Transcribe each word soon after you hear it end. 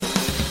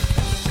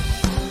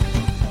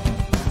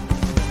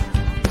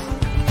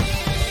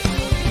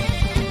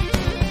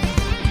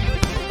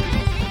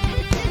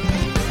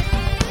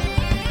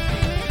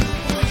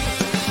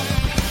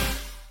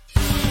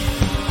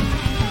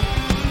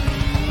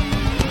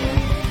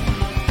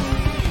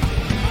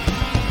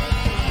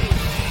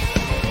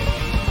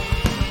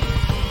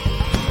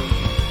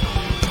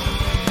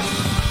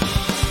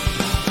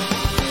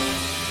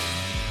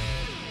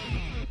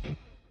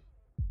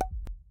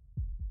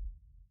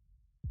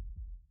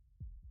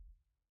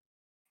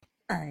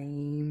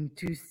I'm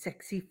too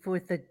sexy for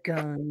the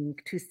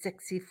gunk, too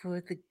sexy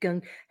for the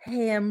gunk.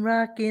 Hey, I'm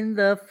rocking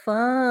the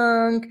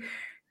funk.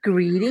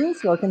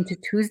 Greetings. Welcome to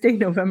Tuesday,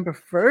 November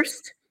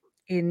 1st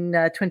in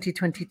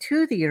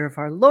 2022, the year of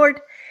our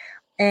Lord.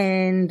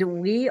 And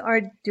we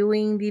are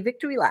doing the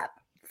victory lap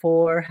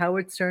for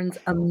Howard Stern's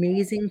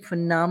amazing,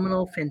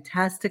 phenomenal,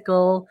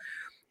 fantastical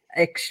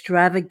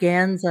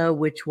extravaganza,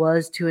 which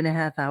was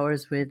 2.5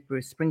 hours with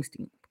Bruce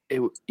Springsteen.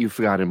 You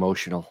forgot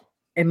emotional.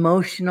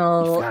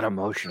 Emotional. You forgot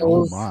emotional.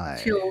 Oh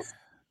Chills,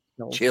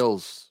 my.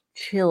 chills,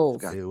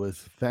 Chills. It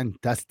was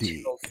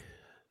fantastic. chills.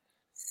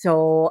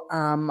 So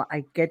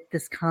I get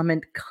this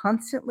comment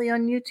constantly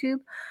on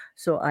YouTube.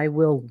 So I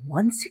will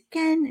once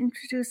again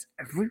introduce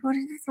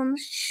everybody that's on the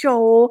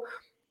show.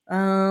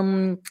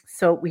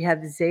 So we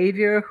have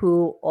Xavier,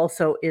 who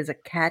also is a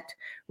cat.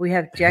 We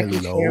have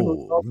Jackie Share,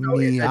 who Hello. also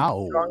is a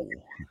Meow. drunk,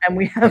 and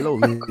we have Hello,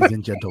 ladies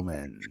and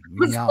gentlemen.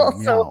 who's Meow,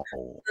 also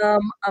meow.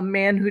 a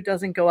man who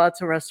doesn't go out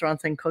to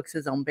restaurants and cooks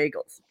his own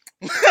bagels.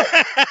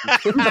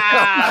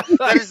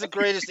 That is the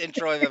greatest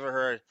intro I've ever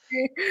heard.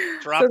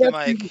 Drop the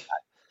mic.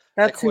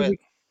 That's who quit.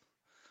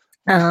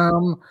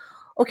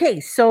 Okay,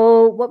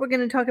 so what we're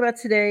going to talk about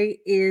today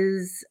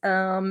is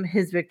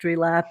his victory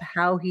lap,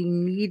 how he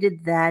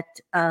needed that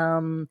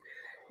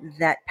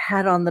that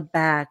pat on the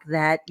back,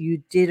 that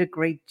you did a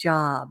great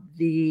job.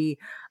 The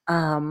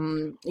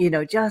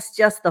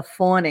just the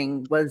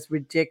fawning was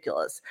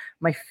ridiculous.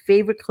 My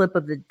favorite clip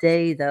of the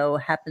day, though,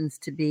 happens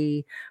to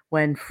be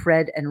when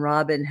Fred and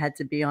Robin had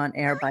to be on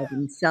air by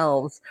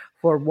themselves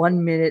for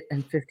 1 minute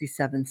and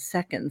 57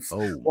 seconds,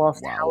 Oh,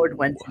 whilst wow. Howard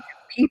went to do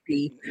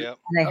pee-pee. Yep.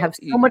 And I have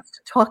so much to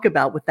talk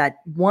about with that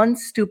one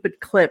stupid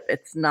clip.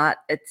 It's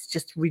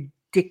just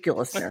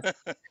ridiculousness.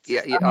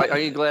 Yeah. Are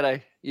you glad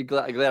I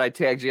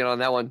tagged you in on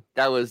that one?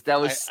 That was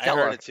I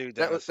stellar. heard it too,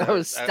 Dennis. That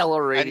was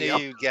stellar radio. I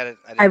knew you'd get it.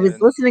 I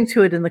was listening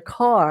to it in the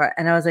car,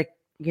 and I was like,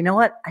 you know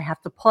what? I have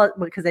to pause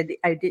because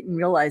I didn't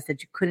realize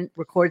that you couldn't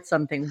record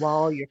something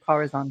while your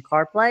car is on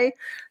CarPlay.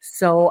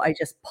 So I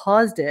just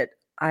paused it.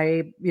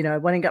 I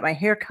went and got my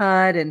hair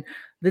cut and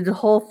did the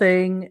whole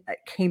thing. I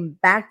came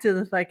back to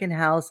the fucking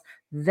house,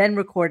 then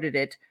recorded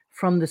it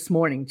from this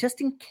morning,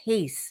 just in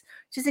case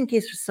for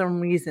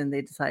some reason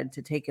they decided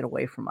to take it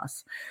away from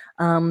us,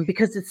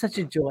 because it's such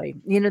a joy.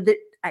 That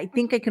I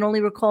think I can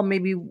only recall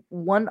maybe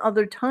one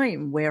other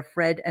time where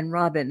Fred and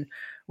Robin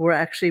were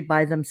actually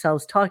by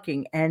themselves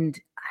talking, and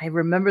I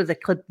remember the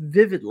clip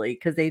vividly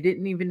because they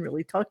didn't even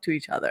really talk to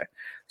each other.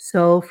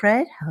 So,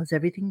 Fred, how's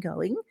everything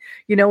going?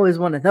 It was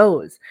one of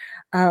those.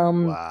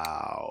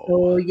 Wow.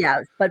 So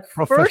yeah, but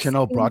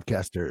Professional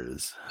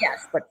broadcasters.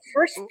 Yes, but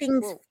first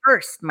things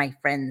first, my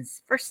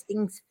friends. First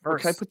things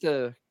first. Can I put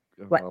the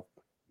what?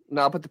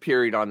 No, I'll put the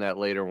period on that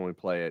later when we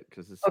play it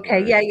because this.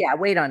 Okay, yeah.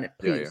 Wait on it,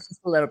 please, just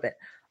a little bit.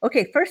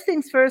 Okay, first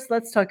things first.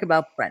 Let's talk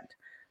about Brent.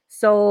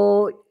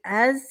 So,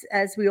 as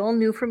we all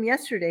knew from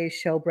yesterday's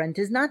show, Brent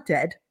is not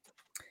dead.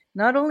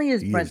 Not only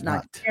is Brent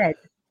not dead,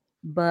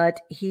 but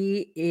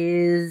he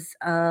is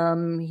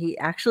he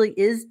actually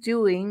is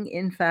doing,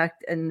 in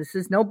fact, and this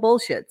is no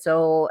bullshit.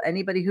 So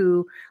anybody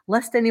who,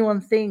 lest anyone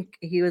think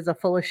he was a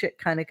full of shit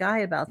kind of guy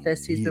about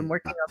this, he's been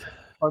working on this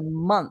for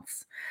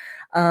months.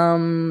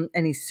 And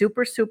he's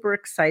super, super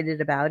excited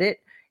about it.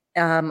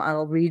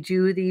 I'll read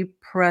you the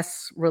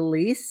press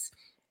release,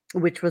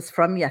 which was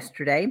from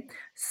yesterday.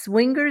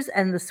 Swingers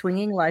and the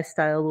swinging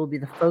lifestyle will be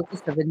the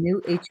focus of a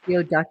new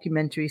HBO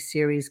documentary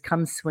series,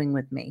 Come Swing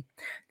With Me.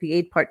 The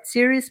 8-part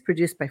series,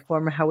 produced by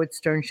former Howard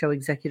Stern Show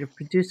executive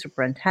producer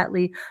Brent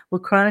Hatley, will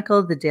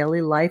chronicle the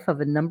daily life of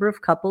a number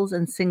of couples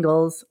and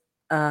singles,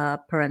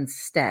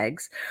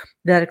 stags,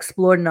 that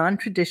explore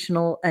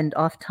non-traditional and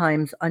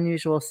oft-times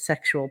unusual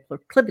sexual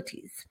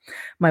proclivities.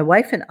 My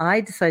wife and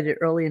I decided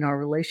early in our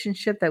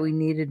relationship that we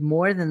needed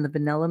more than the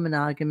vanilla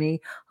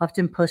monogamy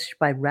often pushed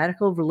by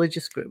radical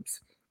religious groups.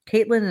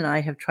 Caitlin and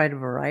I have tried a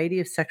variety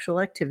of sexual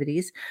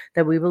activities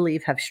that we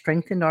believe have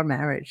strengthened our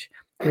marriage.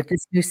 With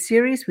this new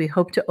series, we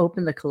hope to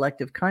open the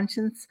collective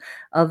conscience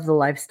of the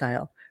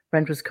lifestyle.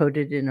 Brent was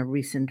quoted in a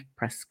recent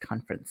press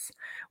conference.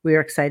 We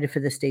are excited for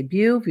this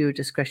debut. Viewer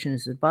discretion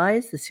is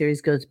advised. The series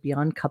goes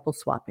beyond couple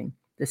swapping.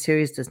 The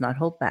series does not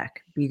hold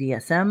back.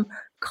 BDSM,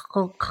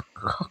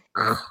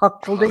 cuckolding,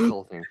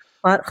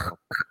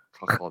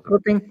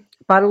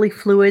 bodily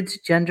fluids,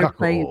 gender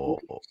play,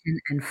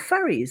 and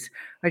furries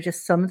are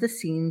just some of the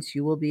scenes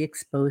you will be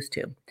exposed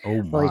to.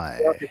 Oh While my.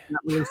 HBO has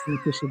not released an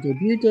official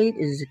debut date,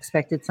 it is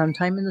expected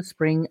sometime in the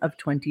spring of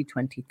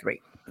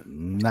 2023.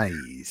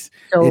 Nice.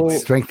 So, it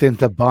strengthens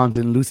the bond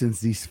and loosens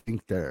the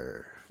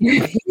sphincter.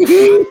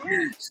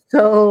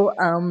 so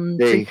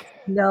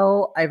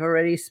I've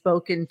already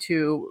spoken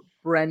to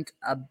Brent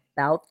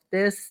about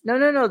this.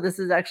 No, this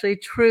is actually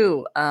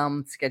true.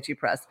 Sketchy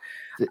Press.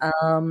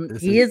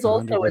 He is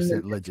also in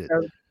the midst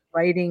of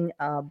writing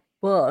a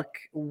book,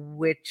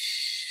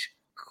 which,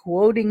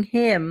 quoting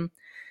him,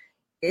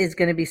 is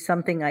going to be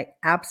something I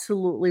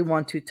absolutely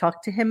want to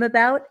talk to him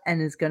about,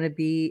 and is going to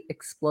be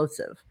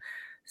explosive.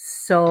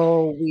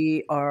 So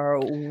we are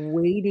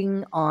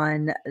waiting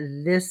on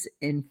this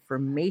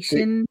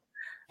information.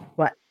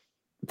 What?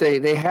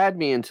 They had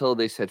me until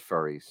they said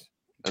furries,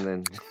 and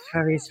then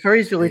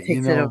Furries really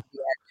takes it over.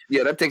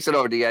 Yeah, that takes it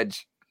over the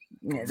edge.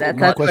 Yeah,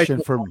 my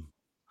question for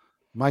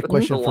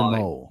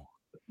Mo.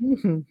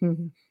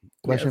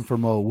 Question for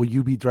Mo: will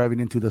you be driving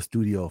into the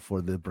studio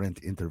for the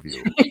Brent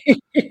interview?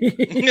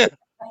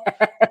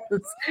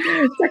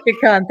 Second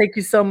Khan, thank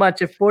you so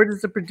much. If Ford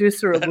is a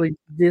producer, it will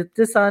be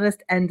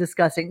dishonest and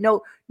disgusting.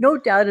 No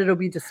doubt it'll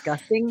be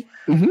disgusting.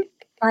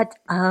 But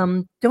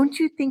don't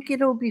you think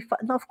it'll be fun?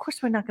 No, of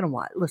course we're not going to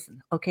watch.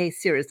 Listen, okay,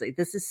 seriously,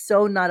 this is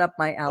so not up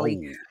my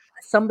alley.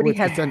 Somebody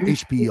had it's on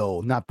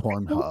HBO, not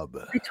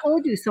Pornhub. I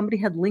told you somebody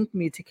had linked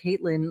me to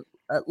Caitlyn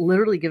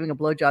literally giving a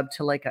blowjob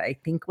to I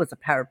think was a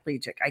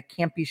paraplegic. I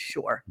can't be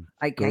sure.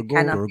 I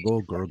cannot.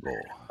 Gurgle.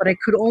 But I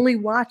could only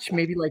watch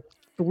maybe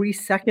 3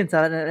 seconds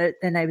of it,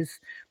 and I was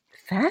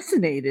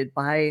fascinated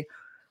by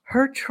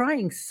her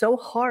trying so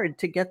hard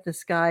to get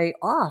this guy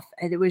off,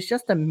 and it was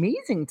just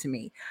amazing to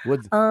me.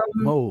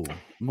 Mo,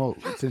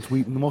 since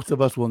most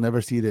of us will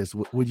never see this,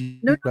 would you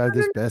describe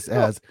this best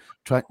as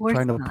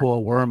trying to pull a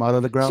worm out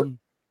of the ground?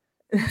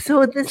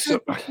 So this is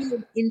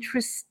an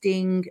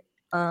interesting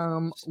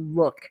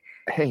look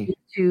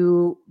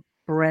into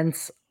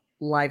Brent's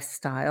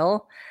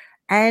lifestyle.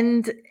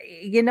 And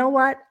you know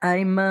what?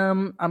 I'm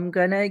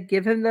gonna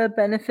give him the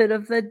benefit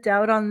of the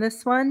doubt on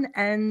this one.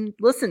 And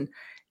listen,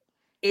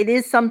 it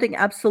is something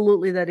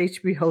absolutely that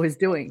HBO is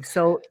doing.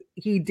 So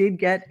he did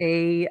get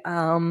a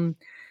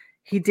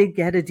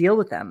deal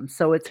with them.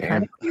 So it's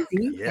kind of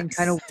crazy and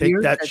kind of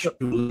weird.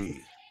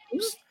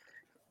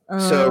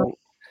 So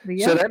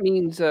that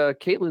means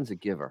Caitlyn's a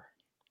giver.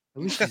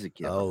 At least she's a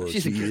giver. Oh,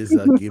 she is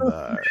a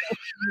giver.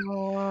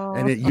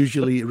 And it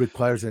usually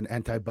requires an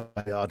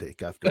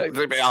antibiotic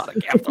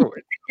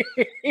afterwards.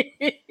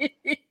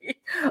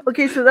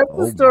 Okay, so that's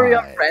the story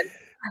on Brent.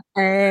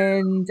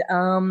 And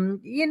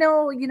you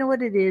know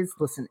what it is.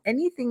 Listen,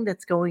 anything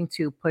that's going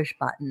to push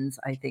buttons,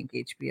 I think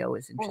HBO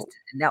is interested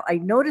in. Now, I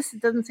noticed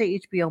it doesn't say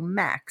HBO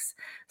Max.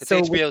 It's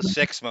HBO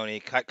 6,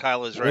 Monique.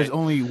 Kyle is right. There's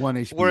only one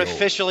HBO. We're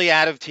officially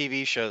out of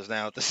TV shows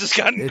now. This has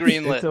gotten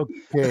greenlit. It's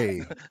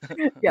okay.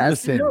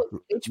 Listen,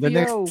 the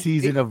next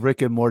season of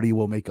Rick and Morty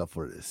will make up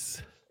for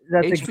this.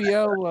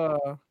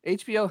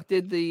 HBO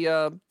did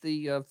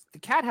the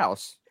Cat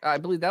House. I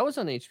believe that was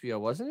on HBO,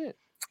 wasn't it?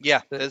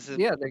 Yeah,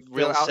 the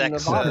real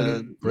sex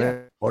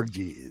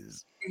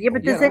orgies. Yeah,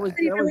 but does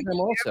anybody really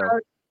care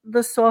about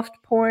the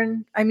soft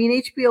porn? I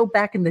mean, HBO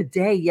back in the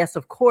day, yes,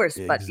 of course,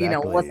 but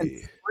it wasn't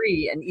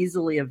free and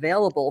easily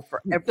available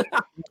for every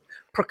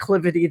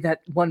proclivity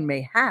that one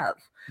may have.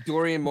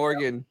 Dorian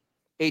Morgan,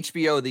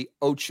 HBO, the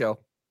Ocho.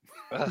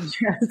 Yes,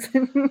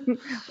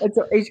 that's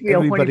HBO.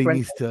 Everybody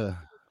needs to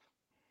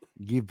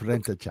give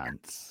Brent a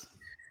chance.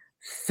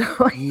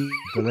 Give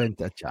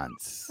Brent a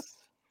chance.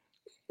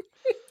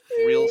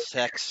 Real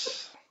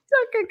sex.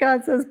 Tucker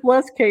God says,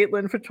 bless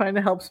Caitlyn for trying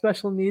to help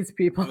special needs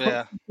people.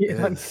 Yeah,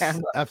 on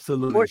camera.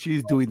 Absolutely.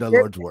 She's doing the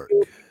Lord's work.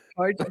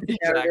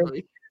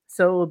 Exactly.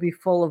 So it will be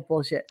full of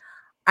bullshit.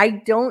 I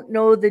don't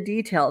know the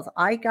details.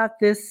 I got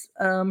this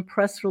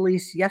press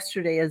release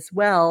yesterday as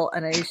well,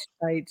 and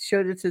I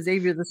showed it to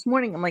Xavier this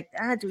morning. I'm like,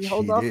 do we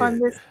hold off on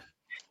this?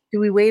 Do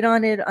we wait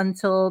on it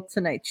until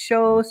tonight's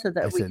show so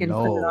that we can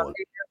put it on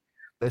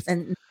video?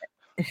 And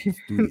he,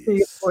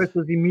 of course,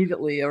 was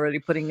immediately already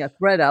putting a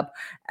thread up,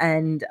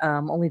 and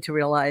only to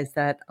realize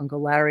that Uncle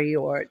Larry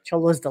or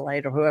Cholo's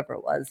Delight or whoever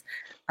it was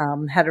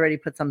had already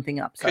put something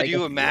up. So could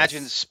you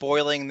imagine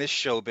spoiling this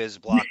showbiz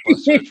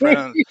blockbuster? It's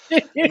right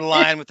in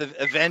line with the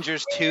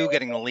Avengers 2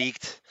 getting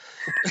leaked.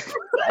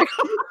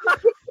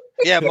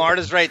 Yeah,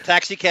 Marta's right.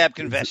 Taxi Cab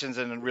Confessions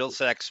and Real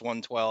Sex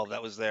 112.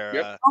 That was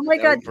their oh my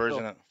God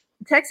version of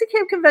Taxi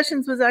Cab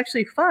Confessions was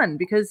actually fun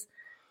because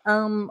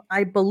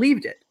I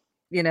believed it.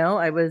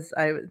 I was.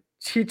 Didn't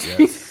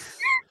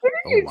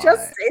you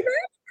just say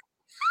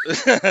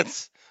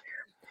that?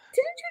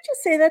 Didn't you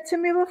just say that to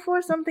me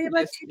before? Something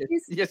about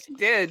cheese? Yes, he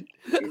did.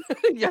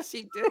 Yes,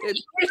 he did.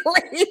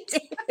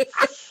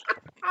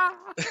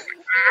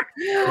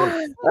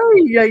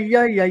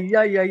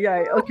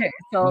 Yeah. Okay,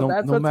 so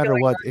that's no matter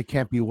what, it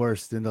can't be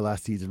worse than the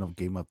last season of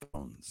Game of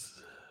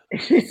Thrones.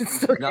 It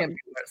still can't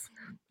be worse.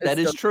 That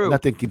is true.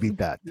 Nothing can beat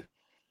that.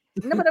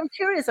 No, but I'm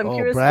curious.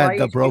 Brad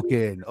the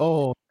Broken.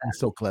 Oh, he's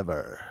so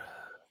clever.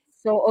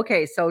 So,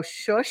 okay, so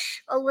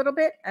shush a little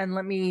bit and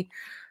let me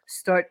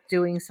start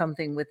doing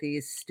something with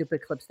these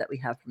stupid clips that we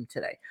have from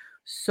today.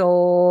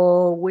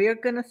 So we're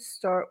going to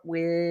start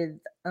with,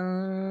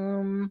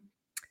 we're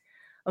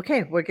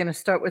going to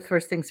start with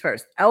first things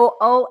first.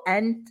 Oh,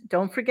 and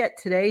don't forget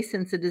today,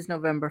 since it is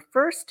November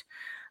 1st,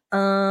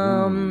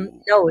 no,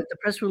 the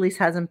press release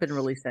hasn't been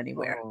released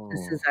anywhere.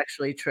 This is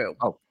actually true.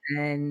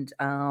 And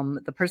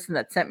the person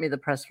that sent me the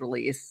press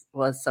release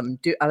was some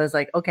dude. I was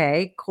like,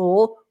 okay,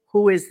 cool.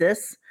 Who is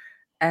this?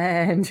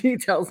 And he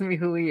tells me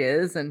who he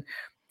is and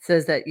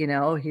says that,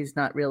 he's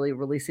not really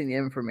releasing the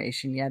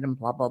information yet and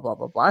blah, blah, blah,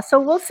 blah, blah. So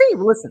we'll see.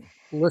 Listen,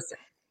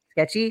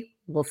 sketchy.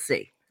 We'll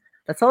see.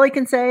 That's all I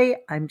can say.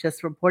 I'm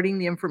just reporting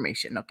the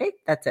information. Okay.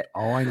 That's it.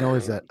 All I know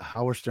is that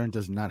Howard Stern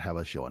does not have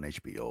a show on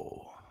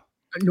HBO.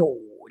 No,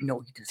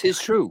 no, he does. Tis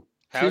true.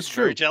 Howard's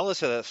very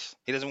jealous of this.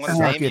 He doesn't want his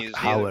Suck name it, used.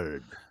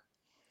 Howard.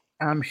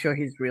 I'm sure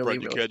he's really.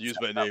 Brent, you can't use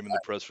my name in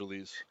the press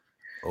release.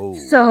 Oh.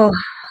 So,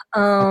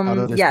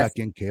 yes. yes. Back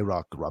in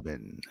K-Rock,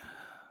 Robin.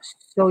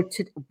 So,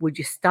 would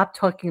you stop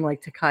talking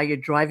like Takai? You're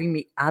driving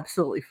me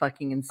absolutely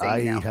fucking insane.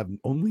 I now. have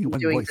only one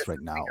voice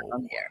right now.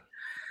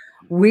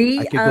 We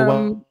I could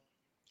go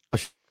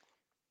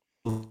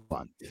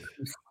I'm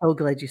so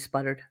glad you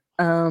sputtered.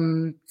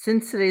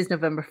 Since today's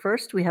November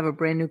 1st, we have a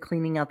brand new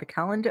cleaning out the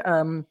calendar.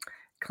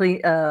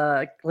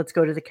 Let's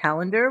go to the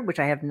calendar, which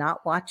I have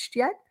not watched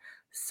yet.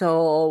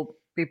 So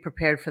be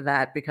prepared for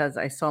that because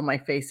I saw my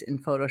face in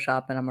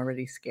Photoshop and I'm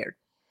already scared,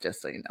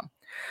 just so you know.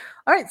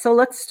 All right, so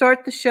let's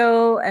start the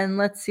show and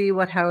let's see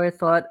what Howard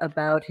thought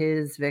about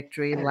his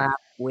victory lap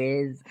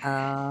with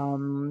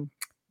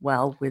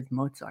with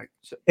Mozart.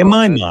 In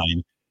my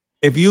mind,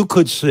 if you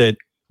could sit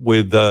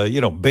with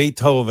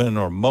Beethoven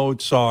or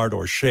Mozart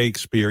or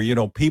Shakespeare,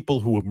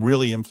 people who have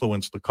really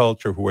influenced the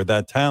culture, who are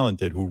that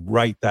talented, who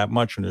write that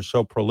much and are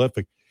so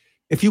prolific,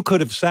 if you could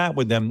have sat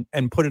with them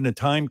and put in a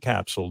time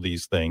capsule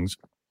these things,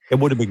 it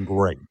would have been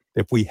great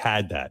if we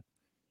had that.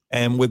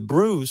 And with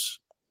Bruce,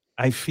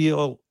 I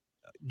feel,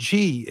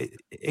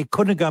 it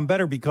couldn't have gone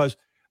better because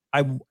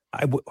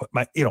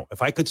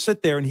if I could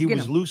sit there and he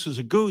was loose as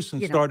a goose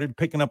and started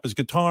picking up his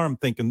guitar, I'm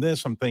thinking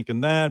this, I'm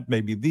thinking that,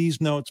 maybe these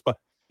notes, but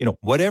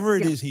whatever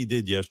it is he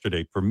did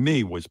yesterday for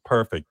me was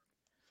perfect.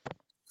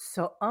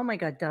 So, oh my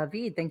God,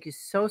 David, thank you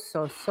so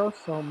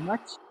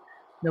much.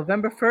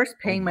 November 1st,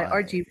 paying my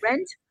RG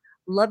rent.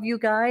 Love you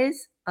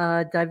guys.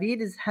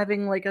 David is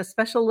having like a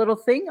special little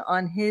thing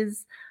on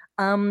his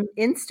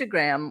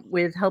Instagram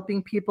with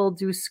helping people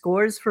do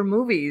scores for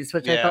movies,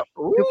 which I thought,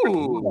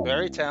 ooh,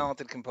 very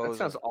talented composer. That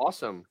sounds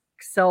awesome.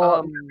 So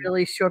I'm not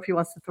really sure if he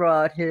wants to throw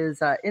out his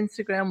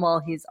Instagram while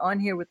he's on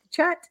here with the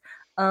chat.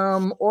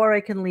 Or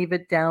I can leave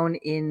it down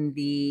in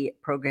the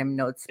program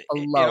notes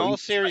below. In all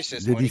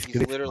seriousness, Monique,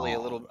 he's literally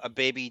a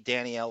baby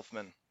Danny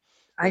Elfman.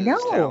 I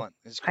know.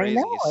 It's crazy.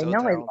 I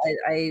know.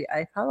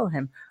 I follow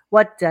him.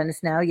 What,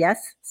 Dennis? Now,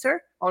 yes,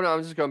 sir. Oh no,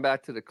 I'm just going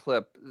back to the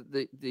clip.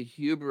 The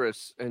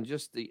hubris and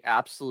just the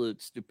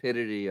absolute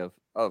stupidity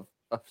of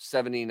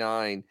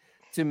 79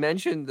 to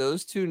mention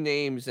those two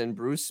names and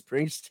Bruce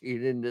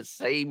Springsteen in the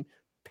same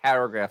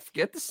paragraph.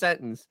 Get the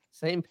sentence.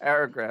 Same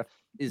paragraph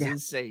is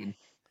insane.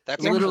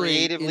 That's a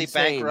creatively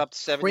bankrupt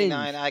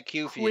 79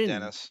 IQ for you,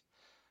 Dennis.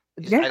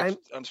 Yeah,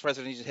 I'm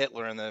surprised they used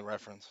Hitler in the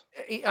reference.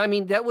 I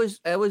mean, that was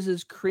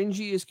as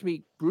cringy as can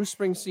be. Bruce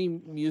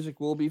Springsteen music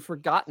will be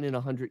forgotten in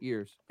 100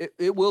 years.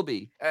 It will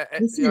be.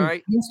 Listen, all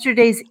right?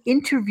 Yesterday's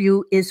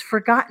interview is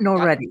forgotten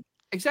already.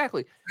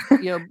 Exactly.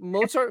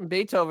 Mozart and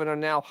Beethoven are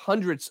now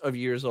hundreds of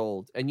years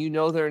old, and you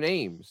know their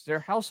names, their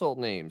household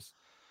names.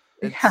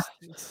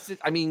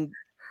 I mean,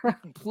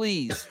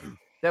 please.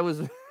 That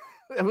was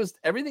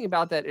everything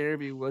about that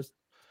interview was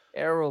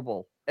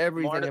terrible.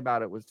 Everything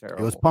about it was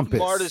terrible. It was pompous.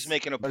 Marta's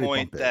making a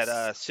point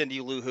that Cindy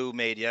Lou Who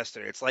made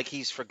yesterday. It's like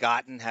he's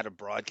forgotten how to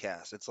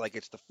broadcast. It's like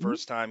it's the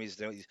first time he's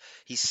doing.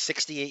 He's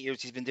 68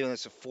 years. He's been doing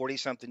this for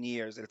 40-something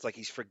years, and it's like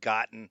he's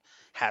forgotten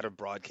how to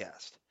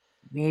broadcast.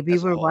 Maybe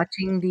we're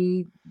watching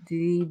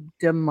the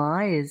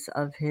demise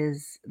of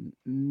his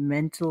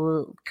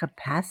mental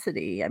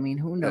capacity. I mean,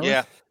 who knows?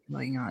 Yeah. What's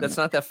going on? That's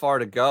not that far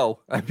to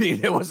go. I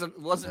mean, it wasn't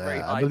very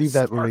high. I believe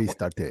that already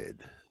started.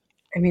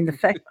 I mean, the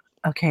fact.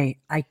 Okay,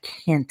 I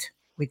can't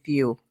with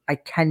you. I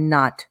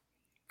cannot.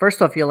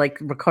 First off, you're like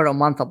Ricardo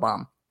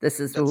Montalban. This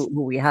is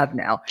who we have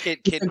now.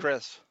 Kid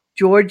Chris.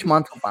 George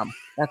Montalban.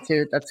 That's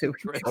who.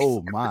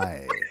 Oh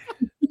my!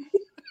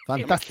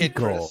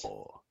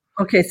 Fantastico.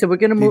 Okay, so we're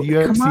gonna move. Did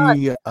you ever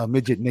see a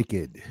midget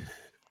naked?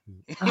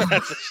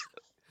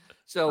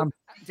 So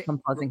I'm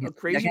pausing him.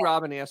 Crazy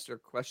Robin asked her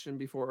question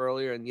before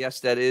earlier, and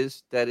yes, that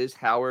is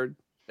Howard.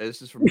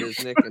 This is from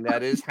Biznick, and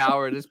that is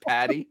Howard is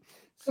Patty.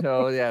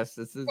 So yes,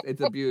 it's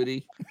a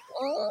beauty.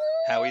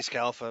 Howie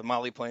Scalfa,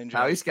 Molly Plain.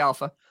 Howie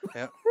Scalfa.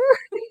 Yeah.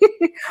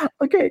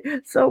 Okay,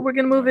 so we're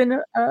gonna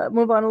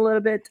move on a little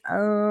bit.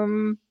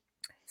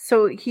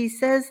 So he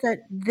says that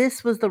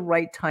this was the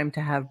right time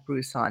to have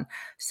Bruce on.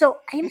 So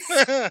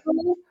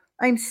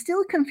I'm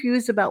still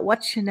confused about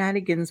what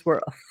shenanigans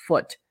were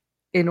afoot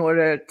in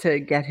order to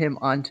get him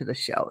onto the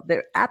show.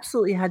 There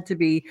absolutely had to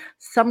be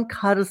some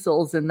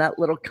codicils in that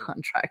little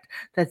contract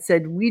that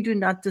said, we do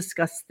not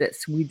discuss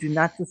this. We do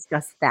not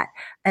discuss that.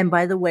 And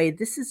by the way,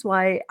 this is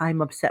why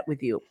I'm upset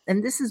with you.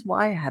 And this is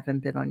why I haven't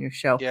been on your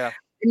show. Yeah.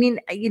 I mean,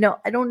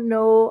 I don't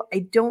know.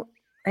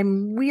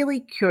 I'm really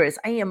curious.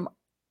 I am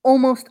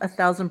almost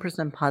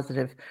 1,000%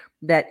 positive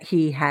that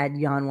he had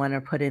Jan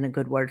Wenner put in a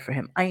good word for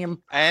him.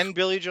 And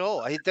Billy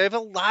Joel. They have a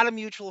lot of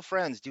mutual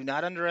friends. Do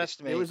not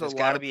underestimate. There's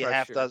got to be a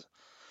half dozen.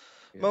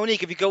 Yeah.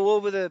 Monique, if you go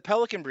over the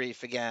Pelican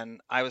Brief again,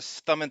 I was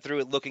thumbing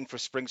through it looking for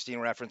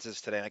Springsteen references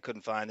today, and I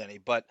couldn't find any.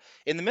 But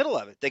in the middle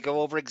of it, they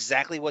go over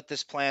exactly what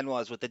this plan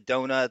was with the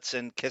donuts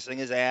and kissing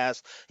his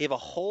ass. You have a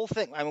whole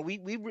thing. I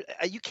mean,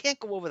 you can't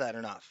go over that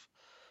enough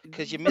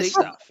because you miss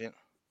stuff. You know?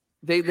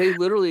 They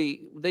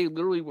literally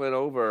went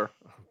over.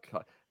 Oh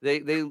God,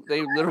 they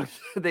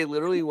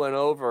literally went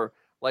over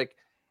like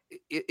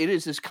it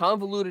is as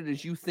convoluted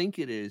as you think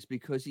it is,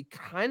 because he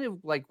kind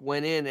of like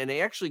went in, and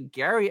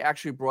Gary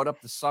actually brought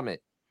up the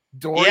summit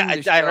during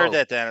the show. I heard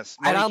that, Dennis.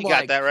 And you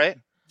got that right?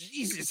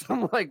 Jesus,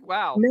 I'm like,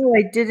 wow. No,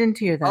 I didn't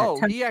hear that. Oh,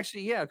 he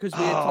actually, because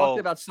we had talked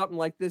about something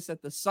like this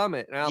at the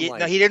summit, and I'm like,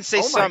 no, he didn't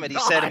say summit. He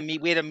said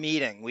we had a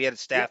meeting. We had a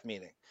staff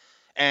meeting,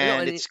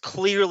 and it's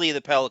clearly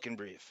the Pelican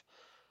Brief.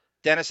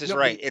 Dennis is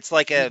right. It's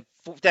like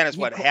Dennis,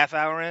 what, a half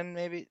hour in,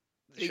 maybe?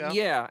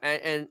 Yeah,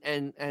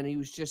 and he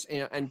was just,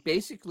 and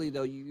basically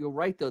though, you're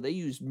right though, they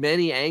used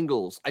many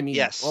angles. I mean,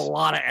 a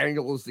lot of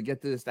angles to get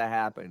this to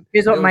happen.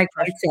 Here's what Mike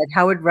White said.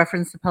 Howard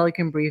referenced the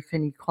Pelican Brief,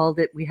 and he called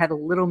it, we had a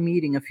little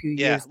meeting a few years.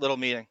 Yeah, little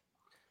meeting.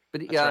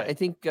 But right. I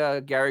think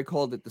Gary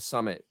called it the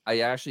summit. I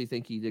actually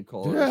think he did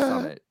call it the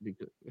summit.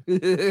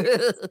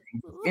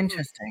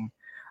 Interesting.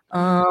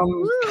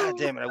 God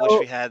damn it! I wish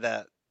we had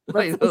that.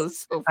 I do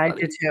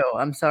too.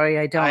 I'm sorry,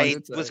 I don't. I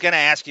was going to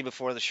ask you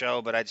before the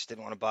show, but I just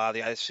didn't want to bother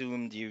you. I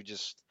assumed you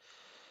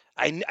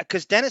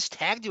because Dennis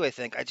tagged you. I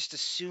think I just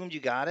assumed you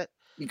got it.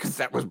 Because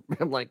that was,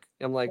 I'm like,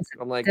 Dennis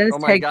oh my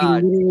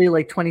God! Literally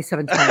like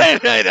 27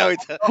 times. I know.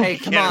 Hey,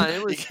 come on!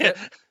 It was.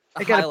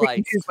 I got to pick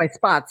and choose my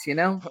spots,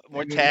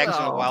 More tags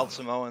than the Wild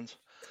Samoans.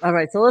 All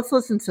right, so let's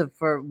listen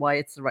for why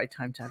it's the right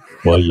time to have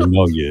it. Well,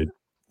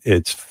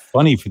 it's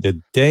funny. For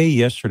the day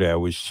yesterday, I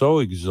was so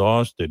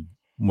exhausted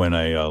when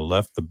I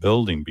left the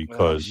building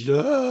because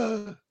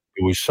it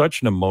was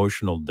such an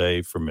emotional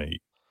day for me.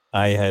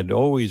 I had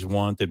always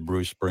wanted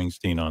Bruce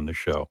Springsteen on the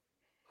show.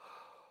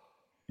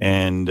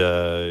 And,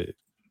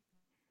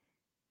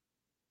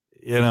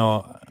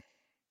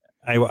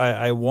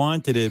 I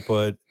wanted it,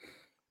 but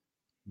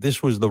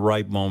this was the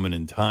right moment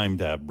in time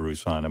to have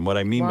Bruce on. And what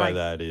I mean by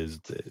that is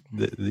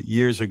the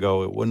years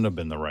ago, it wouldn't have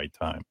been the right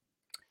time.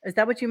 Is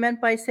that what you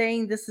meant by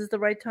saying this is the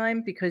right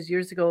time? Because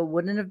years ago it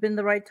wouldn't have been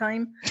the right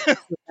time. So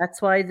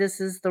that's why this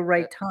is the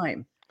right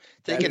time.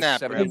 Take a nap,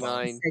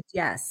 79.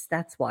 Yes,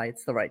 that's why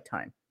it's the right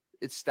time.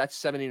 That's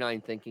 79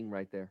 thinking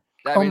right there.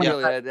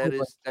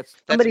 That's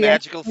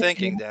magical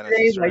thinking,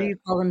 Dennis. Why do you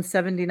call him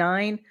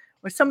 79?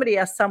 Or somebody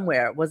asked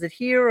somewhere, was it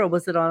here or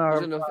was it on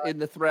our in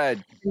the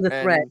thread? In the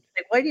thread.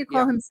 Like, why do you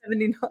call him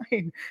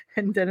 79?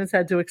 And Dennis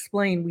had to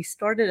explain, we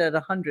started at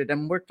 100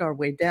 and worked our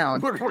way down.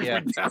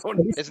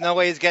 There's no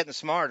way he's getting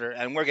smarter,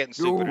 and we're getting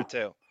stupider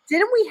too.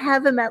 Didn't we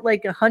have him at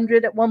like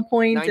 100 at one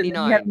point? 99. And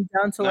then we had him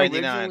down to like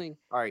 99.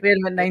 All right. We had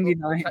him at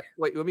 99.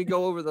 Wait, let me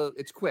go over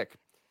it's quick.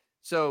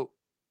 So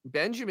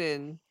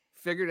Benjamin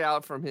figured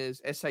out from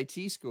his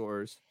SAT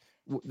scores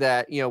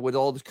that, with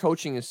all the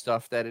coaching and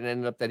stuff, that it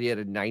ended up that he had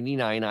a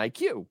 99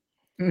 IQ.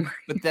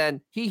 But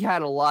then he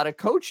had a lot of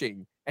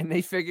coaching, and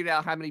they figured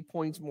out how many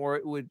points more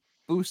it would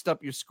boost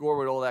up your score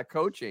with all that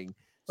coaching.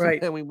 So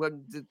then we went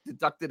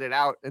deducted it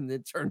out, and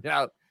it turned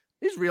out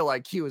his real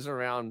IQ is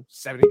around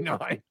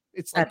 79.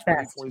 It's like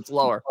 20 points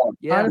lower.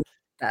 Yeah.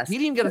 He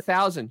didn't even get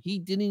 1,000. He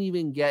didn't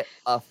even get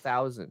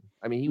 1,000.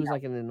 I mean, he was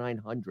like in the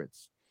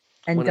 900s.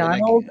 And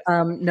Donald,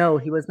 no,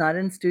 he was not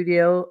in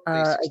studio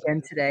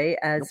again today.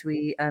 As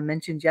we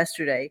mentioned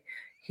yesterday,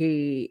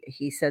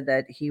 he said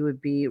that he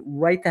would be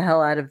right the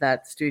hell out of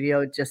that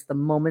studio just the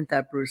moment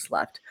that Bruce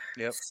left.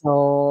 Yep.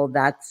 So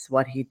that's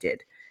what he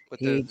did. With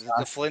the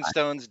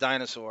Flintstones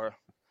dinosaur.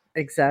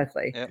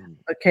 Exactly. Yep.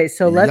 Okay,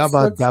 so let's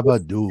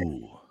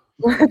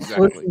Let's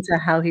listen to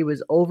how he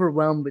was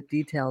overwhelmed with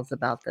details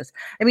about this.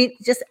 I mean,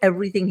 just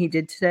everything he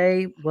did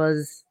today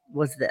was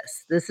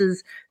this. This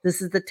is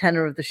the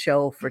tenor of the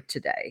show for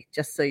today,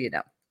 just so you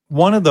know.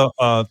 One of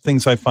the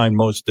things I find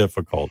most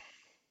difficult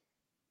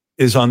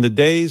is on the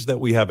days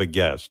that we have a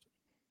guest.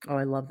 Oh,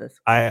 I love this.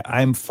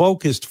 I'm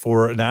focused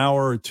for an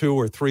hour or 2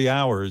 or 3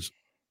 hours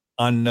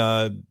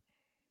on,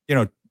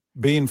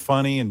 being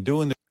funny and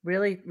doing the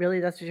Really,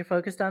 that's what you're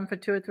focused on for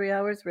 2 or 3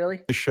 hours?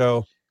 Really? The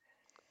show.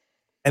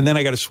 And then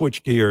I got to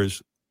switch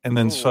gears and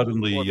then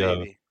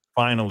suddenly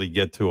finally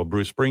get to a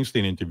Bruce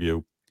Springsteen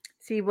interview.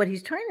 See, what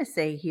he's trying to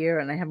say here,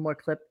 and I have more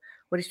clip,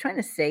 what he's trying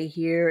to say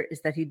here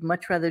is that he'd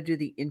much rather do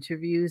the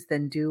interviews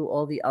than do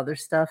all the other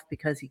stuff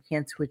because he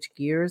can't switch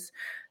gears.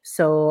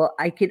 So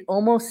I could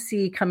almost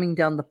see coming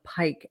down the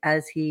pike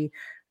as he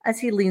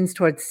leans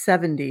towards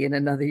 70 in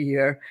another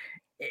year,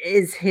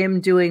 is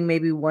him doing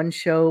maybe one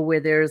show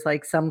where there's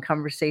like some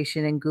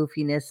conversation and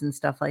goofiness and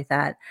stuff like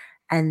that.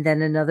 And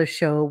then another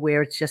show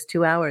where it's just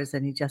 2 hours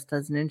and he just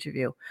does an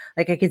interview.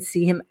 Like I could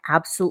see him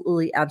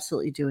absolutely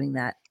doing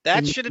that.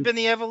 That should have been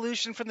the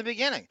evolution from the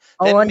beginning.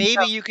 Then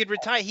maybe you could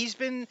retire. He's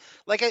been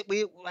like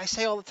I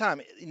say all the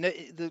time.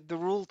 The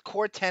rule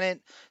core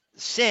tenet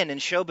sin in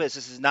show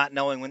business is not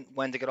knowing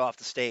when to get off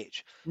the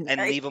stage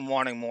and leave him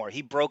wanting more.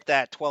 He broke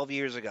that 12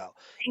 years ago.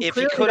 If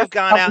he could have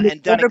gone out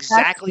and done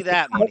exactly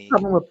that, Monique.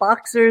 Problem with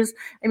boxers.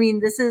 I mean,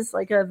 this is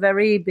like a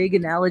very big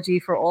analogy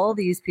for all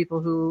these people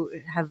who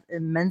have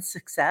immense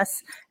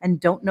success and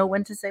don't know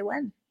when to say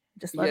when.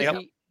 Just let it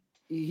go.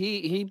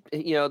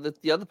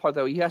 The other part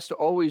though, he has to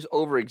always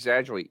over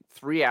exaggerate.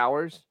 3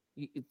 hours.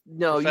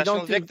 No, you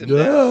don't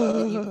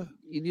do.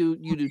 You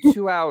do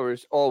 2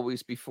 hours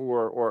always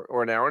before,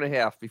 or an hour and a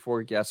half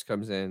before a guest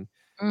comes in,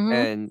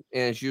 and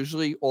it's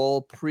usually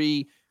all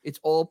pre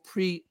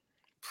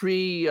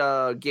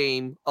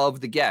game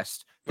of the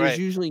guest. There's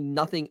usually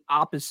nothing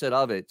opposite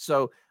of it.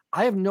 So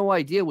I have no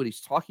idea what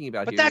he's talking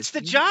about but here. But that's the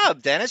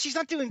job, Dennis. He's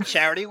not doing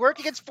charity work.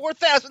 He gets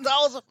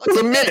 $4,000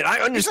 a minute. I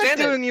understand. He's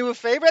not doing you a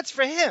favor. That's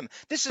for him.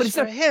 This is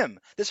for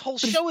him. This whole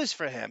show is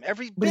for him.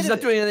 But he's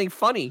not doing anything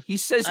funny. He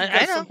says he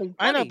does something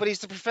funny. I know, but he's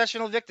the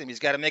professional victim. He's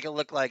got to make it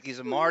look like he's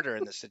a martyr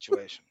in this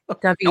situation.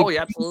 David,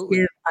 absolutely.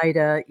 Give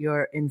Ida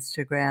your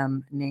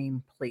Instagram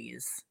name,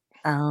 please.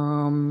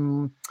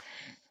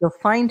 You'll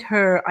find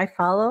her. I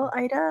follow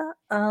Ida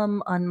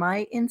on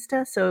my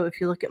Insta. So if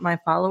you look at my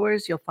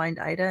followers, you'll find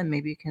Ida, and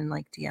maybe you can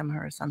like DM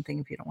her or something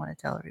if you don't want to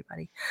tell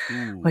everybody.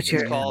 What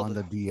you're on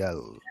the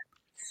DL.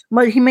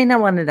 Well, he may not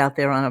want it out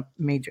there on a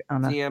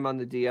DM on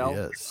the DL.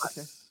 Yes.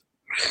 Okay.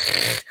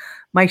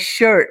 My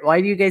shirt. Why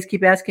do you guys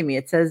keep asking me?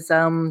 It says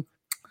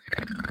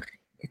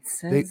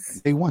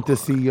they want to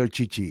see your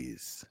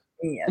chichis.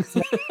 Yes.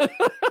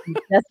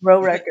 That's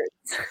Row Records.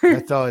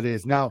 That's all it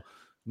is. Now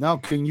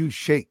can you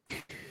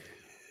shake?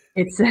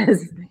 It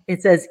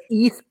says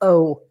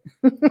ETH-O.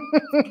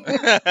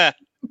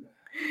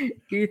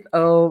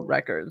 ETH-O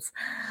Records.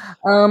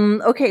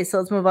 Okay, so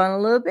let's move on a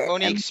little bit.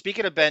 Monique,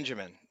 speaking of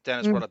Benjamin,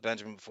 Dennis brought up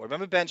Benjamin before.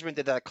 Remember Benjamin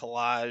did that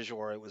collage,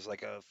 or it was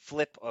like a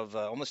flip of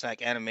almost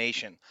like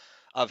animation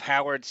of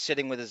Howard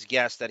sitting with his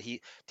guest. That he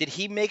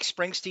make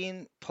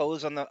Springsteen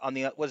pose on the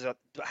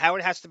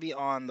Howard has to be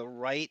on the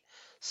right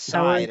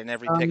side in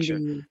every picture.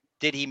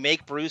 Did he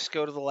make Bruce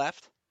go to the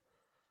left?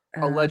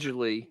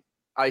 Allegedly.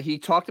 He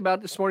talked about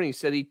it this morning. He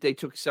said they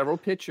took several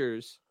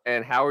pictures,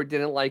 and Howard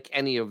didn't like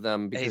any of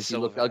them because he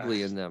looked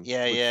ugly in them.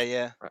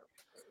 Yeah.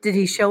 Did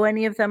he show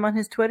any of them on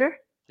his Twitter?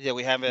 Yeah,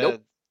 we have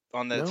it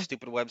on the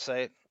stupid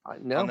website.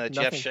 On the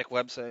Jeff Schick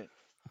website.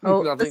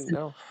 Oh,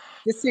 listen,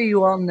 just so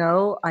you all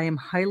know, I am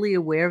highly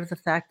aware of the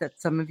fact that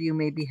some of you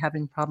may be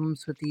having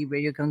problems with the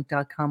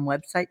RadioGunk.com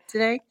website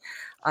today.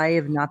 I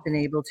have not been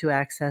able to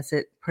access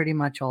it pretty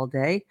much all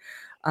day.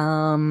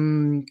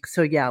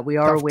 So yeah, we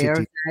are aware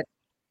of that.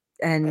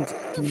 And,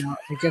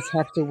 I just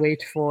have to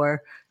wait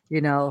for,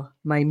 my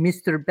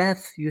Mr.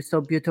 Beth, you're so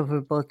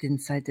beautiful both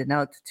inside and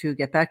out, to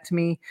get back to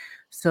me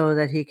so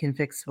that he can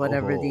fix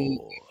whatever the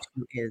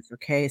issue is.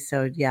 Okay.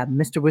 So yeah,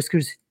 Mr.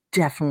 Whiskers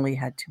definitely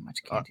had too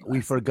much candy. We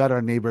forgot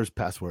our neighbor's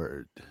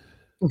password.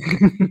 So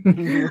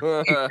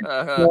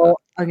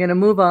I'm going to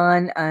move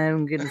on.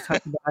 I'm going to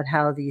talk about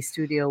how the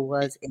studio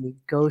was a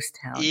ghost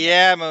town.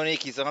 Yeah,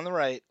 Monique, he's on the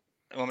right.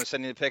 You want me to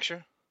send you the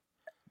picture?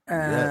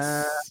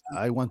 Yes,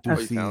 I want to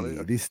see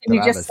this. Can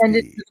you just send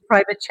it to the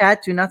private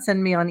chat? Do not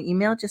send me on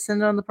email. Just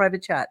send it on the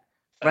private chat,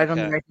 right on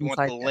the right hand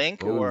side. You want the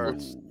link, or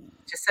just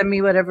send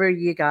me whatever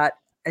you got.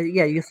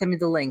 Yeah, you send me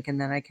the link, and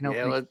then I can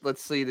open it.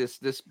 Let's see this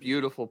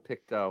beautiful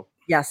picto.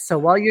 Yes. So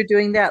while you're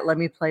doing that, let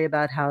me play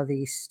about how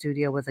the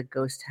studio was a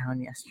ghost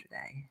town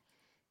yesterday.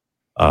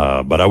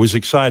 But I was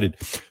excited.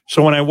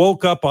 So when I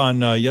woke up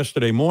on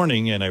yesterday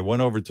morning and I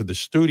went over to the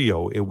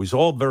studio, it was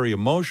all very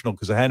emotional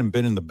because I hadn't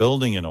been in the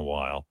building in a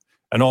while.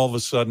 And all of a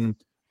sudden,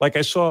 like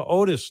I saw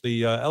Otis,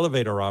 the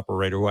elevator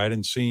operator who I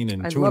hadn't seen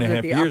in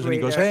 2.5 years, and he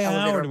goes, "Hey,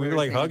 Howard," and we were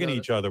like hugging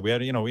each other. We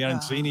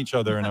hadn't seen each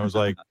other, and I was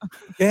like,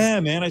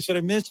 "Yeah, man," I said,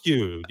 "I missed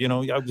you."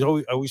 I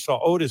always saw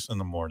Otis in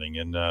the morning,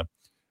 and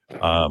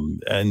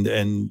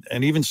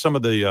even some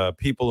of the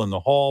people in the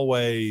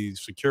hallway,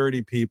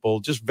 security people,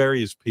 just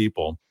various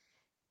people.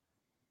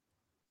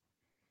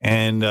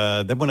 And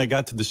then when I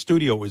got to the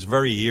studio, it was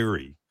very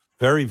eerie,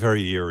 very,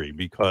 very eerie,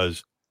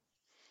 because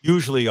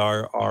usually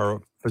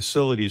our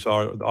facilities,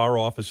 our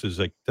offices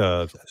at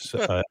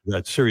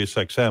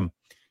SiriusXM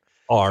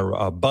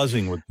are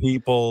buzzing with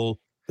people.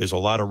 There's a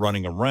lot of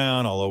running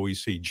around. I'll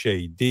always see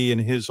JD in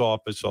his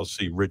office. I'll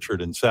see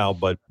Richard and Sal,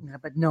 but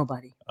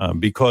nobody.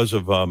 Because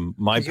of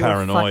my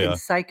paranoia,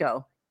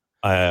 psycho.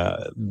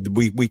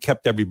 We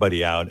kept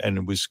everybody out, and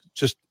it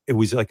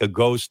was like a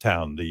ghost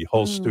town. The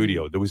whole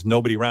studio, there was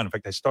nobody around. In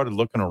fact, I started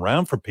looking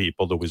around for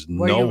people. There was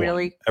no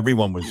one.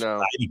 Everyone was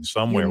hiding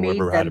somewhere,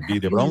 whoever had to be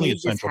there, but only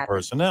essential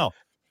personnel.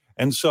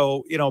 And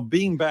so,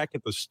 being back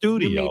at the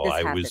studio,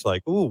 I was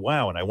like, "Oh,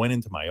 wow!" And I went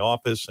into my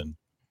office, and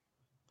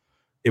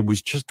it was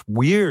just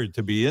weird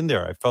to be in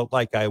there. I felt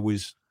like I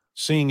was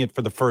seeing it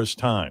for the first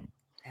time.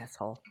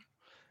 Asshole.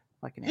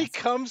 He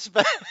comes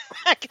back.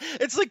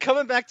 It's like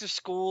coming back to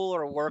school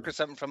or work or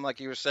something from like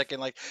you were sick,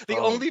 and like the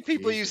only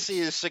people you see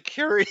is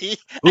security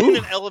and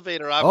an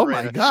elevator operator.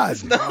 Oh my God!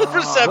 There's no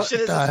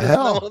receptionist. There's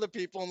no other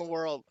people in the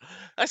world.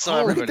 I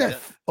saw everybody.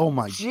 Oh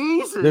my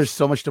Jesus! There's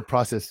so much to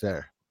process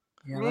there.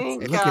 Yeah,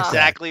 look at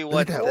exactly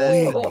what that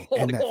wig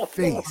and that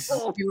face.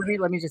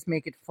 Let me just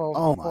make it full.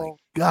 Oh my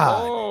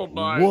God! Oh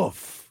my.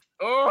 Woof.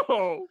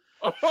 Oh.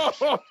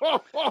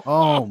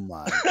 Oh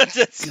my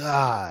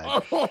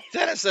God!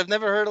 Dennis, I've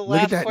never heard a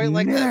laugh quite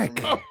like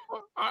that.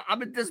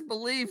 I'm in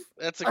disbelief.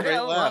 That's a great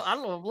laugh. I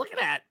don't know what I'm looking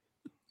at.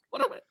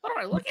 What am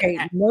I looking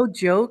at? No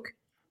joke.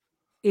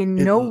 In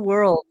no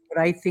world would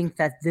I think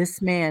that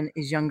this man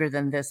is younger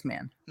than this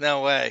man.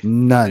 No way.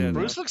 None.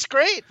 Bruce looks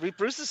great.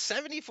 Bruce is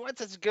 74. That's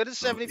as good as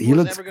 74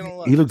 is ever going to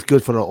look. He looks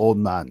good for an old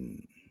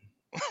man.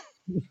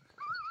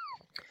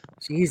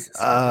 Jesus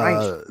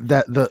Christ.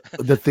 That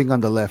the thing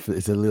on the left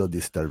is a little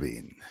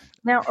disturbing.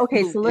 Now,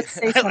 okay, so let's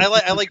say something.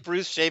 I like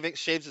Bruce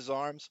shaves his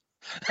arms.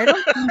 I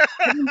don't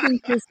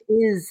think this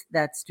is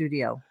that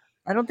studio.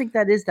 I don't think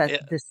that is that. Yeah.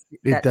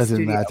 It doesn't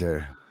studio.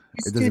 matter.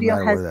 It doesn't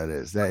matter where that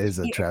is. That is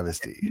a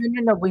travesty.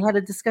 No. We had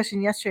a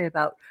discussion yesterday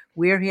about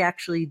where he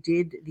actually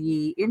did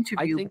the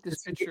interview. I think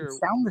this picture didn't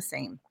sound the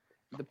same.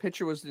 The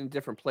picture was in a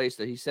different place.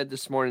 That he said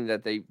this morning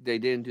that they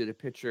didn't do the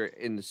picture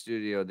in the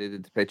studio. They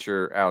did the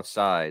picture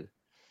outside.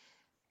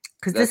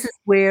 Because this is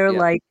where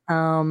like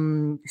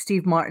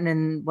Steve Martin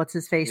and what's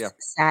his face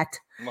sat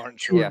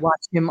to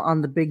watch him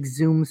on the big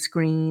Zoom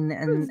screen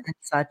and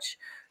such.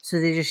 So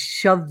they just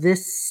shoved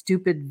this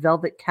stupid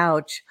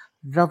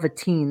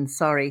velveteen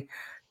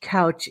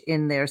couch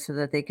in there so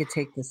that they could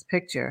take this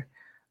picture.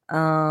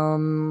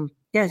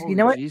 Yes, you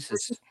know what?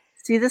 Jesus.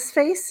 See this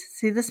face?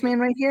 See this man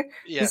right here?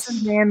 Yes. This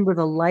is a man with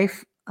a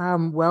life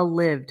well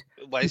lived.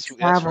 He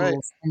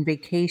travels and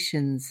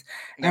vacations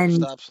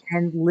and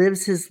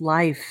lives his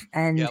life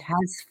and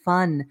has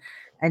fun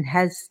and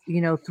has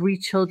 3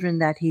 children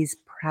that he's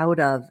proud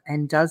of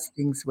and does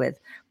things with.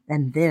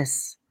 And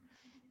this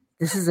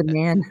is a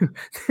man who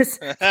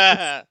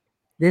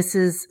this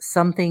is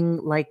something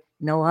like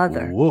no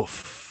other.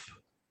 Woof.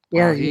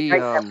 Yeah, he's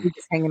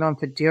just hanging on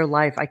for dear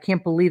life. I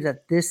can't believe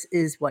that this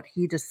is what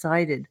he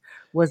decided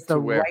was the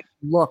right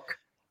look.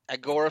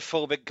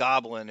 Agoraphobic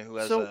goblin who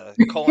has a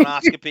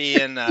colonoscopy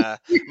and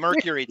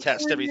mercury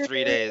test every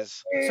 3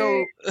 days.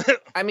 So,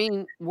 I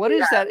mean, what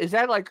is that? Is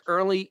that like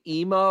early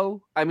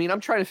emo? I mean,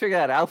 I'm trying to figure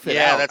that outfit out.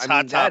 Yeah, that's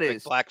Hot Topic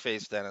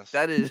blackface, Dennis.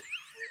 That is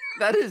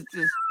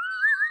just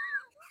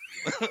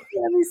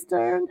Grammy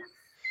Stern.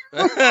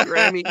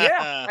 Grammy,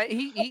 yeah.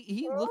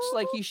 He looks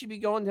like he should be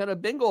going to a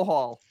bingo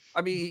hall.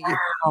 I mean,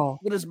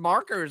 with his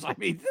markers. I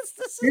mean,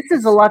 this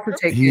is a lot to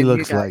take. He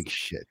looks like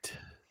shit.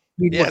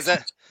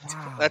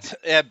 That's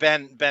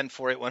Ben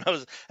 481.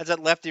 That's that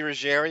Lefty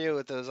Ruggiero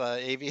with those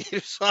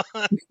aviators on.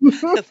 I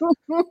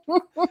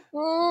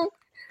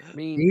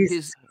mean,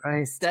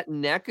 that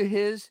neck of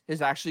his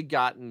has actually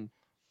gotten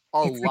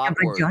it's lot like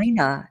a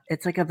vagina.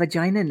 It's like a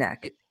vagina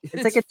neck.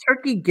 It's like a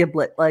turkey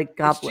giblet, like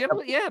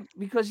goblet. Yeah,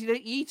 because he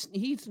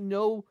eats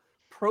no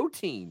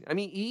protein. I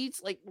mean, he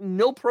eats like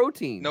no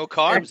protein, no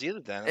carbs either.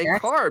 Then and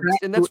carbs,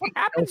 and that's what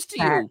happens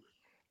to you,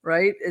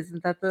 right?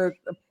 Isn't that the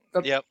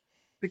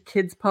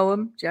kid's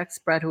poem? Jack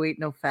Sprat who ate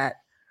no fat.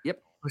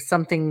 Yep. Or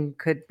something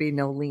could be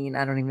no lean.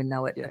 I don't even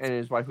know it. Yeah, and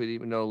his wife would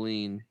eat no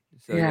lean.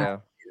 So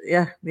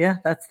yeah.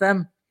 That's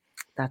them.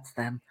 That's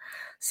them.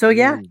 So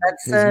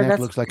that's his neck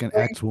looks like an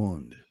axe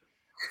wound.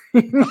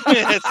 He's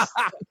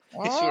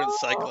wearing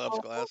Cyclops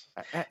glass.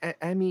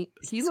 I mean,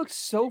 he looks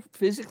so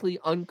physically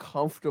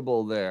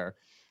uncomfortable there.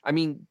 I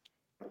mean,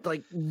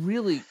 like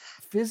really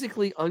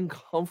physically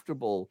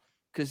uncomfortable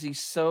because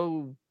he's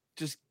so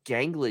just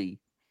gangly.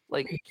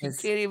 Like he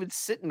can't even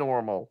sit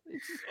normal.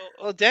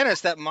 Well,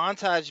 Dennis, that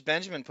montage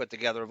Benjamin put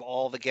together of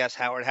all the guests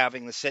Howard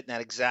having to sit in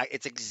that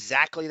it's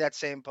exactly that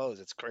same pose.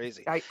 It's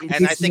crazy. I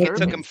think it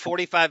took him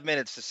 45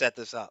 minutes to set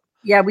this up.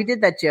 Yeah, we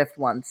did that GIF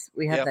once.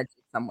 We have that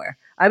GIF somewhere.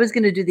 I was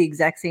going to do the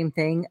exact same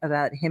thing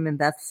about him and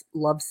Beth's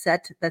love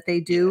set that they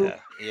do with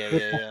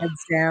the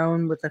heads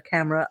down, with the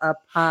camera up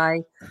high.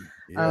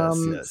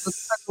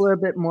 Let's talk a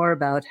little bit more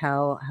about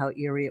how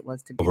eerie it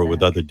was to be over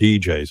with other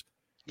DJs.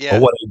 Yeah.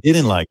 But what I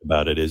didn't like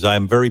about it is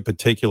I'm very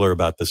particular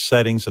about the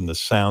settings and the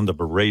sound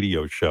of a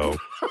radio show.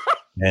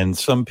 And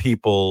some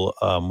people,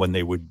 when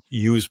they would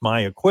use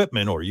my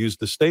equipment or use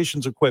the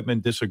station's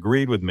equipment,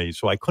 disagreed with me.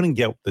 So I couldn't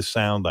get the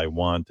sound I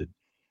wanted.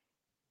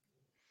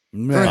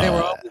 Or there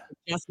were always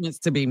adjustments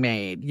to be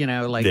made, you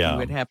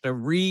would have to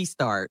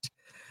restart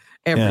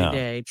every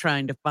day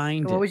trying to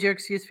find it. What was your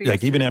excuse for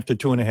like even after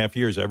 2.5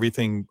 years,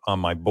 everything on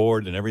my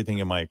board and everything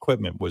in my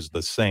equipment was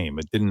the same.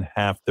 It didn't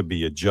have to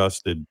be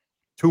adjusted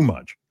too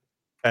much.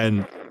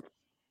 And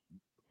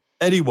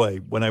anyway,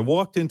 when I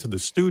walked into the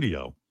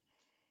studio,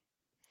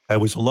 I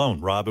was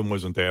alone. Robin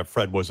wasn't there.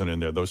 Fred wasn't in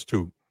there. Those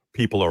 2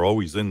 people are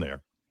always in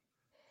there.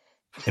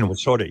 And it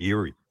was sort of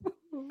eerie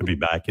to be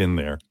back in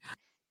there.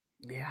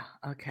 Yeah.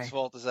 Okay. Whose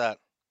fault is that?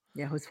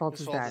 Yeah. Whose fault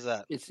is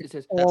that?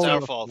 That's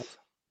our fault.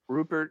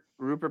 Rupert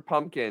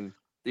Pumpkin,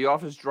 the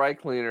office dry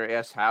cleaner,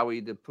 asked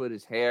Howie to put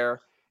his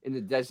hair in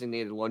the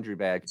designated laundry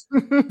bag.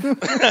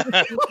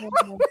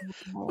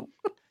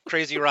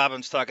 Crazy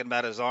Robin's talking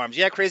about his arms.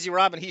 Yeah, Crazy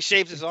Robin, he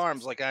shaves his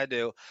arms like I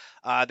do.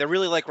 They're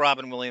really like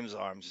Robin Williams'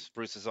 arms,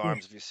 Bruce's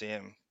arms, if you see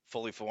him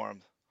fully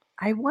formed.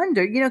 I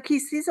wonder,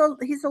 he's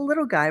a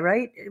little guy,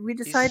 right? We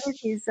decided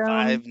he's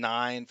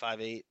 5'9",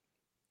 5'8".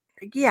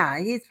 Yeah,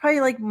 he's probably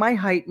like my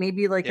height,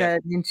 maybe like an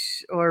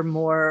inch or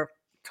more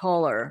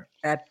taller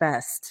at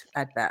best.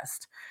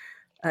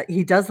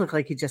 He does look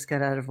like he just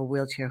got out of a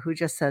wheelchair. Who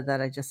just said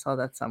that? I just saw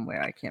that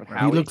somewhere. I can't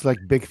remember. He looks like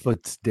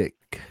Bigfoot's dick.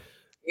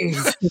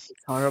 It's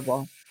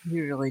horrible.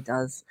 He really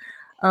does.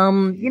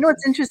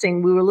 What's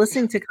interesting? We were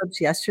listening to clips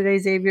yesterday,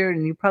 Xavier,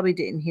 and you probably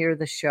didn't hear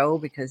the show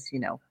because,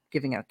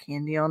 giving out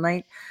candy all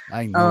night.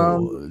 I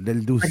know.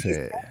 Del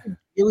Dulce.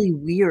 Really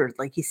weird.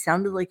 Like he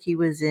sounded like he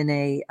was in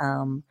a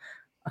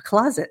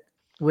closet.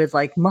 with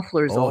like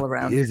mufflers all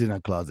around. He is in a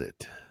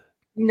closet.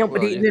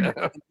 Nobody even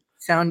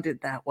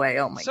sounded that way.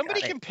 Oh my god!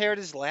 Somebody compared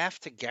his laugh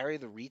to Gary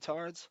the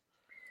Retard's.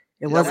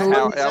 It was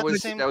that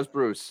was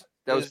Bruce.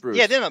 That was Bruce.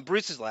 Yeah, no,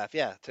 Bruce's laugh.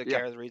 Yeah, to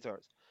Gary the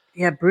Retard's.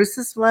 Yeah,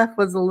 Bruce's laugh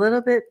was a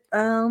little bit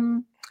a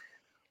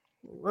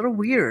little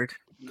weird.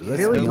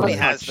 Nobody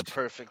has the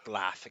perfect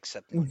laugh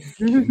except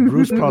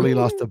Bruce probably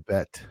lost a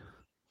bet.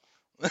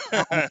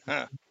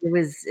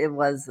 It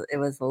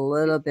was a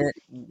little bit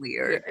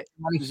weird.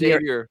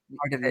 Xavier,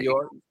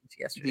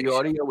 the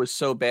audio was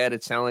so bad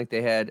it sounded like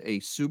they had a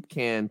soup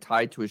can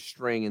tied to a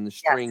string and the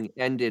string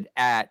ended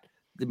at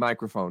the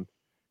microphone.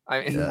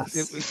 I mean,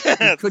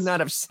 it could not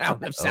have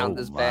sounded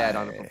this bad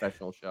on a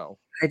professional show.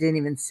 I didn't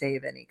even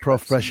save any.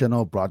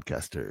 Professional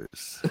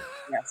broadcasters.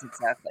 Yes,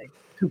 exactly.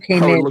 Who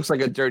came in? It looks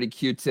like a dirty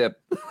Q-tip.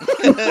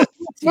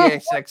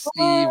 TXX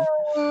Steve.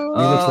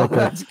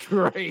 That's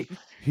great.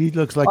 He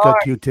looks like a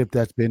Q-tip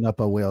that's been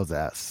up a whale's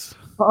ass.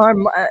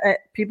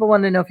 People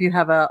want to know if you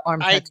have a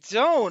arm. I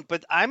don't,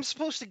 but I'm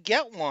supposed to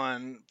get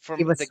one from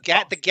the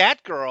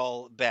Gat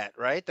Girl bet,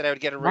 right? That I would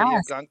get a radio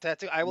gunk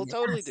tattoo. I will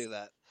totally do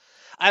that.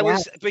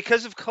 Was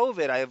because of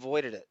COVID, I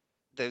avoided it,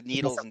 the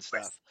needles and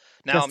stuff.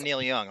 Now I'm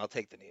Neil Young. I'll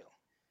take the needle.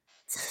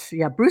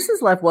 Yeah,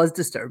 Bruce's laugh was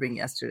disturbing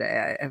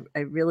yesterday. I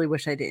really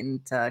wish I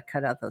didn't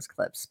cut out those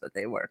clips, but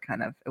it was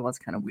kind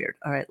of weird.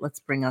 All right, let's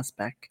bring us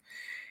back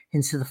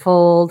into the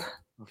fold.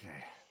 Okay.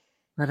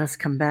 Let us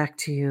come back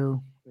to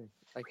you.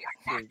 I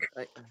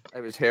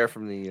have his hair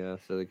from the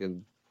so they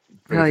can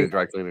bring it to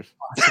dry cleaners.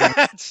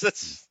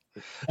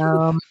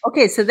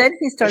 Okay, so then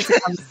he starts a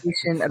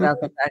conversation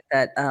about the fact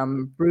that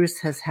Bruce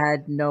has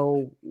had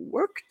no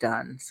work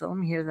done. So let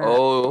me hear that.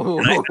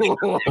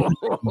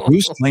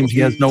 Bruce claims he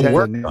has no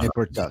work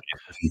done.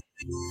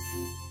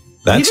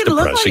 That's he didn't depressing.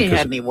 Look like he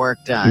had any work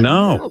done.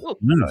 No.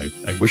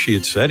 I wish he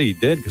had said he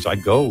did because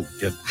I'd go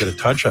get a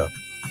touch up.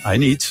 I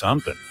need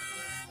something.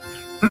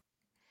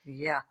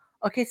 Yeah.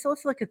 Okay, so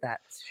let's look at that,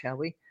 shall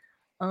we?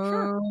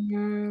 Wow.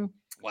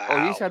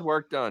 Oh, he's had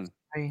work done.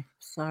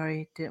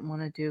 Sorry, didn't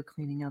want to do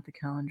cleaning out the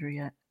calendar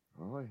yet.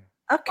 Oh, yeah.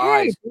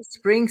 Okay, Bruce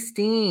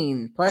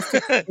Springsteen,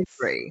 plastic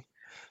surgery,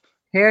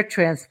 hair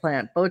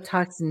transplant,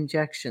 Botox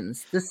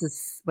injections. This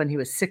is when he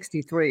was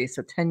 63,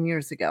 so 10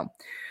 years ago.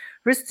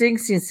 Bruce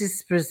Springsteen,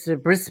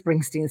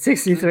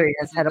 63,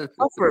 has had a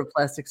plethora of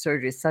plastic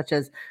surgeries such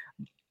as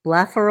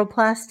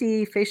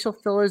blepharoplasty, facial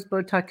fillers,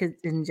 Botox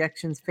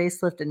injections,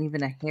 facelift, and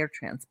even a hair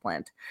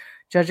transplant.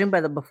 Judging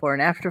by the before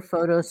and after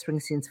photos,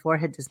 Springsteen's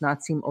forehead does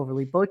not seem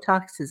overly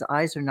Botoxed. His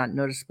eyes are not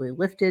noticeably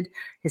lifted.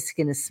 His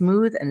skin is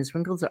smooth, and his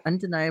wrinkles are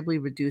undeniably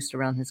reduced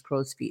around his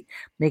crow's feet,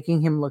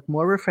 making him look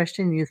more refreshed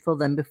and youthful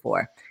than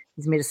before.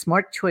 He's made a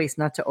smart choice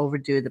not to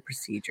overdo the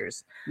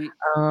procedures.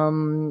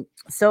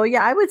 So,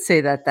 yeah, I would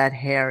say that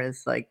hair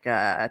is like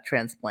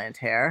transplant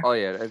hair. Oh,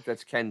 yeah,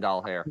 that's Ken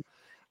doll hair.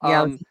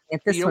 Yeah,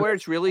 you know where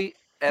it's really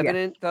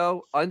evident,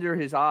 though? Under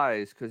his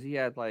eyes, because he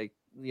had, like,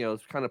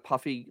 it's kind of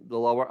puffy, the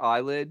lower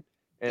eyelid.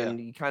 And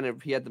he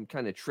had them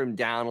kind of trimmed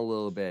down a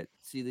little bit.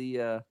 See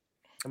how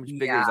much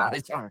bigger his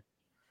eyes are.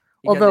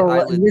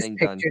 Although in this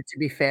picture, to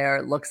be fair,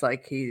 it looks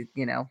like he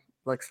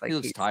looks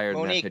tired.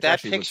 Monique,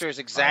 that picture is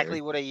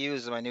exactly what I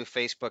use in my new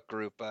Facebook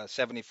group,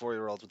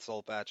 74-year-olds with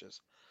soul patches.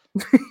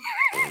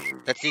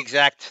 That's the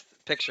exact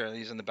picture I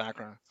use in the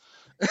background.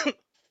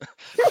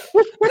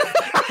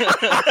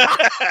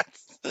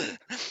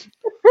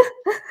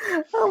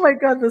 Oh my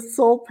god, the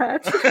soul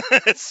patch.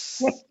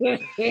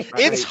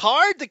 It's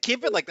hard to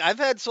keep it like I've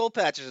had soul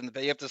patches in the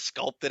bed. You have to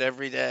sculpt it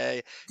every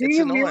day. It's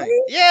annoying.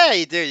 Really? Yeah,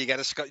 you do. You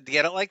got to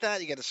get it like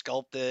that. You got to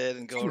sculpt it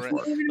and go around.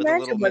 I can't even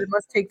imagine what it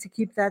must take to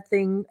keep that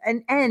thing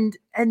and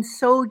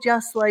so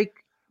just right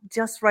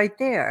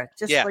there,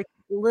 like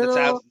little.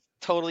 That's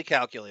totally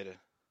calculated.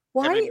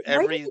 Why do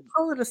you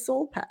call it a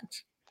soul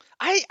patch?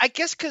 I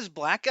guess because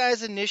black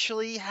guys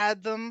initially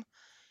had them.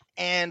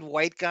 And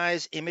white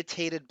guys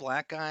imitated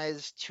black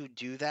guys to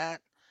do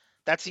that.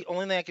 That's the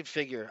only thing I could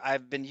figure.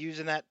 I've been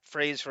using that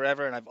phrase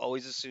forever, and I've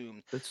always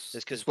assumed it's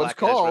because black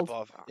guys rip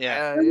off.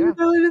 Yeah, I don't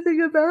know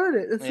anything about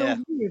it. It's so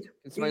weird.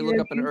 Can I look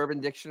up an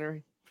Urban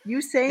Dictionary? You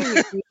saying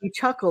it, you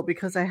chuckle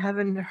because I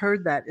haven't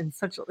heard that in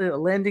such a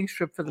landing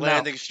strip for the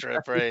landing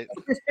strip, right?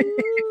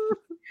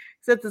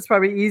 Except it's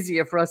probably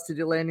easier for us to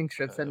do landing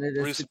strips than it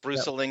is.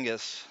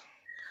 Brucelingus.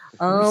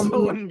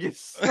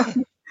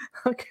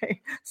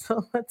 Okay,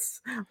 so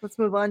let's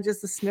move on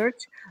just a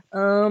snurch.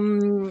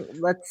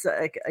 Let's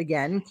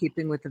again,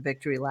 keeping with the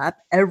victory lap.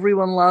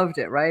 Everyone loved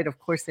it, right? Of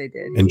course they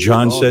did. And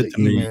John said to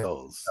me, I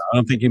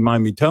don't think you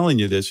mind me telling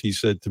you this. He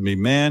said to me,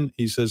 man,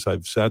 he says,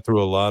 I've sat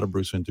through a lot of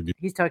Bruce interviews.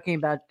 He's talking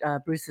about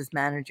Bruce's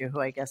manager, who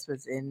I guess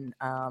was in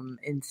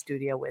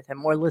studio with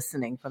him or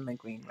listening from the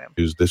green room.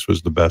 This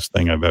was the best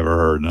thing I've ever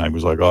heard. And I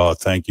was like, oh,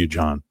 thank you,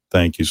 John.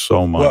 Thank you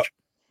so much. Well,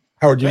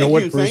 Howard, you know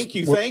what? Thank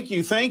you.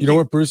 You know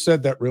what Bruce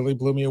said that really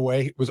blew me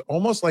away? It was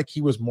almost like he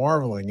was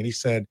marveling, and he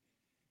said,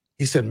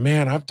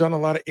 "Man, I've done a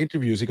lot of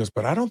interviews." He goes,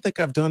 "But I don't think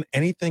I've done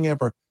anything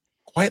ever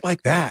quite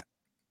like that."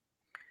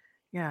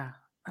 Yeah.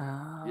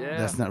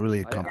 That's not really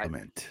a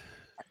compliment.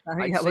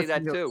 I'd say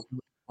that too.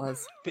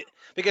 was.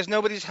 Because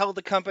nobody's held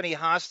the company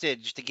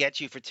hostage to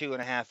get you for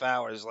 2.5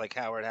 hours like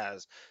Howard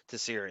has to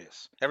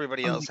Sirius.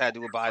 Everybody else had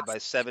to abide by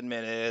 7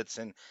 minutes,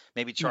 and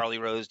maybe Charlie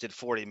Rose did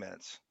 40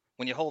 minutes.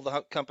 When you hold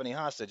the company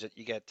hostage,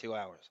 you get 2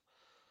 hours.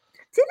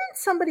 Didn't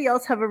somebody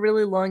else have a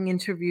really long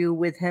interview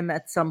with him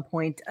at some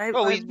point?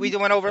 We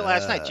went over it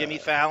last night. Jimmy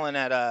Fallon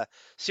at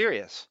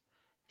Sirius.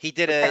 He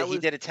did a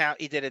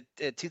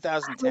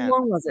 2010. How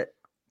long was it?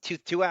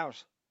 2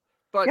 hours.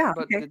 But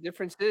the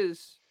difference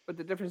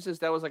is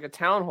that was like a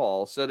town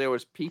hall, so there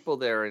was people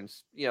there and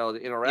to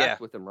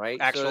interact with them, right?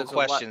 Actual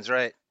questions,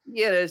 right?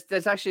 Yeah,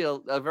 there's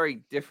actually a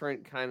very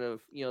different kind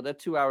of that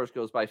 2 hours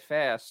goes by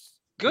fast.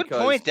 Good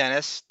point,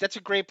 Dennis. That's a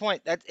great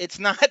point. That it's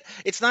not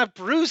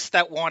Bruce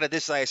that wanted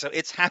this ISO.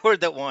 It's Howard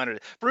that wanted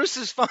it. Bruce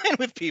is fine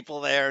with people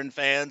there and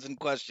fans and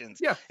questions.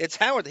 Yeah, it's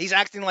Howard. He's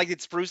acting like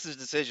it's Bruce's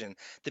decision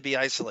to be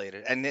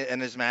isolated and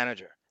his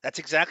manager. That's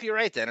exactly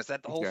right, Dennis.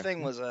 That the whole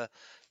thing was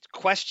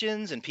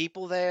questions and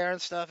people there and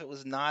stuff. It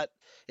was not.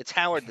 It's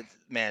Howard the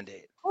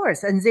mandate. Of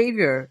course. And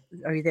Xavier,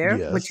 are you there?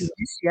 Yes. What you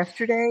missed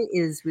yesterday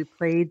is we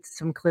played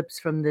some clips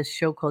from this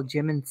show called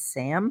Jim and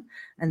Sam,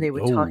 and they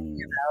were talking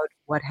about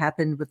what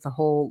happened with the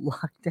whole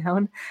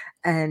lockdown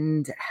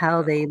and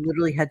how they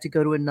literally had to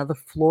go to another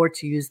floor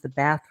to use the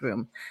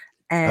bathroom.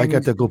 And I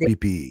got to go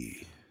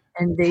pee-pee.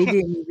 And they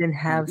didn't even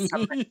have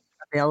somebody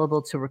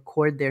available to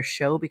record their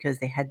show because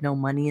they had no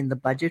money in the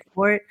budget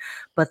for it,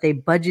 but they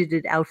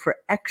budgeted out for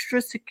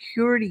extra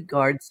security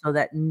guards so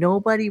that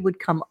nobody would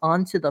come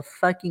onto the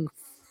fucking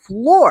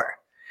floor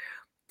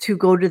to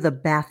go to the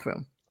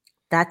bathroom.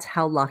 That's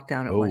how locked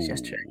down it was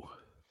yesterday.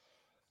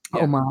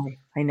 Yeah. Oh my!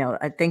 I know.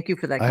 Thank you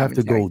for that. I have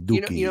to go,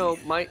 Dookie.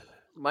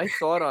 My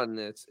thought on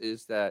this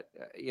is that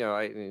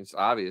it's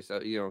obvious.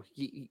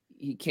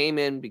 He came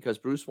in because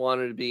Bruce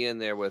wanted to be in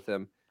there with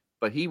him,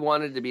 but he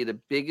wanted to be the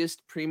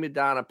biggest prima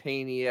donna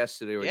pain in the ass,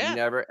 so they would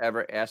never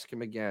ever ask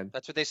him again.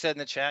 That's what they said in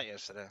the chat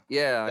yesterday.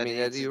 Yeah,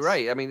 you're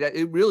right. I mean, that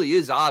it really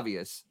is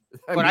obvious.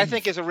 I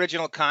think his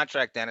original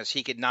contract, Dennis,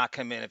 he could not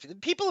come in.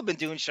 People have been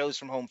doing shows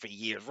from home for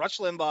years. Rush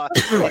Limbaugh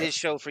did his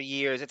show for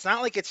years. It's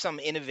not like it's some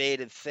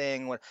innovative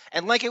thing.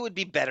 And like it would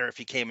be better if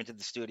he came into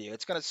the studio.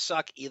 It's going to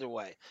suck either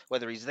way,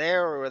 whether he's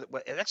there or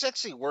that's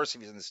actually worse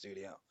if he's in the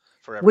studio.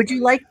 Would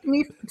you like for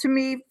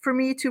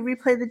me to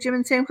replay the Jim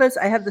and Sam clips?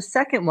 I have the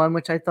second one,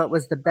 which I thought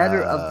was the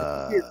better of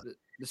the two.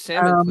 The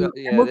salmon clip,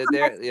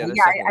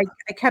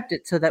 I kept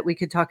it so that we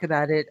could talk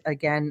about it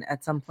again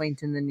at some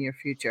point in the near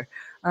future.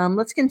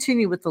 Let's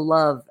continue with the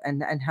love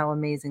and how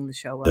amazing the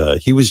show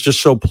was. He was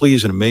just so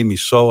pleased and it made me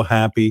so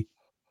happy.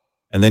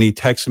 And then he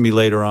texted me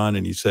later on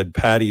and he said,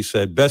 Patty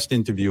said, best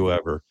interview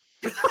ever.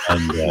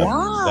 And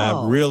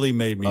that really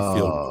made me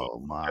feel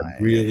good.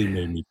 That really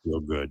made me feel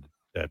good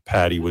that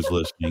Patty was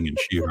listening and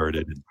she heard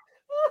it.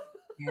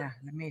 Yeah,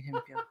 that made him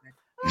feel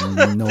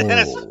good.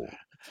 No.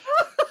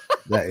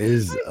 That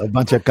is a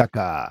bunch of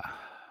caca.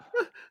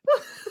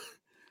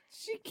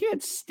 She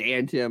can't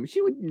stand him.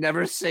 She would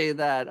never say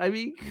that. I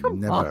mean,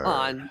 come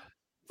on.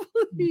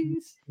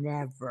 Please.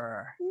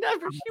 Never.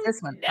 She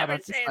would never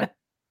say that.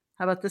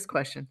 How about this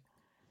question?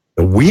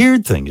 The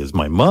weird thing is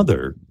my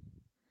mother,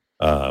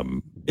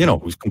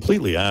 was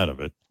completely out of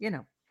it.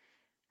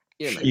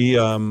 She,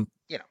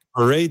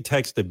 her aide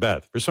texted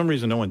Beth. For some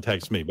reason, no one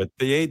texted me, but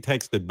the aide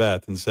texted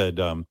Beth and said,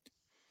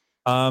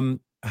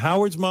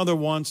 Howard's mother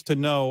wants to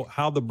know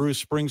how the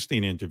Bruce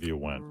Springsteen interview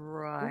went.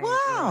 Right.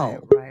 Wow.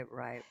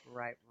 Right.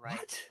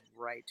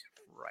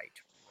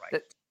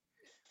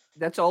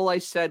 That's all I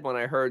said when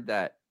I heard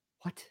that.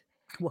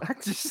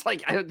 What? Just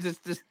like I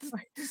just. Did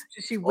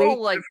she wait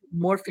like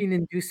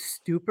morphine-induced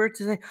stupor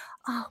to say,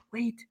 "Oh,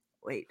 wait,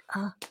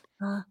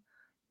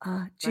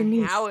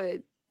 Janice,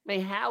 my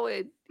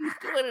Howard, he's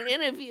doing an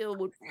interview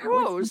with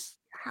Rose."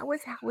 How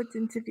was Howard's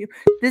interview?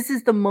 This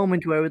is the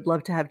moment where I would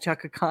love to have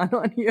Chaka Khan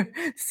on here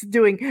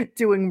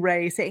doing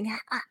Ray saying,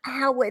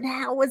 Howard,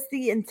 how was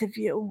the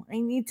interview? I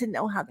need to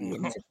know how the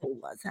interview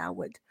was,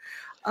 Howard.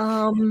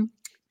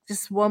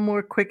 Just one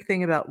more quick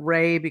thing about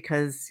Ray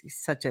because he's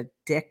such a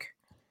dick.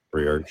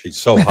 She's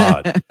so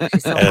hot.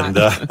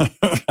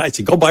 I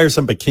said, go buy her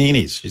some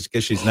bikinis. She's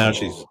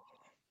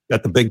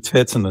got the big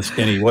tits and the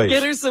skinny waist.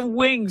 Get her some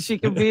wings. She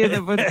can be in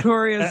the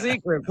Victoria's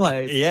Secret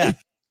place. Yeah.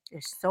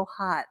 She's so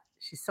hot.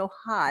 She's so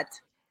hot.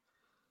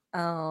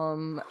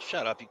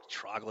 Shut up, you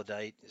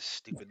troglodyte. You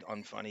stupid,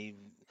 unfunny,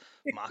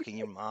 mocking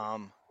your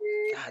mom.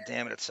 God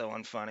damn it, it's so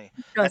unfunny.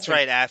 That's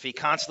right, Affy.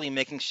 Constantly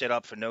making shit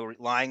up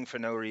lying for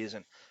no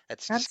reason.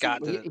 That's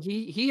Scott.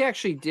 He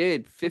actually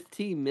did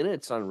 15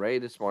 minutes on Ray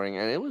this morning,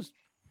 and it was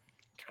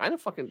kind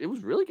of fucking. It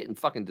was really getting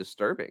fucking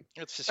disturbing.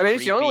 It's just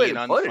it's the only way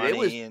to put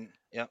it.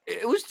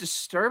 It was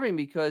disturbing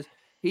because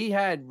he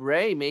had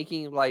Ray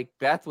making like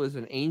Beth was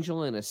an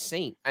angel and a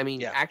saint. I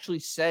mean, actually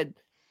said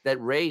that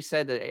Ray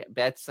said that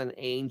Beth's an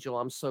angel.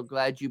 I'm so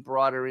glad you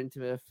brought her into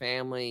the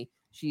family.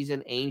 She's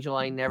an angel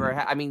I never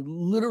had. I mean,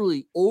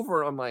 literally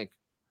over. I'm like,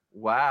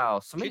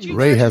 wow.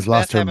 Ray has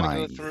lost her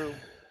mind.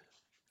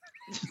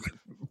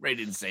 Ray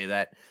didn't say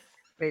that.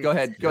 Go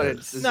ahead. No, I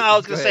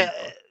was going to say,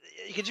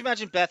 Could you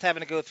imagine Beth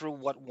having to go through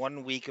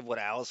 1 week of what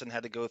Allison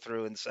had to go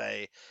through in,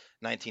 say,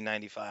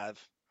 1995?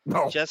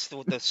 No. Just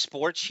the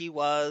sport she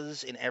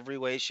was in every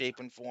way, shape,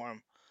 and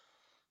form.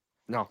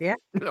 No. Yeah.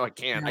 No, I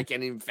can't. I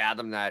can't even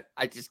fathom that.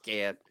 I just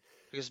can't.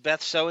 Because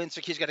Beth's so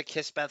insecure. He's got to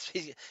kiss Beth.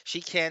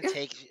 She can't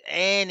take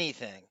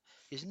anything.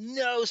 There's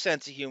no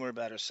sense of humor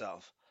about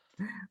herself.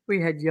 We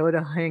had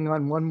Yoda hang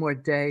on one more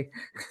day,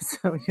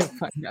 so you'll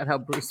find out how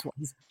Bruce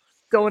was.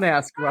 Don't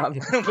ask, Rob.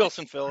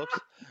 Wilson Phillips.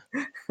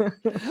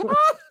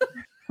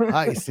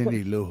 Hi,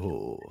 Cindy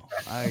Lou.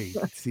 I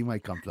see my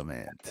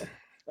compliment.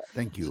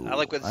 Thank you. I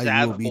like what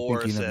I will be Zav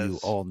thinking says. of you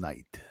all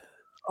night.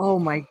 Oh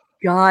my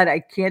God, I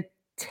can't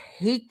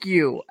take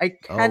you. I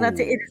cannot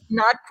take it. It's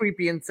not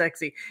creepy and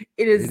sexy.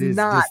 It is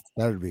not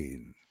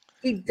disturbing.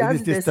 He does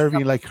it is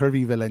disturbing like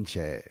Hervey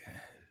Valencia.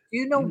 Do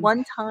you know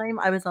one time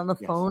I was on the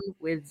phone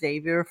with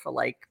Xavier for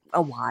like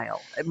a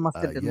while? It must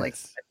have been like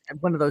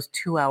one of those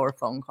 2-hour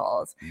phone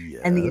calls.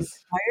 Yes. And the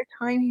entire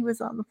time he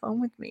was on the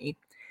phone with me,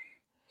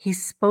 he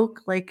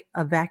spoke like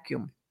a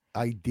vacuum.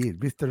 I did.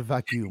 Mr.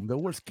 Vacuum, the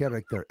worst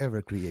character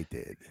ever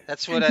created.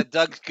 That's what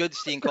Doug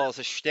Goodstein calls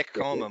a shtick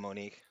coma,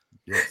 Monique.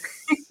 Yes.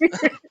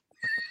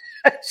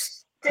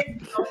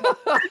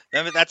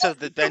 Remember, that's how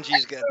the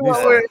Benji's get.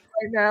 Right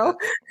now.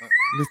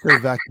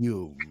 Mr.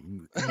 Vacuum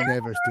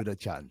never stood a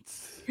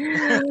chance.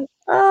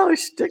 Oh,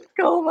 shtick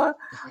coma.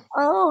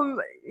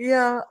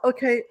 Yeah.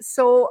 Okay.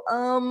 So,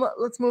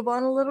 let's move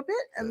on a little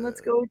bit and let's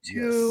go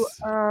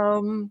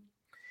to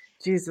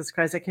Jesus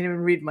Christ, I can't even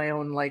read my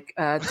own type.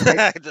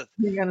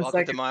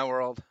 Welcome to my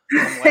world.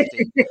 I'm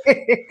lefty.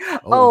 Okay.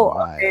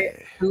 I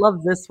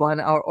love this one.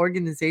 Our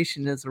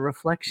organization is a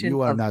reflection.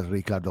 You are not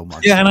Ricardo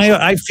Martinez. Yeah, and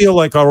I feel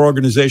like our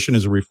organization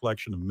is a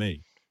reflection of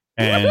me.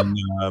 And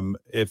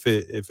if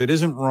it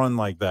isn't run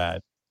like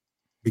that,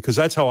 because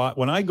that's how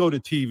when I go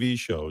to TV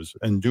shows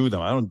and do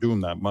them, I don't do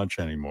them that much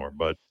anymore,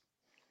 but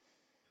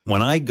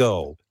when I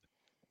go,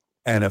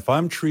 and if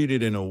I'm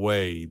treated in a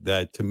way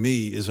that to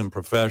me isn't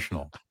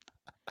professional,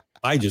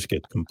 I just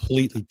get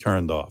completely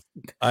turned off.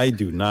 I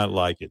do not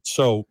like it.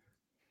 So,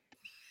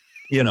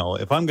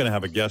 if I'm going to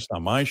have a guest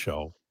on my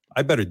show,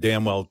 I better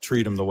damn well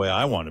treat him the way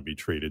I want to be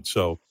treated.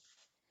 So,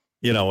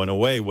 in a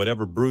way,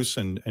 whatever Bruce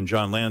and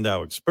John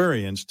Landau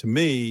experienced, to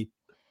me,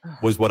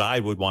 was what I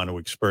would want to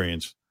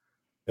experience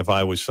if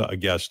I was a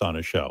guest on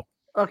a show.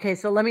 Okay,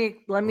 so let me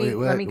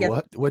get.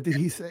 What did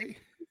he say?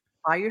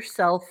 By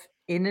yourself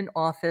in an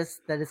office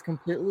that is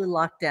completely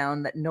locked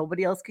down, that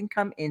nobody else can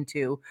come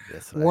into,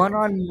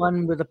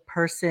 one-on-one with a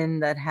person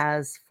that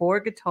has 4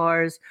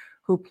 guitars,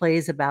 who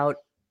plays about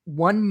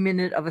 1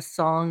 minute of a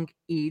song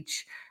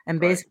each, and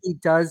basically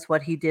does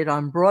what he did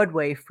on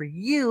Broadway for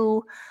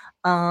you,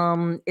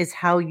 is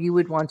how you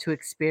would want to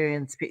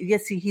experience.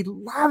 Yes, see, he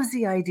loves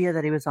the idea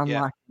that he was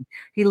unlocking.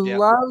 He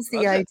loves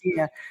the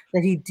idea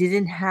that he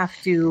didn't have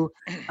to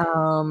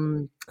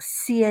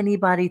see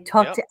anybody,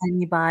 talk to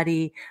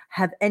anybody,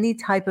 have any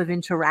type of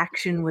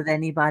interaction with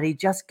anybody.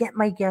 Just get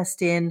my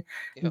guest in.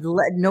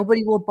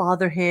 Nobody will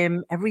bother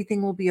him.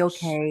 Everything will be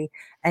okay,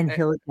 and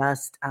he'll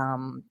just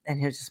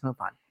move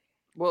on.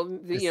 Well,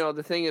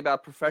 the thing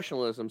about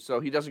professionalism, so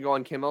he doesn't go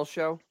on Kimmel's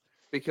show,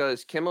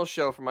 because Kimmel's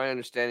show, from my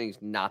understanding, is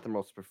not the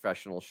most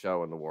professional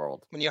show in the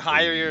world. When you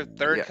hire your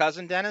third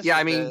cousin, Dennis? Yeah,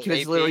 I mean,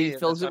 because literally he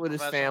fills it with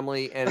his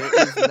family, and it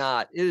is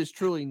not. It is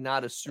truly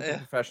not a super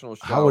professional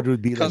show. Howard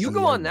would be like you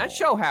go on that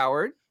show,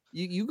 Howard.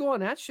 You go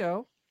on that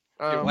show.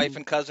 Your wife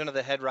and cousin are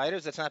the head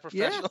writers. That's not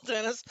professional,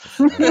 Dennis.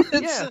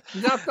 Absolutely.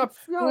 That's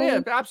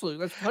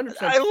 100%.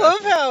 I love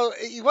how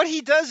what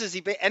he does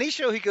is any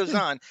show he goes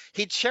on,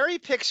 he cherry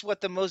picks what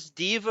the most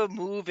diva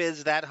move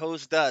is that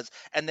host does,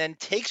 and then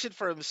takes it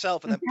for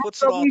himself, and then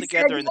puts it all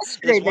together in this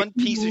one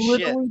piece of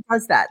shit.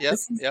 Does that?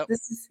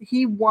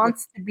 He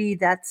wants to be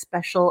that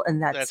special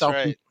and that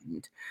self-contained.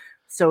 Right.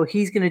 So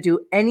he's going to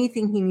do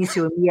anything he needs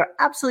to, and we are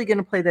absolutely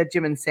going to play that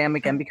Jim and Sam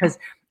again, because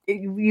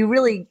you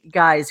really,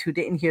 guys who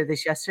didn't hear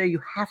this yesterday,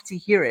 you have to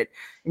hear it,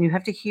 and you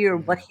have to hear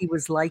what he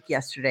was like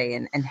yesterday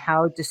and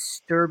how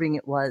disturbing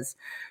it was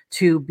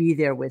to be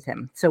there with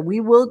him. So we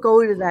will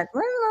go to that.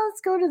 Well,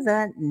 let's go to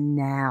that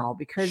now,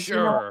 because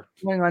we're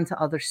going on to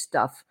other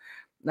stuff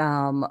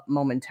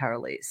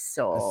momentarily.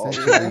 So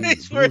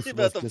he's worried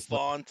about the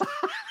font.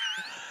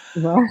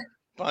 What?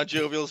 Bon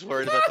Jovial's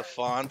worried about the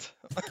font.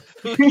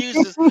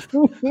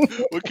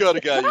 What kind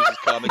of guy uses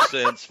Comic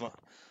Sans font?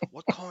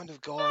 What kind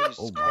of guy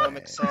uses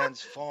Comic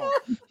Sans font?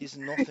 He's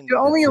nothing. You're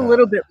only a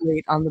little bit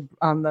late on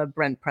the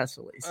Brent press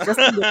release. Just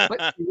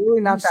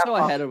really not that so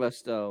ahead of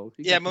us, though.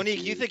 Yeah,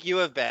 Monique, you think you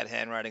have bad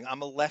handwriting?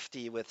 I'm a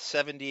lefty with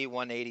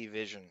 70/180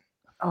 vision.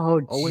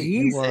 Oh,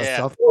 geez.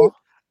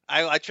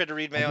 I tried to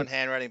read my own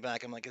handwriting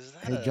back. I'm like, is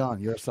that? Hey, John,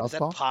 you're a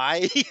southpaw. Is that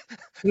pie?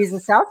 He's a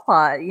southpaw.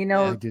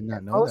 I did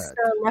not know most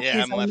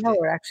lefties I know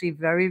are actually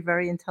very,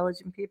 very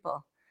intelligent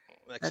people.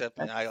 Except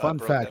fun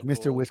fact,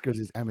 Mr. Whiskers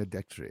is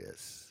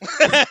ambidextrous.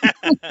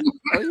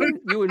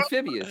 You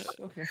amphibious.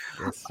 Okay.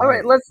 Yes, all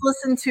right, let's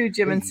listen to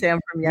Jim and Sam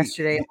from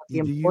yesterday. The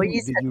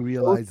employees. Did you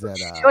realize that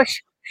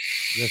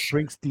the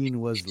Springsteen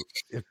was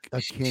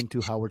akin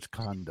to Howard's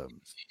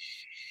condoms?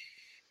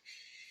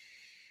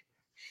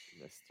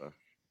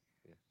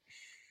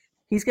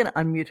 He's gonna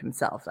unmute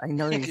himself. I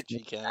know he's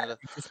Canada.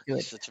 Just do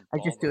it. I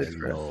just do it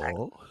for a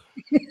second.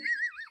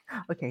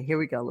 Okay, here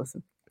we go.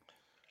 Listen.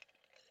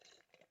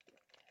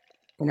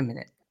 In a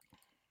minute.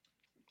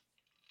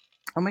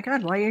 Oh my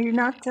God! Why are you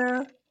not?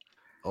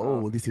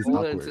 This is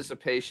awkward.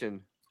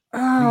 Anticipation.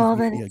 Oh,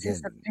 that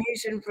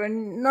anticipation for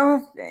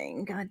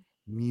nothing. God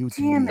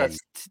damn it. That's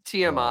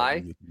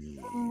TMI.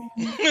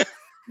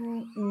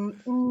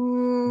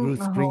 Bruce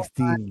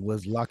Springsteen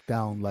was locked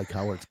down like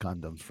Howard's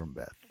condoms from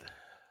Beth.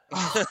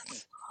 I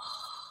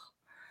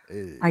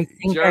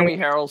think Jeremy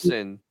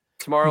Harrelson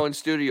tomorrow in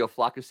studio.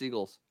 Flock of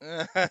Seagulls.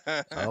 I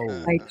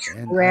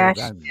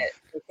trashed it.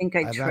 I think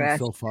I trashed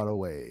so far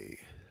away.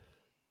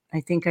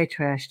 I think I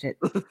trashed it.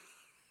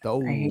 That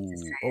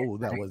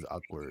was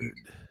awkward.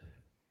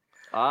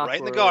 Right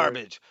in the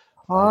garbage.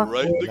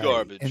 Right in the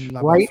garbage.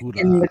 Right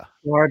in the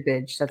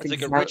garbage. That's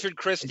like a Richard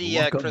Christie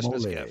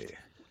Christmas gift.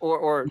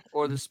 Or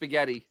the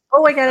spaghetti.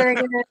 Oh, I got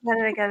it.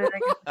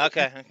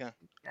 Okay.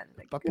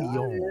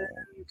 Papillon.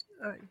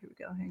 All right, here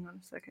we go. Hang on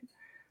a second.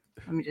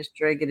 Let me just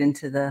drag it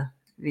into the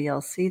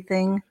VLC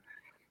thing.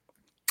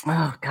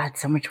 Oh God,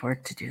 so much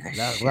work to do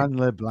this.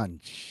 La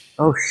Blanche.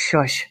 Oh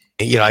shush.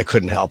 I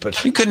couldn't help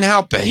it. You couldn't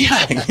help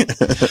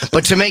it.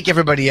 But to make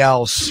everybody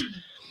else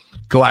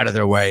go out of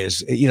their way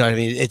is, what I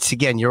mean? It's,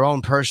 again, your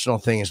own personal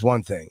thing is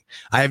one thing.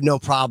 I have no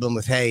problem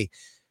with, hey,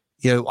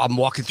 I'm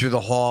walking through the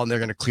hall and they're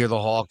going to clear the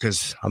hall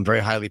because I'm very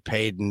highly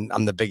paid and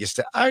I'm the biggest.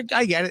 I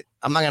get it.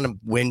 I'm not going to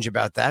whinge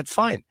about that.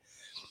 Fine.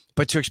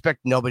 But to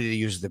expect nobody to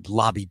use the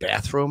lobby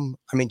bathroom,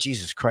 I mean,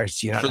 Jesus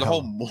Christ, for the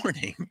whole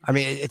morning. I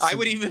mean, I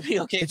would even be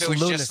okay if it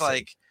was lunacy. Just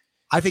like.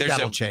 I think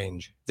that'll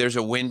change. There's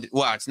a wind.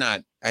 Well, it's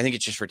not. I think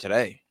it's just for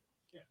today.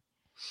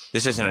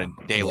 This isn't a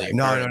daily.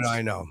 No,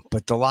 I know.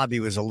 But the lobby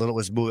was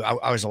moved.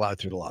 I was allowed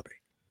through the lobby.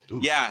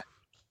 Ooh. Yeah.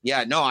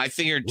 No, I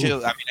figured too. I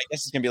mean, I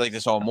guess it's gonna be like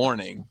this all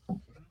morning.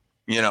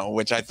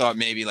 Which I thought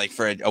maybe like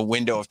for a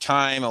window of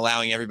time,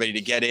 allowing everybody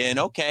to get in.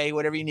 Okay,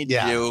 whatever you need to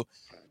do.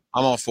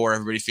 I'm all for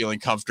everybody feeling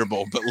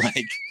comfortable, but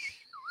like,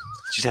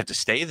 just have to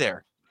stay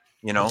there.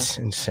 It's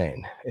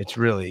insane. It's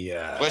really.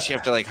 Plus, you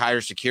have to like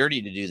hire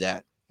security to do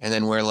that. And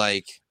then we're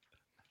like,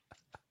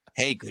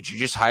 hey, could you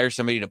just hire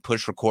somebody to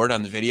push record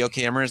on the video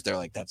cameras? They're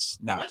like, that's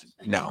no, that's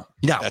an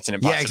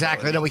impossibility. Yeah,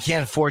 exactly. No, we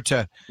can't afford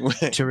to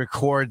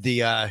record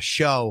the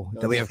show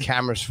that we have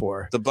cameras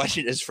for. The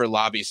budget is for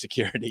lobby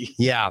security.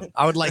 Yeah,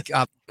 I would like.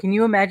 Can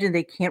you imagine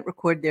they can't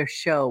record their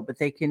show, but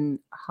they can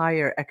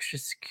hire extra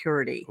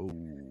security?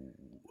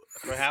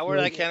 For Howard,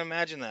 I can't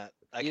imagine that.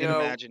 I can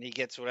imagine he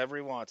gets whatever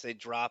he wants. They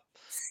drop.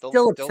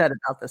 Still upset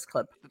about this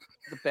clip.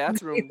 The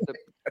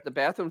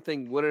bathroom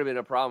thing wouldn't have been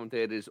a problem if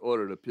they had just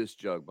ordered a piss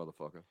jug,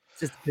 motherfucker.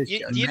 Just piss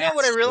jug. You know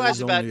what I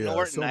realized about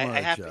Norton?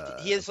 I have to.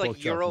 He has like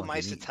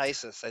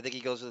uromycetitis. I think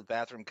he goes to the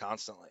bathroom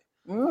constantly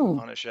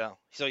on a show.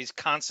 So he's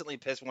constantly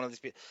pissed. One of these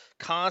people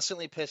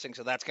constantly pissing.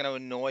 So that's going to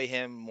annoy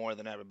him more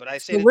than ever. But I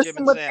say to Jim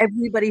and Sam,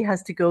 everybody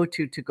has to go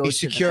to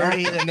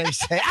security, and they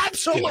say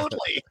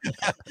absolutely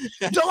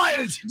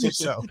delighted to do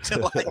so.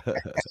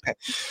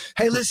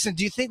 Hey, listen,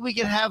 do you think we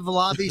can have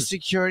lobby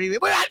security?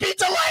 Well, I'd be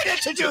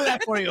delighted to do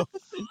that for you.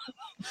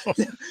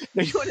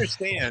 Now, you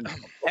understand,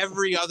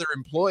 every other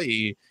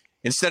employee,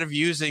 instead of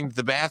using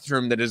the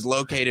bathroom that is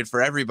located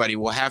for everybody,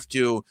 will have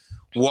to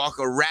walk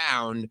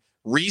around,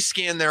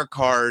 rescan their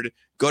card,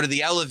 go to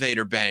the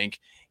elevator bank,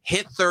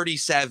 hit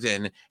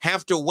 37,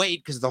 have to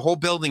wait because the whole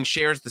building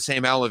shares the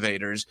same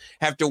elevators,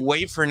 have to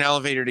wait for an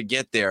elevator to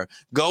get there,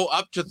 go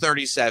up to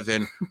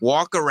 37,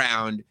 walk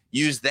around,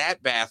 use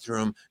that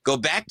bathroom, go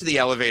back to the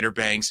elevator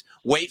banks,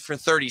 wait for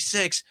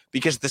 36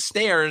 because the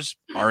stairs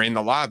are in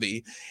the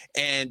lobby.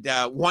 And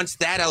once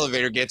that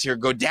elevator gets here,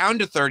 go down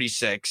to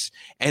 36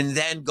 and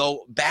then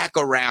go back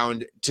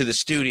around to the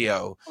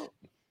studio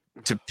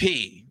to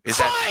pee.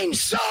 Fine,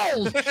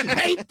 sold.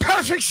 A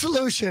perfect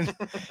solution.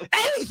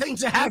 Anything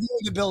to have you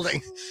in the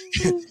building.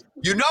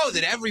 You know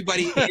that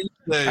everybody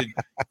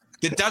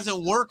that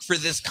doesn't work for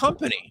this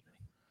company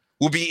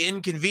will be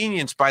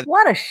inconvenienced by.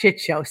 What a shit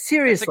show!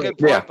 Seriously, that's a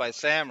good point by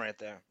Sam right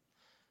there.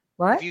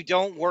 What? If you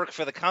don't work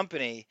for the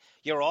company,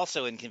 you're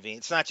also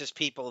inconvenienced. It's not just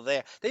people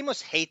there. They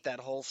must hate that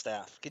whole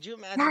staff. Could you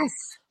imagine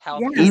how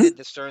hated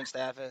the Stern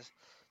staff is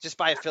just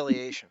by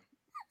affiliation?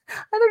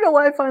 I don't know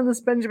why I find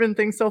this Benjamin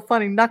thing so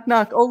funny. Knock,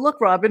 knock. Oh,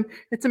 look, Robin.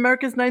 It's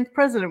America's 9th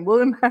president,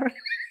 William Harris.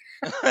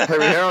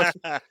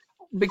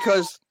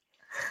 Because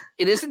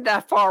it isn't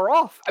that far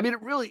off. I mean,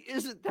 it really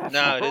isn't that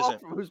far off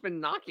isn't. from who's been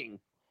knocking.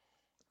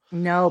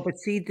 No, but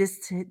see,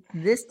 this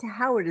to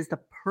Howard is the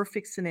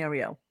perfect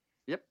scenario.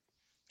 Yep.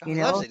 He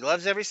loves it. He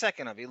loves every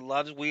second of it. He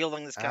loves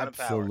wielding this kind of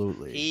power.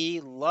 Absolutely. He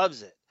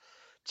loves it.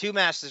 Two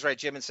Masters, right?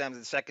 Jim and Sam's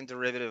the second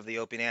derivative of the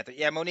Opie and Anthony.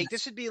 Yeah, Monique,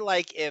 this would be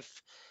like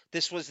if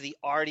this was the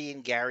Artie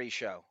and Gary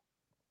show,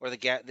 or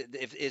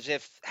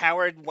if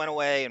Howard went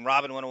away and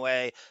Robin went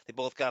away, they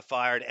both got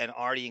fired, and the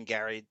Artie and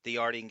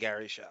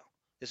Gary show.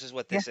 This is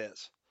what this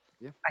is.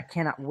 Yeah. I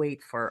cannot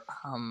wait for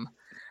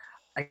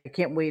I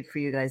can't wait for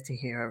you guys to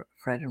hear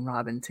Fred and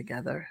Robin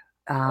together.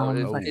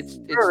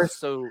 It's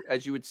so,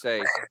 as you would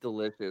say,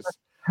 delicious.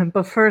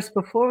 But first,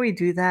 before we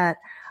do that,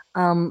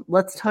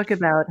 Let's talk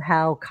about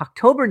how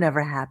Cocktober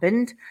never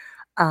happened.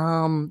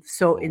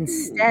 So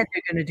instead,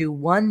 they're going to do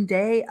one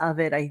day of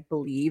it, I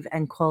believe,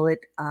 and call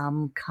it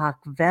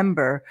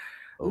Cockvember.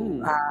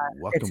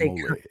 It's a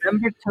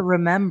Cockvember to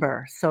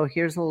remember. So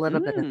here's a little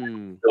bit of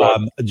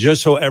that.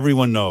 Just so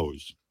everyone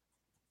knows,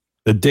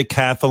 the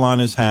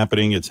Decathlon is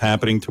happening. It's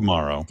happening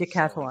tomorrow.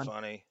 Decathlon. So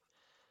funny.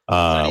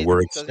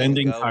 We're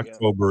extending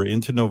Cocktober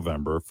into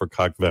November for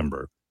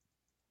Cockvember.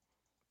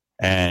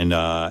 And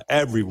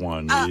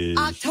everyone is.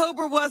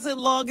 October wasn't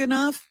long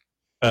enough.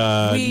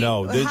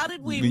 No. How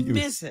did we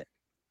miss it?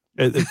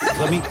 You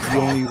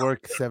only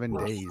work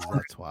 7 days.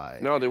 That's why.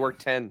 No, they work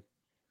 10.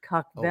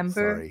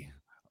 Cockvember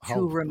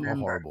to remember. How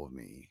horrible of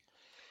me.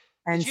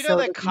 And did you know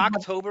that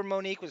Cocktober,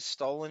 Monique, was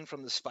stolen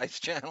from the Spice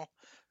Channel?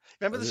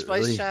 Remember the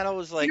Spice Channel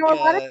was like. A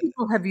lot of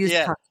people have used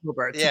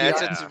Cocktober.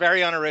 It's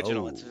very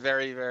unoriginal. It's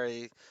very,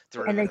 very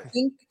derivative. And I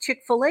think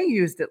Chick-fil-A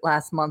used it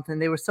last month,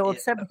 and they were so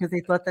upset because they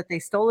thought that they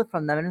stole it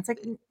from them. And it's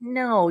like,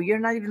 no, you're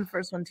not even the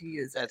first one to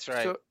use it. That's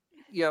right. So,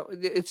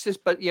 it's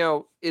just, but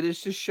it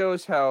just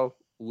shows how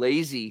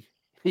lazy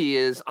he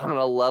is on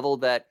a level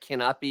that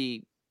cannot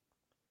be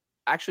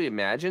actually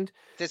imagined.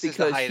 This is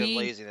the height of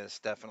laziness,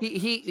 definitely.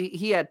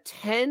 He had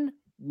 10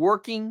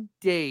 working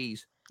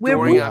days.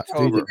 During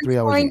October, 3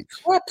 hours find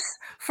clips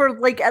for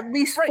like at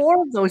least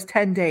 4 of those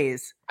 10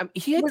 days. I mean,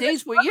 he had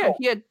days where,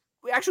 he had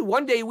actually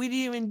one day we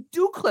didn't even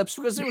do clips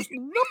because there was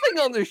nothing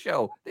on the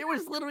show. There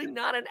was literally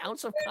not an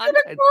ounce of content.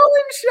 We did a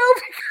call-in show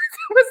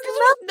because there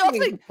was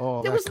nothing.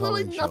 There was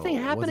literally nothing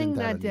happening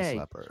that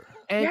day.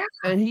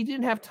 And he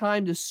didn't have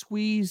time to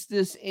squeeze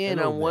this in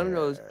on one of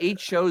those 8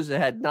 shows that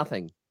had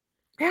nothing.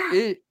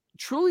 Yeah.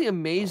 Truly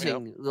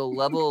amazing the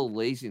level of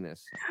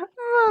laziness.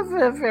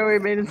 Fairway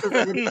Maidens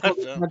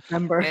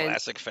November.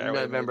 Classic Fairway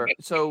November.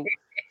 So,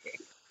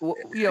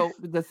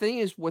 the thing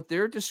is, what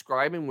they're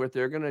describing, what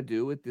they're going to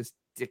do with this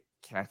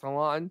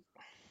Decathlon,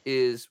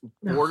 is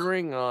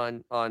bordering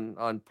on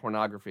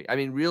pornography. I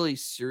mean, really,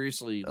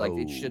 seriously, like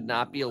it should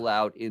not be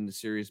allowed in the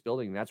Sirius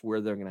building. That's where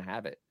they're going to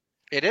have it.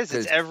 It is.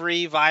 It's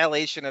every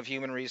violation of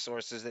human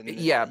resources.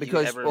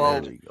 Because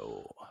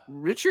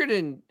Richard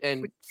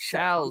and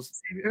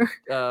Sal's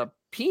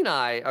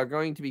Peni are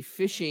going to be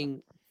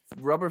fishing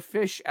rubber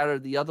fish out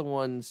of the other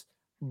one's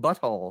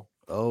butthole.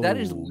 That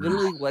is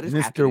literally what is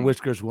happening. Mr.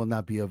 Whiskers will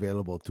not be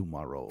available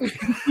tomorrow.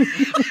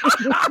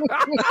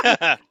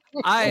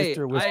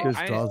 Mr. Whiskers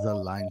draws a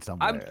line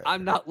somewhere.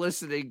 I'm not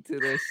listening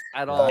to this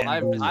at all.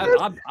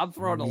 I'm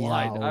throwing a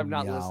line. I'm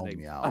not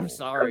listening. I'm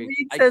sorry.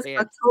 It says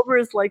October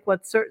is like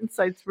what certain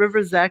sites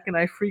River Zach and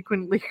I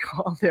frequently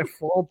call their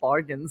fall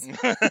bargains.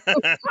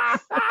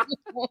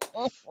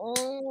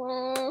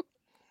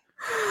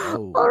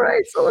 All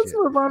right, so let's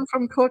move on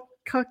from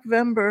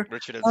Cockvember.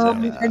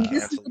 And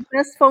this is the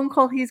best phone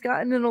call he's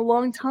gotten in a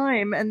long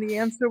time, and the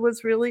answer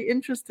was really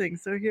interesting.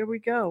 So here we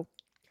go.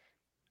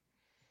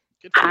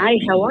 Hi,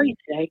 how are you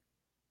today?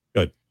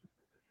 Good.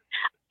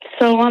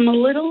 So I'm a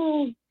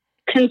little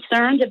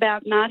concerned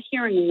about not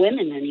hearing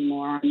women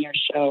anymore on your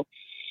show.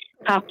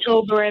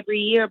 October every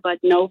year, but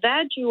no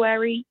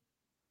Vaguary.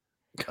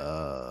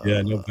 No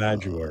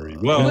Vaguary.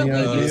 Well,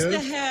 we used to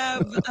have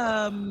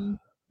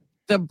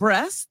the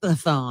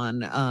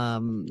breastathon.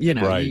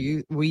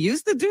 We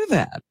used to do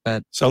that,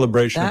 but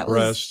celebration of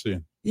breasts.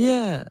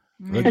 Yeah.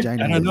 I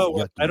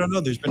don't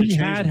know. There's been a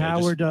change.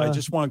 Howard. I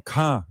just want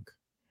cock.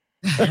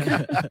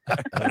 I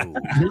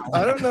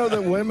don't know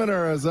that women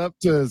are as up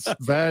to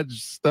vag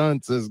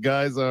stunts as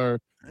guys are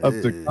up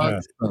to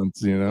cock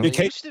stunts. It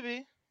used to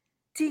be.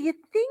 Do you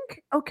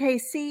think? Okay,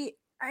 see,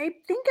 I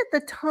think at the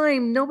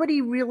time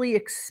nobody really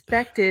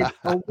expected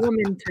a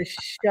woman to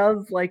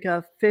shove like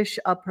a fish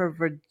up her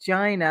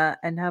vagina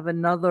and have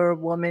another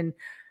woman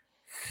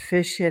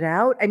fish it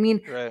out. I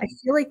mean, I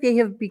feel like they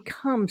have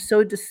become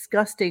so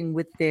disgusting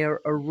with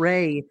their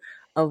array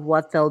of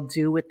what they'll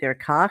do with their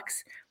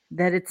cocks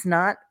that it's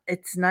not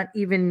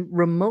even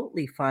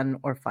remotely fun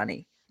or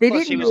funny. They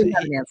didn't really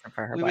have an answer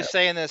for her. We were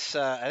saying this,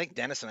 I think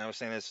Dennis and I were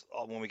saying this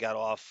when we got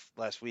off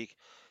last week.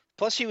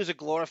 Plus, he was a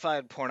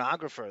glorified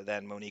pornographer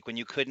then, Monique. When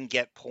you couldn't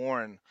get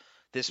porn,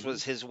 this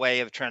was his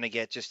way of trying to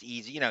get just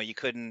easy. You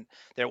couldn't.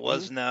 There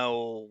was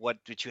no what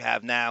you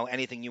have now.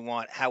 Anything you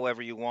want,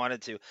 however you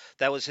wanted to.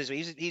 That was his.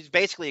 He's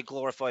basically a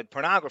glorified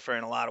pornographer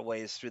in a lot of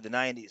ways through the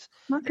 90s.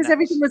 Well, because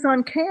everything was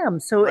on cam,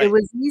 so it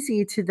was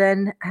easy to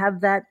then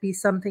have that be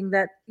something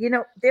that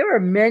there were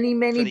many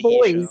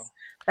boys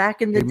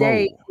back in the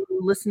day who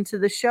listened to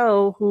the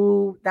show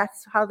who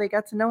that's how they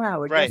got to know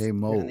Howard. Right. Hey,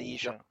 Mo.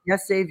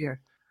 Yes, Xavier.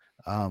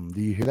 Do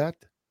you hear that?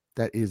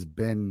 That is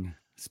Ben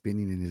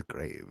spinning in his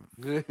grave.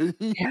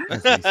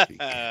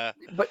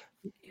 But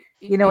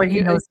you know what?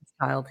 He knows his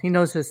child. He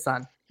knows his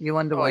son. You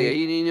wonder why? Yeah,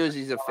 he knows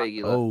he's a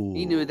faggy.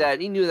 He knew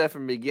that. He knew that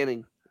from the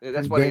beginning.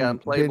 That's why he got on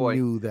Playboy.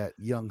 Ben knew that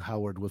young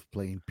Howard was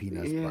playing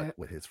peanuts butt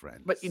with his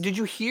friends. But did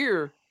you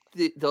hear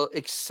the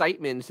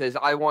excitement? Says,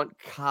 "I want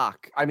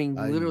cock." I mean,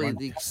 literally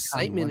the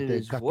excitement in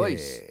his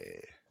voice.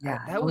 Yeah,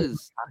 that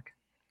was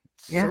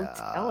so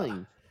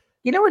telling.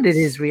 You know what it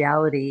is?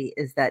 Reality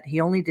is that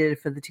he only did it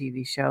for the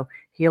TV show.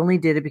 He only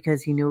did it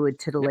because he knew it would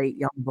titillate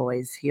young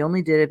boys. He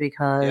only did it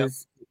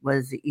because it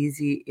was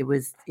easy. It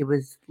was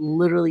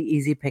literally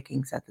easy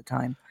pickings at the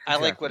time. I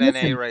like what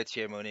NA writes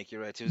here, Monique. He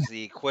writes it was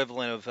the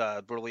equivalent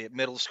of brilliant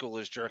middle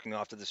schoolers jerking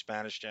off to the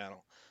Spanish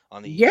channel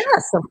on the Yes,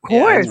 show. of course.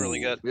 Yeah, it's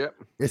really good. Yep.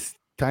 It's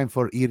time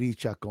for Iri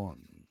Chacon.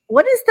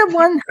 What is the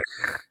one?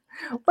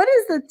 What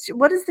is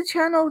the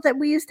channel that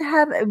we used to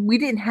have? We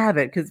didn't have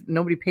it because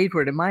nobody paid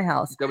for it in my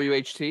house.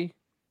 WHT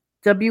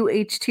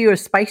or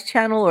Spice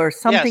Channel or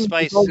something.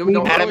 Yeah, Spice.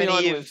 Adam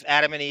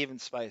and Eve and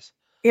Spice.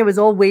 It was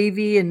all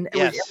wavy and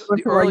yes. It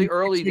was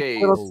early days.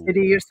 Little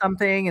city or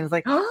something, and it's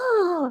like,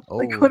 oh,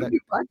 like what are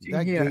we watching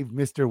that here? gave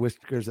Mr.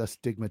 Whiskers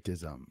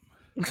astigmatism.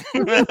 It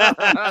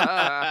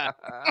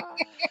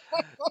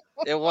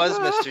was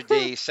Mr.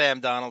 D,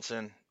 Sam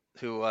Donaldson,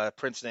 who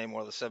Prince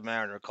Namor, the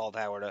Submariner, called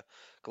Howard a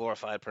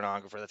glorified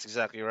pornographer. That's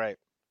exactly right.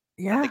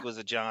 Yeah, I think it was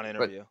a John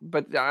interview.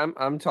 But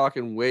I'm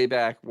talking way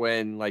back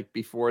when, like,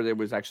 before there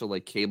was actually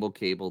like cable.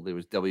 There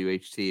was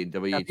WHT, and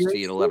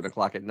WHT at 11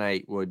 o'clock at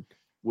night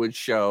would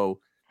show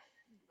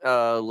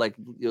like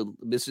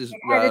Mrs.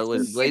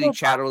 Lady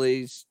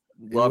Chatterley's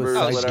lovers.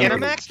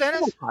 Skinamax,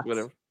 Dennis?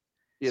 Whatever.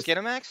 Yes.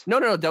 Skinamax?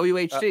 No,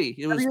 WHT.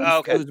 It was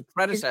a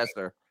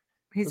predecessor.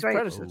 He's right.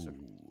 Predecessor.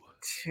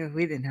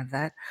 We didn't have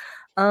that.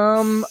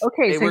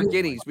 Okay, they were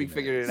guineas. We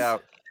figured it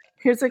out.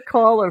 Here's a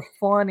caller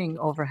fawning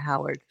over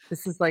Howard.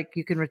 This is like,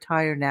 you can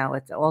retire now.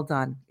 It's all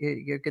done.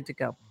 You're good to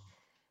go.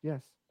 Yes.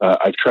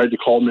 I've tried to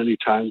call many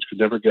times, could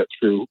never get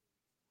through.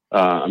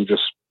 I'm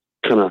just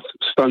kind of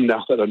stunned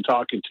now that I'm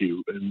talking to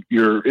you. And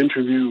your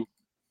interview,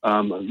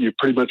 you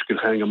pretty much could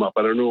hang them up.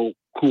 I don't know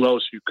who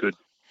else you could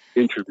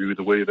interview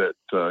the way that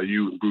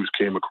you and Bruce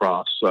came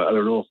across. I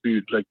don't know if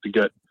you'd like to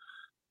get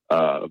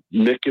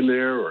Mick in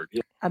there or.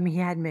 He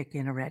had Mick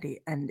in already,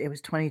 and it was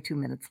 22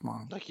 minutes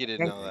long. Like you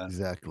didn't know that.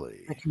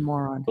 Exactly. Like a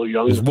moron.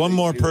 There's one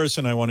more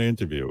person I want to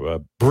interview.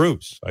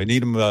 Bruce. I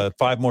need him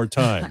 5 more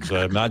times.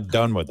 I'm not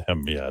done with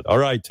him yet. All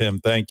right, Tim.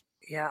 Thank you.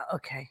 Yeah.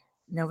 Okay.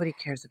 Nobody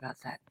cares about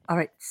that. All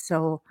right.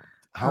 So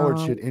Howard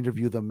should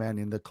interview the man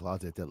in the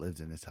closet that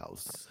lives in his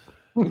house.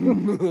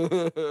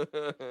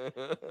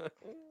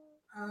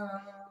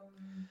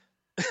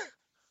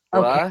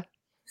 Okay.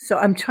 So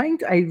I'm trying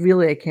to. I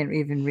can't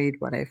even read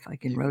what I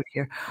fucking wrote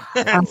here.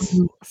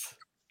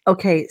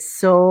 Okay,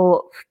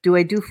 so do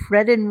I do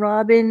Fred and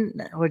Robin,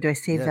 or do I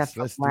save that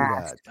for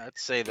last? I'd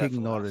save that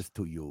King Norris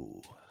to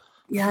you.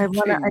 Yeah,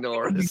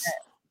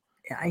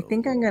 I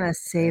think I'm gonna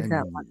save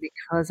that one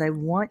because I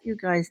want you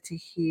guys to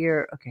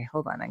hear. Okay,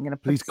 hold on. I'm gonna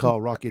please call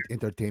Rocket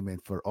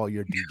Entertainment for all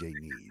your DJ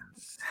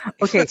needs.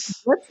 Okay,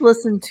 let's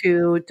listen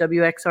to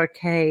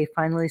WXRK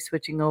finally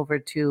switching over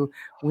to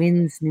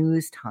Wynn's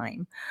News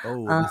Time.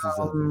 Oh, this is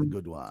a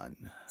good one.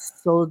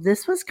 So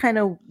this was kind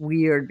of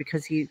weird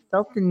because he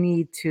felt the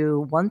need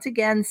to once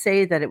again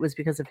say that it was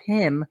because of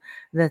him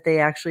that they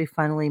actually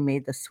finally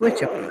made the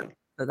switch over.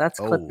 So that's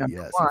clip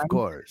number 1. Of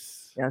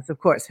course. Yes, of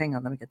course. Hang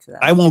on, let me get to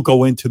that. I won't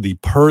go into the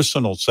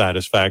personal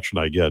satisfaction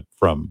I get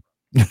from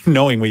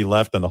knowing we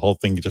left and the whole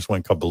thing just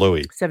went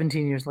kablooey.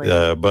 17 years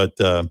later. But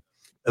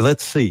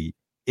let's see.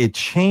 It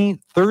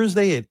changed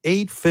Thursday at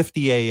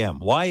 8:50 a.m.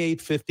 Why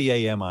 8:50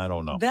 a.m.? I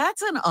don't know.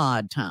 That's an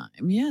odd time.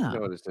 Yeah.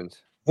 No, it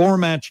isn't.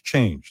 Formats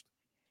changed.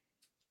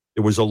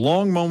 There was a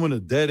long moment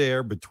of dead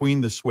air between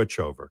the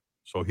switchover.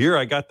 So here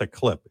I got the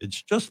clip.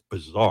 It's just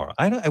bizarre.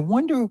 I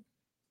wonder.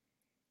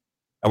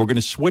 And we're going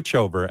to switch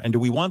over. And do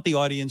we want the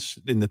audience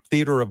in the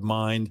theater of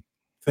mind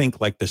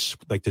think like this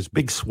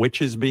big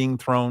switch is being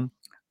thrown?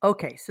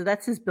 Okay, so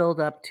that's his build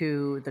up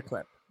to the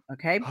clip.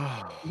 Okay,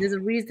 there's a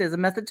reason. There's a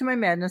method to my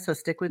madness. So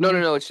stick with me.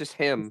 No. It's just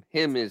him.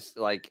 Him is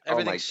like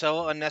everything's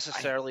so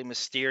unnecessarily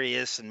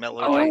mysterious and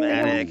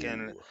melodramatic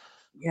and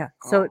yeah.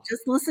 So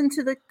just listen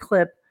to the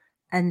clip,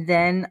 and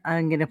then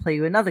I'm going to play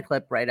you another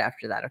clip right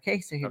after that. Okay,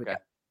 so here we go. You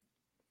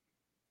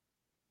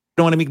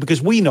know what I mean?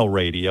 Because we know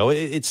radio,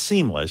 it's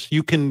seamless.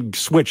 You can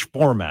switch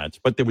formats,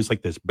 but there was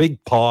like this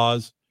big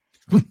pause.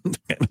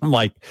 And I'm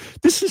like,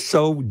 this is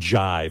so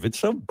jive. It's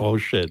so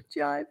bullshit.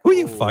 Jive. Who are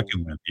you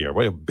fucking with here?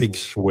 What a big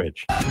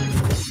switch.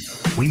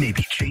 We may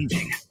be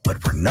changing,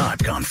 but we're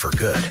not gone for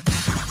good.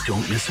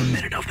 Don't miss a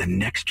minute of the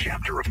next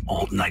chapter of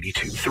Alt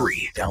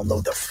 92.3.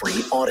 Download the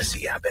free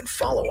Odyssey app and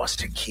follow us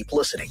to keep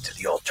listening to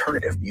the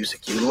alternative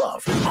music you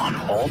love on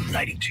Alt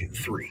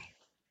 92.3.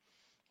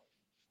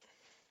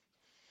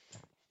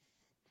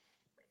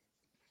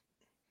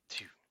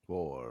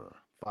 4,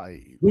 5.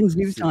 Wynn's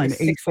News Time,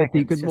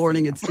 8:50. Good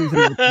morning, it's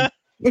Susan.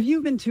 If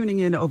you've been tuning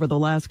in over the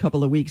last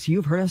couple of weeks,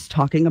 you've heard us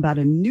talking about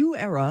a new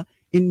era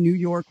in New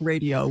York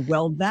radio.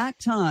 Well, that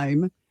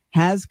time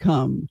has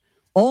come.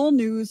 All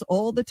News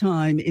All the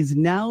Time is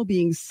now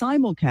being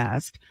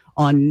simulcast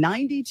on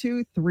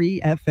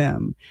 92.3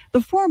 FM.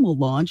 The formal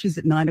launch is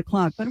at 9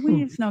 o'clock, but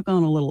we snuck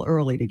on a little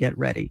early to get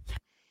ready.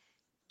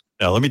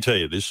 Now, let me tell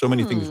you, there's so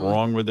many things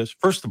wrong with this.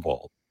 First of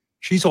all,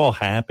 she's all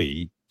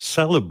happy,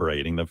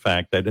 celebrating the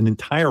fact that an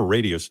entire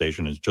radio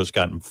station has just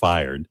gotten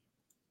fired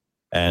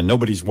and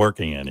nobody's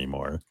working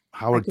anymore.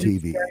 Howard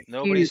TV.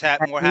 Nobody's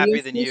more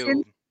happy than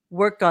you.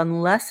 worked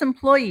on less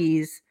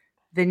employees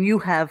than you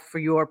have for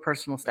your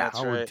personal staff.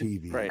 That's right.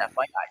 TV. Right.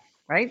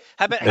 Right?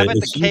 How about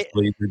the K?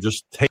 They're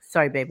just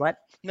Sorry, babe. What?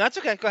 No, that's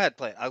okay. Go ahead,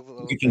 play.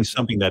 taking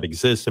something that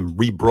exists and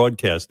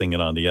rebroadcasting it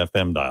on the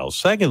FM dial.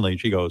 Secondly,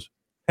 she goes,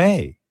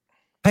 "Hey,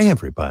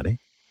 everybody."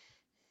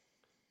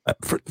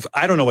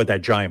 I don't know what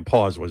that giant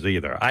pause was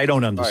either. I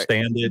don't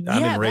understand it.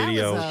 I'm in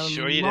radio.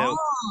 Sure you do.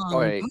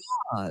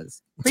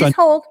 Please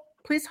hold.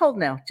 Please hold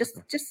now. Just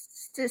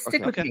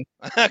stick with me.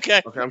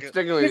 Okay. I'm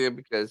sticking with you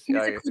because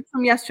here's a clip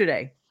from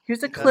yesterday.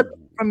 Here's a clip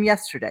from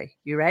yesterday.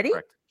 You ready?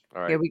 Correct.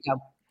 All right. Here we go.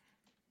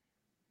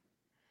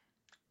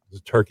 The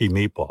turkey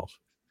meatballs.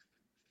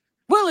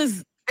 Well,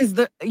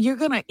 you're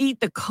gonna eat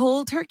the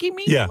cold turkey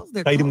meatballs? Yeah,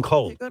 They're I eat them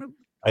cold.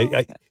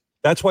 Okay.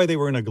 That's why they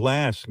were in a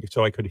glass,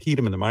 so I could heat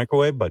them in the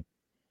microwave. But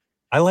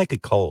I like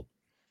it cold.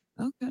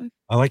 Okay.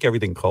 I like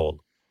everything cold.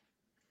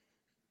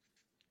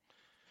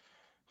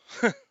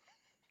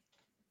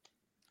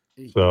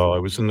 So I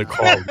was in the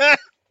car.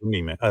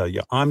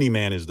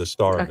 Omni-Man is the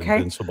star of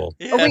Invincible.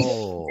 Yeah.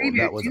 Oh, wait,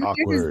 Xavier, that was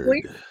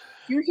awkward.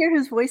 Do you hear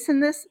his voice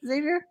in this,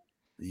 Xavier?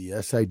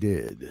 Yes, I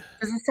did.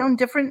 Does it sound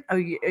different? Oh,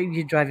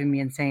 you're driving me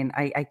insane.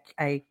 I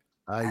can't.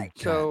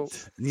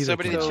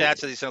 Somebody in the chat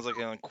says he sounds like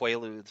on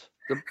Quaaludes.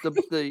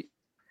 The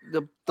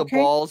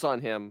balls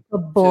on him. The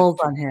balls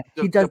on him.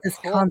 He does this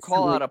constantly.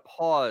 Call out a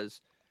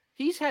pause.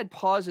 He's had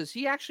pauses.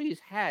 He actually has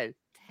had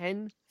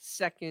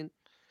 10-second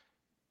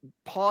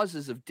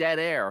pauses of dead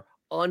air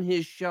on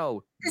his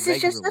show. This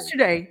is just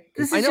yesterday.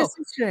 This is just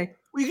yesterday.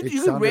 Well, you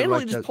can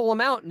randomly just pull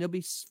them out, and they'll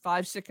be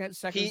 5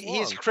 seconds long.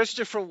 He's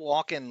Christopher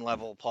Walken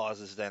level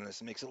pauses,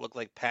 Dennis. It makes it look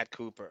like Pat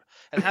Cooper.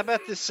 And how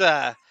about this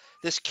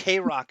this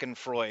K-Rock and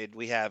Freud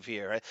we have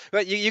here? Right?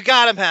 But you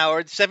got him,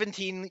 Howard.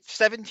 17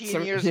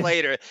 years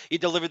later, you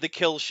delivered the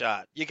kill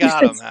shot. You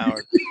got him,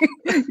 Howard.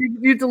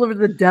 you delivered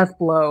the death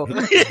blow.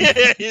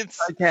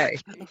 Okay.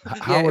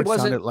 Howard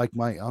sounded like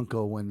my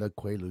uncle when the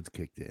Quaaludes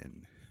kicked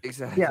in.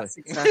 Exactly. Yes,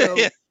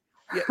 exactly.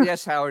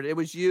 Yes, Howard. It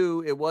was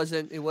you. It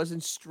wasn't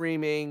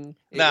streaming.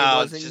 It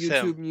wasn't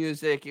YouTube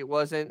Music. It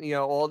wasn't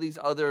all these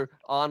other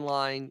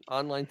online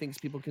things.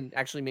 People can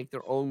actually make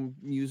their own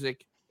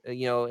music.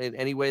 In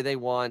any way they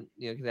want.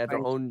 Can have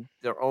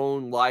their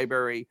own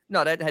library.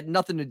 No, that had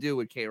nothing to do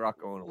with K-Rock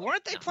going away.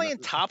 Weren't they playing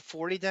Top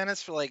 40,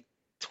 Dennis, for like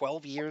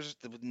 12 years?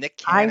 With Nick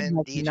Cannon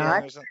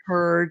DJing or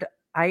something?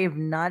 I have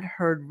not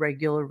heard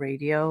regular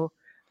radio.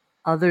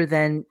 Other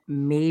than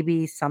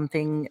maybe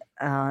something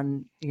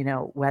on,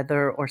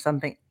 weather or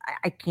something.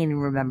 I can't even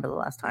remember the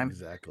last time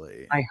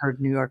I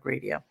heard New York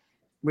radio.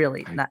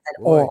 Really, not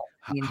at all.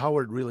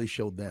 Howard really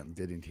showed them,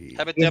 didn't he?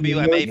 How about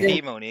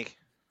WMAP, Monique?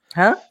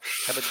 Huh?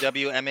 How about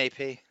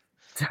WMAP?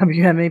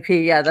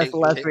 WMAP, yeah, that's the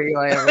last radio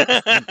I ever.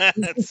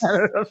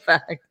 Matter of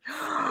fact.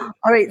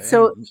 All right,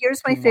 so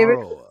here's my favorite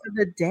for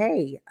the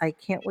day. I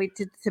can't wait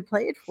to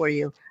play it for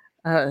you.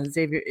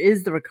 Xavier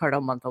is the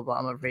Ricardo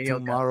Montalban of radio.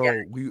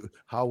 Tomorrow,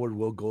 Howard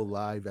will go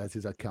live as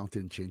his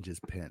accountant changes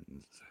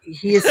pens.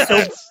 He is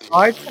so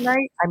hard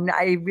tonight.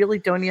 I really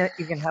don't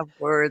even have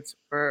words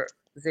for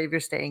Xavier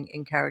staying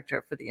in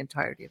character for the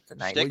entirety of the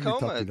night. Stay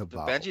coma.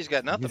 Benji's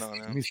got nothing on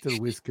him. Mr.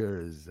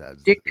 Whiskers'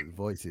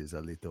 voice is a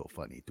little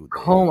funny today.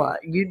 Coma,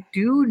 you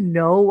do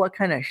know what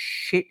kind of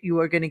shit you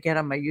are going to get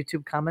on my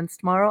YouTube comments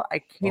tomorrow? I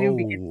can't even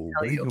begin to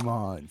tell you. Come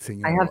on,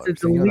 senor, I have to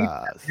delete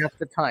them half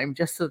the time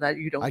just so that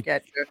you don't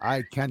get your...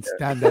 I can't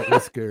stand that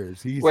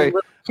Whiskers.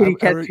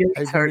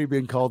 I've already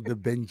been called the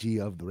Benji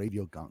of the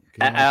radio gunk.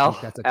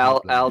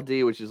 Al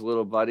D, which is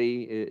little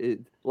buddy,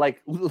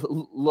 like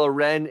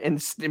Loren and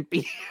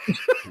Stimpy.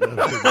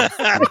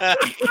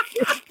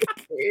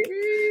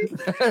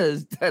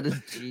 that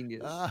is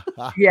genius.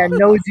 Yeah,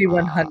 no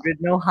Z100,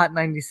 no Hot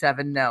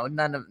 97, no,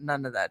 none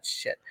of that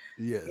shit.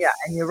 Yes. Yeah,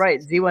 and you're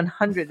right.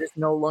 Z100 is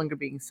no longer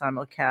being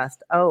simulcast.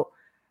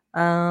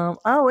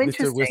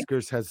 Interesting. Mr.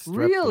 Whiskers has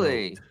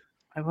really.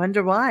 I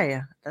wonder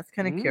why. That's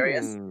kind of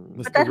curious.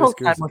 But that whole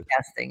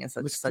simulcast thing is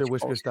such Mr.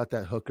 Whiskers bullshit. thought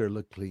that hooker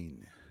looked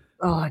clean.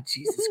 Oh,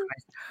 Jesus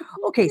Christ.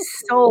 Okay,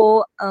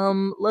 so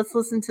let's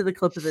listen to the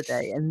clip of the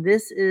day. And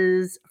this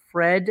is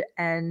Fred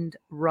and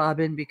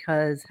Robin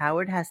because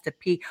Howard has to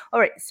pee.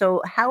 All right,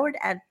 so Howard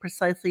at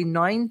precisely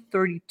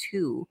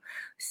 9:32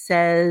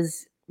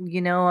 says,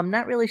 I'm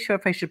not really sure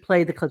if I should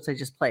play the clips I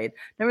just played.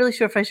 Not really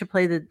sure if I should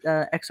play the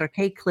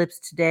XRK clips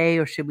today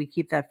or should we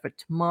keep that for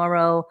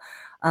tomorrow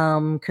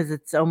because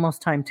it's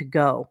almost time to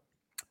go.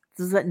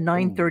 This is at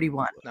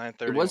 9:31.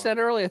 9:31. Was that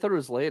early? I thought it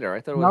was later.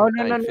 I thought it was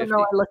No.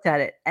 I looked at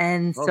it,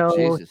 and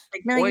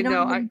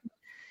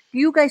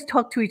you guys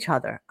talk to each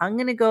other. I'm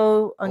gonna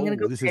go.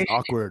 This is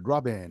awkward,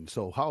 Robin.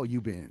 So how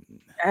you been?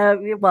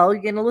 Well,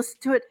 you're gonna listen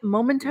to it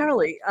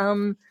momentarily.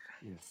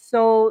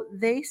 So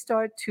they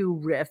start to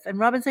riff, and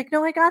Robin's like,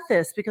 "No, I got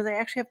this because I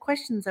actually have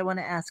questions I want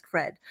to ask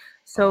Fred.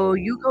 So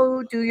you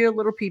go do your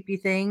little pee-pee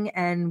thing,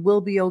 and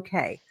we'll be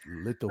okay."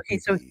 Okay,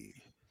 so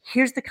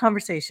here's the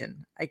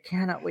conversation. I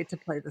cannot wait to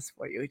play this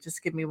for you.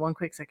 Just give me one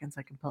quick second so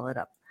I can pull it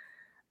up.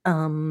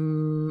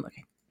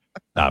 Okay.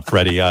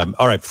 Freddie. All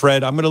right,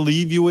 Fred, I'm going to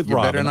leave you with You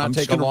Robin. better not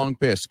take a long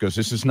piss because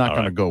this is not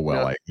going to go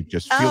well. I can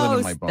just feel it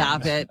in my bones.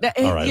 Stop it.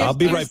 All right, I'll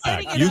be right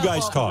back. You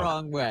guys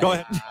talk. Go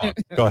ahead.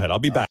 Go ahead. I'll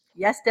be back.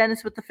 Yes,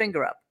 Dennis with the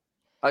finger up.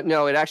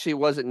 No, it actually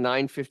was at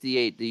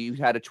 9:58. You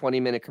had a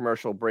 20-minute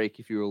commercial break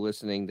if you were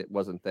listening that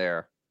wasn't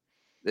there.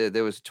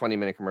 There was a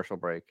 20-minute commercial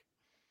break.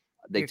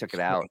 They took it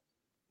out.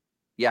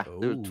 Yeah,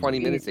 there was 20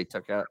 minutes they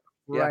took out.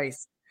 Right.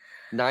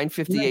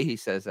 9:58, he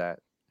says that.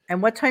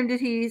 And what time did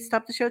he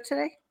stop the show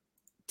today?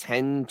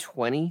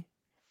 10:20,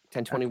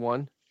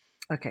 10:21.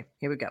 Okay,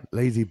 here we go.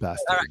 Lazy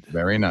bastard. All right.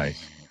 Very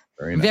nice.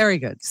 Very nice. Very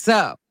good.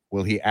 So,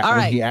 will he right,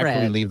 actually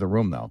Fred. leave the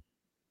room though?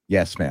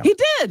 Yes, ma'am. He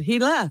did. He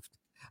left.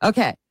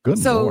 Okay. Good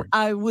so Lord.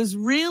 I was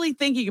really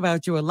thinking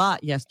about you a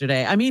lot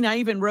yesterday. I mean, I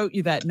even wrote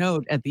you that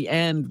note at the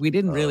end. We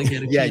didn't really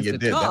get a Yeah, chance you to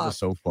did. talk. That was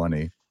so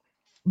funny.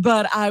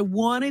 But I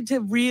wanted to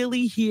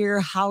really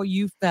hear how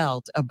you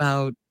felt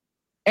about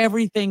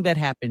everything that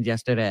happened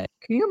yesterday.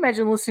 Can you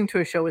imagine listening to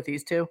a show with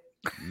these two?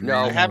 No,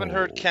 I haven't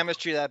heard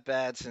chemistry that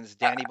bad since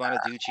Danny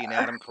Bonaducci and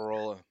Adam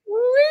Carolla.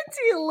 Wait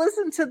till you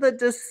listen to the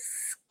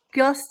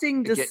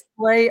disgusting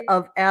display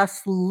of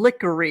ass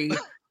lickery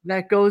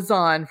that goes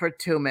on for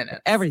 2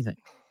 minutes. Everything.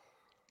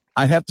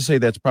 I have to say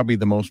that's probably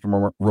the most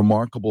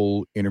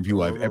remarkable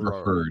interview I've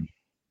ever heard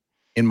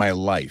in my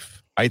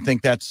life. I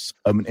think that's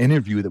an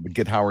interview that would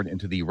get Howard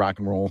into the Rock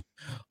and Roll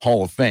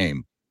Hall of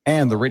Fame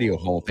and the Radio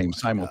Hall of Fame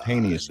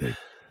simultaneously.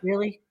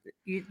 Really?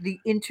 The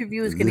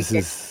interview is going to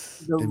get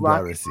the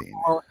embarrassing.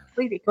 Rock.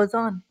 Wait, it goes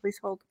on. Please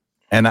hold.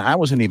 And I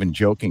wasn't even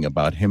joking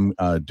about him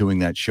doing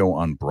that show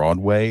on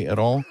Broadway at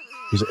all.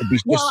 It'd be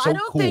just so I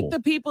don't cool. think the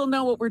people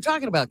know what we're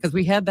talking about because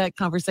we had that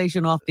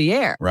conversation off the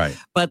air. Right.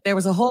 But there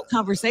was a whole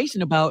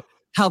conversation about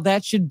how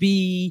that should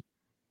be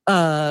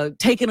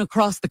taken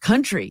across the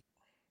country.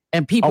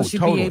 And people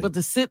should be able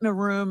to sit in a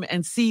room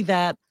and see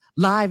that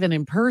live and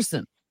in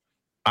person.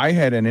 I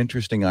had an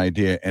interesting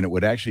idea, and it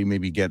would actually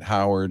maybe get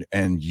Howard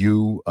and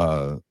you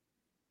a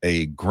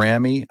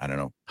Grammy. I don't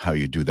know how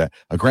you do that.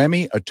 A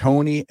Grammy, a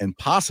Tony, and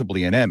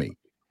possibly an Emmy.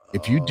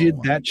 If you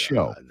did that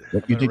show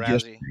that you did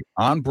yesterday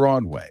on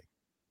Broadway,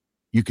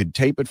 you could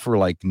tape it for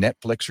like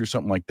Netflix or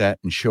something like that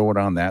and show it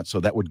on that. So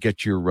that would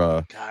get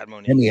your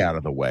Emmy out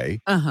of the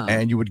way.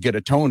 And you would get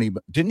a Tony.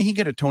 But didn't he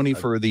get a Tony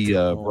for the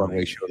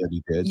Broadway show that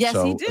he did? Yes,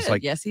 so he did. It's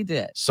like, yes, he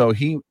did. So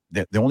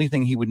the only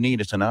thing he would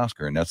need is an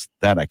Oscar, and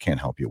that I can't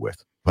help you with.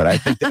 But I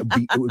think that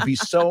it would be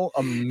so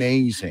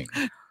amazing.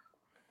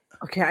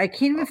 Okay, I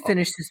can't even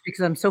finish this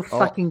because I'm so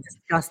fucking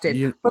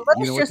disgusted. But let's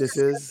you know what this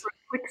is? For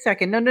a quick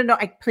second. No.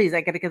 Please,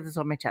 I got to get this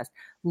on my chest.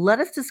 Let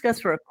us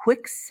discuss for a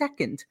quick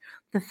second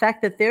the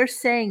fact that they're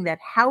saying that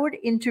Howard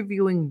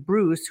interviewing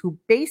Bruce, who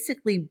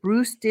basically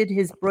Bruce did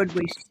his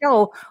Broadway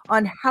show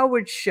on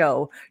Howard's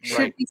show,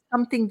 should be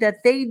something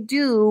that they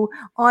do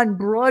on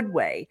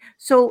Broadway.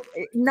 So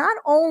not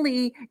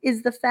only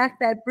is the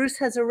fact that Bruce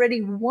has already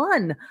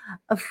won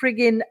a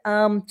friggin'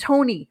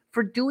 Tony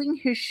for doing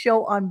his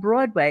show on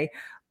Broadway,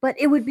 but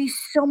it would be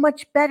so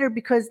much better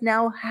because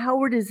now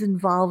Howard is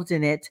involved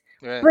in it.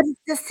 Right. But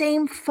it's the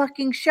same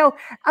fucking show.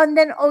 And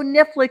then,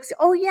 Netflix,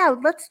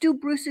 let's do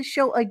Bruce's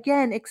show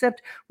again,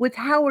 except with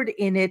Howard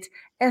in it,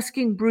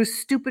 asking Bruce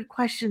stupid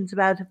questions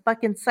about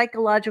fucking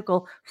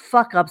psychological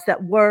fuck-ups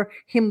that were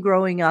him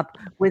growing up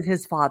with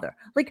his father.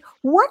 Like,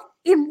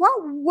 in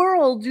what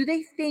world do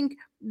they think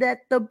that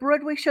the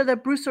Broadway show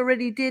that Bruce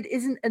already did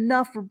isn't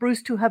enough for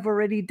Bruce to have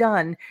already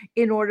done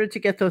in order to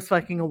get those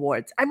fucking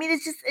awards? I mean,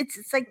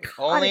 it's like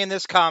only in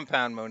this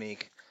compound,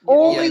 Monique.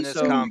 Only in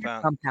this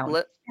compound.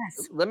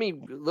 Let me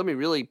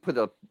really put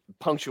a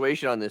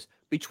punctuation on this.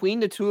 Between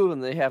the two of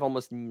them, they have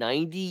almost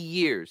 90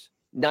 years.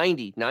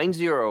 90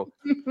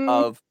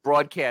 of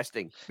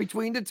broadcasting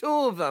between the two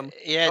of them.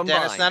 Yeah,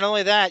 combined. Dennis, not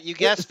only that, you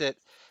guessed it.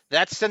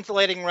 That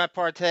scintillating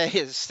repartee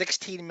is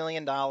 $16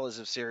 million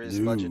of Sirius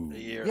budget a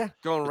year. Yeah,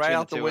 going right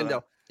out the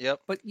window. Yep.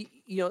 But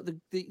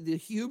the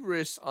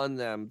hubris on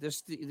them,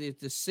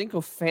 the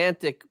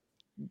sycophantic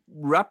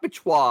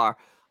repertoire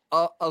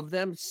of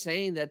them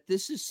saying that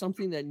this is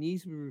something that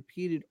needs to be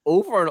repeated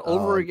over and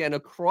over again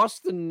across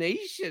the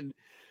nation,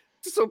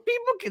 so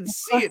people can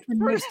see it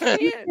firsthand.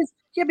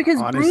 Yeah, because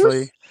honestly,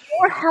 Bruce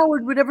or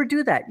Howard would ever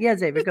do that. Yeah,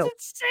 Xavier, go.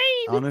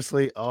 Insane.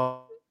 Honestly,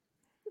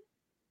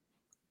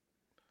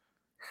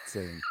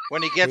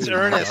 when he gets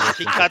earnest,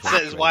 he cuts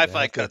it. His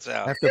Wi-Fi cuts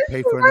out. I have to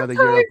pay for another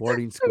year of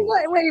boarding school.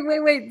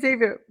 Wait,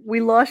 Xavier,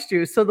 we lost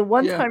you. So the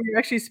one time you're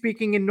actually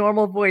speaking in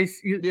normal voice,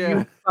 you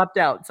dropped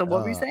out. So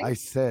what were you saying? I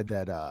said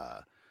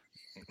that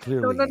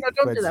clearly. No,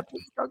 don't do that.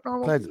 Please talk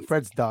normal.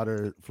 Fred's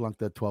daughter flunked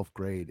the 12th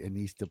grade and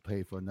needs to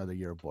pay for another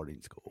year of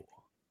boarding school.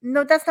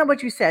 No, that's not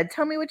what you said.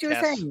 Tell me what you were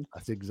saying.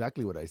 That's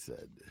exactly what I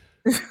said.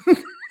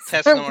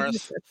 Tess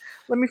Norris.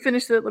 Let me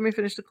finish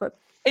the clip.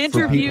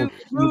 Interview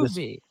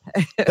movie.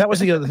 That was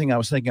the other thing I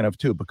was thinking of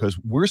too, because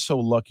we're so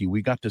lucky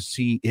we got to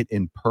see it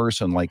in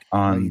person, like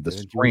on the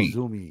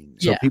screen.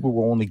 So people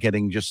were only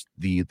getting just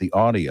the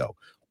audio.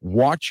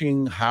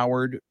 Watching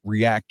Howard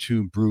react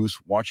to Bruce,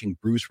 watching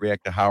Bruce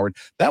react to Howard.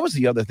 That was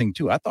the other thing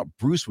too. I thought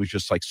Bruce was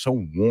just like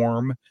so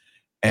warm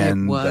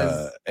and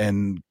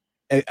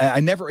I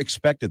never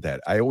expected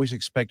that. I always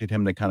expected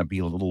him to kind of be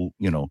a little,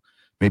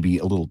 maybe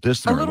a little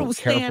distant, a little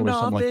careful or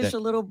something like that. a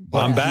little.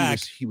 I'm back.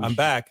 I'm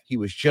back. He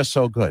was just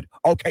so good.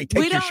 Okay,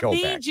 take your show back.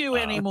 We don't need you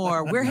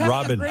anymore. We're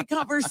having a great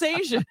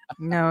conversation.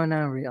 No,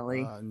 not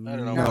really. I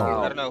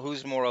don't know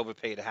who's more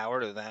overpaid,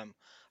 Howard or them.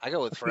 I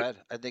go with Fred.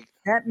 I think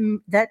that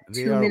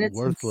 2 minutes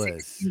and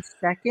 16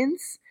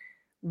 seconds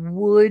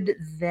would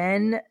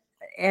then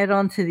add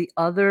on to the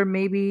other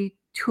maybe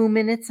 2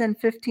 minutes and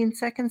 15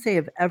 seconds they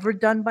have ever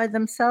done by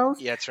themselves.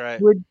 Yeah, that's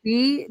right.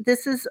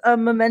 This is a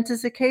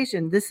momentous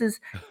occasion. This is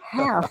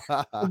half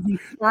of the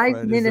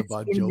 5 minutes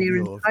in their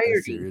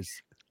entirety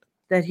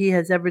that he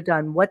has ever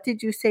done. What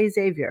did you say,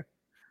 Xavier?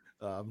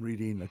 I'm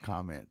reading a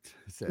comment.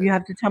 You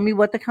have to tell me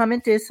what the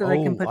comment is so I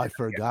can put I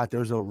forgot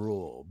there's a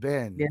rule.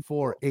 Ben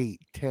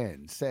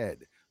 4810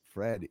 said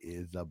Fred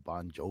is the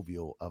Bon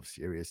Jovial of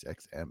Sirius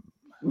XM.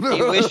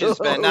 He wishes,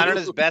 Ben, not on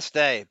his best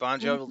day. Bon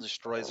Jovial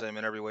destroys him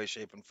in every way,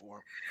 shape, and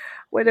form.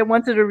 Wait, I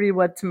wanted to read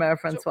what Tamara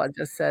Francois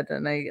just said,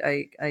 and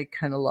I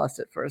kind of lost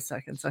it for a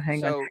second. So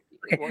hang on.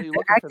 Okay. They're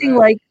acting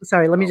like,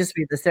 let me just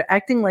read this. They're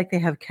acting like they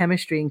have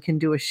chemistry and can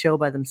do a show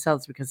by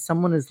themselves because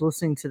someone is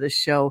listening to this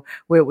show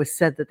where it was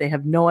said that they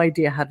have no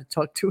idea how to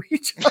talk to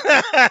each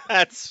other.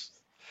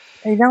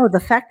 I know the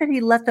fact that he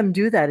let them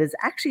do that is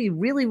actually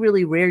really,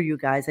 really rare, you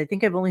guys. I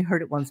think I've only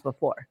heard it once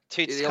before.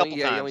 He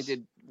only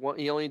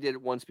did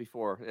it once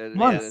before.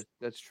 Once.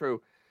 That's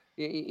true.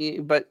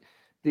 But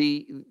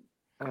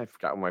I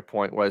forgot what my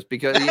point was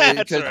because I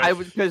had it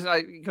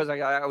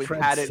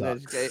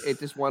and it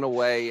just went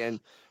away.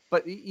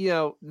 But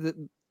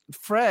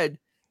Fred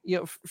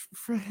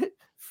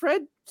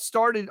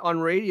started on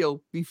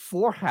radio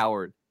before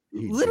Howard.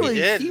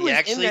 Literally,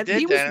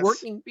 he was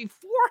working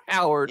before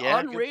Howard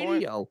on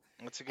radio.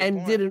 That's a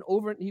good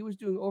point. He was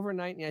doing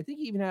overnight, and I think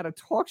he even had a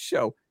talk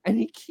show.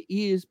 And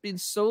he has been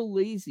so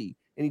lazy,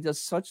 and he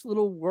does such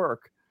little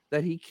work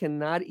that he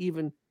cannot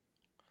even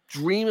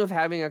dream of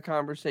having a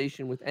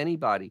conversation with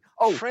anybody.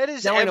 Oh, Fred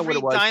is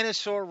every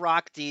dinosaur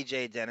rock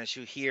DJ, Dennis,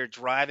 you hear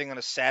driving on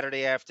a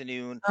Saturday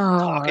afternoon,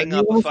 talking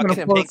up a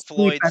fucking Pink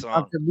Floyd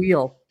song. The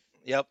wheel.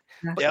 Yep.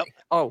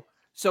 Oh,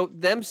 so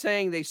them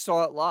saying they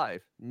saw it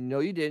live? No,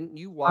 you didn't.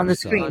 You watched on the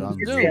screen. On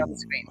you did say on the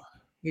screen.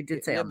 You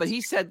did say, but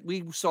he said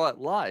we saw it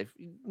live.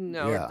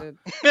 No,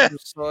 yeah. We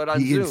saw it on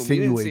Zoom. You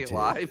didn't see it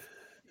live.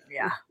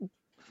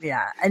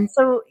 Yeah, and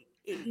so.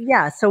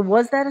 Yeah, so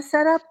was that a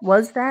setup?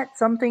 Was that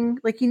something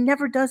like he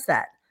never does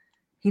that?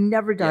 He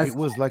never does. It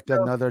was like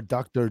another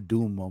Dr.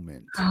 Doom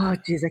moment. Oh,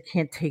 geez, I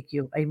can't take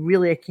you. I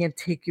can't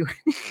take you.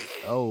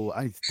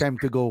 It's time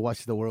to go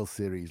watch the World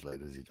Series,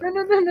 ladies and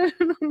gentlemen.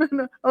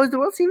 No. Oh, is the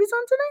World Series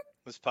on tonight?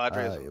 It's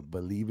Padres. I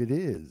believe it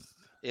is.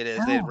 It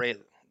is. They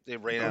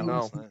rate out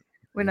last night.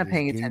 We're not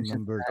paying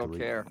attention. I don't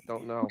care.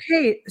 Don't know.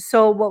 Okay,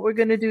 so what we're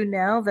going to do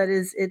now, that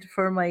is it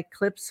for my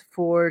clips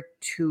for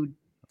today.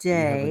 We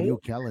have a new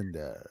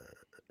calendar.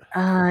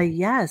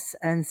 Yes,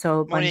 and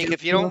so Monique,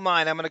 if you don't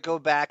mind, I'm going to go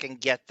back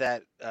and get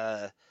that.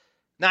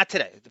 Not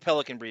today, the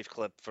Pelican Brief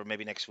clip for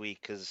maybe next week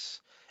because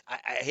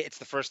it's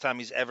the first time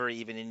he's ever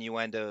even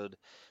innuendoed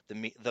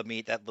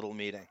that little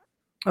meeting.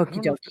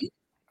 Okie dokie.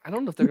 I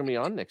don't know if they're going to be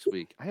on next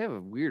week. I have a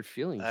weird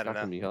feeling it's not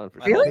going to be on.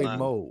 Really? Hey,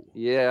 Mo.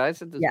 Yeah, I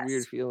said this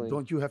weird feeling.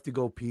 Don't you have to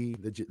go pee?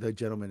 The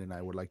gentleman and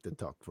I would like to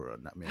talk for a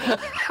minute.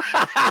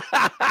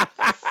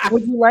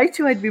 Would you like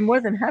to? I'd be more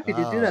than happy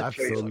to do that.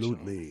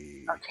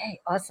 Absolutely.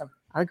 Okay, awesome.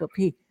 I'll go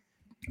pee.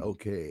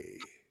 Okay.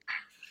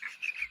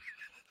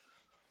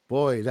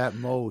 Boy, that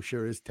Mo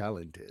sure is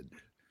talented.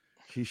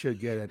 She should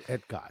get an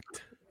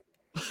EDCOT.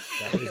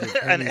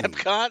 An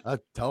EDCOT? A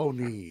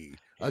Tony,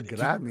 a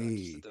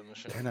Grammy,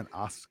 and an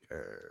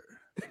Oscar.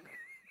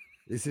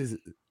 This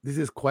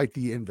is quite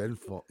the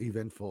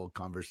eventful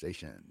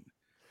conversation.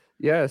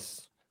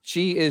 Yes.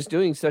 She is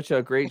doing such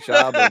a great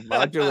job of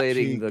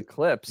modulating the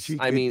clips.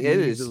 I mean, it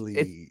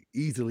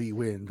easily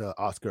win the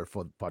Oscar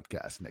for the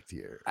podcast next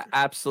year.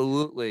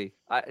 Absolutely.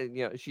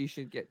 She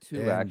should get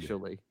two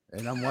actually.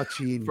 And I'm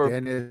watching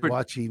Dennis,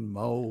 watching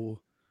Mo,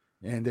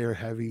 and they're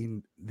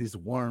having this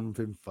warm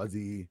and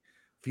fuzzy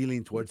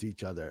feeling towards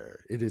each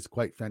other. It is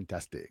quite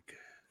fantastic.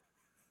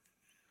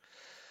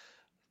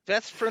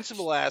 Beth's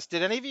principal asked,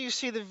 did any of you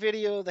see the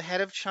video of the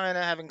head of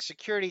China having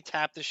security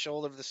tap the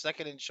shoulder of the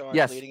second in charge,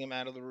 leading him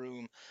out of the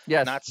room?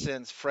 Yes. Not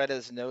since Fred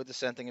has no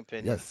dissenting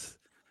opinion. Yes.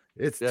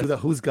 It's to the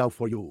who's gal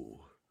for you.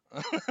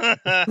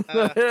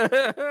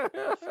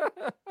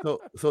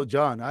 So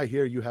John, I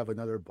hear you have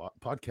another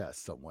podcast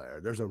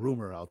somewhere. There's a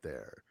rumor out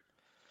there.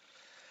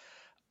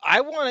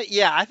 I want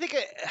to, I think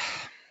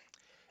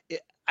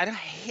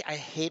I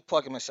hate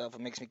plugging myself.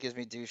 It gives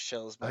me douche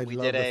chills. But we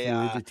did the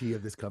fluidity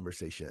of this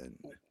conversation.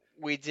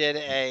 We did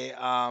a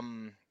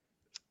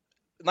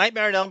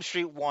Nightmare on Elm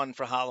Street 1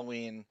 for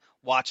Halloween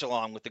watch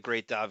along with the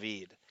great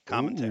David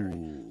commentary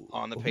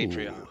on the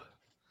Patreon.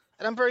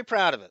 And I'm very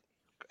proud of it,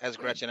 as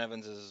Gretchen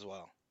Evans is as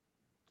well.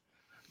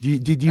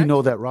 Did you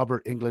know that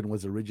Robert Englund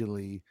was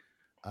originally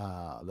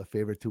the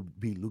favorite to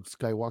be Luke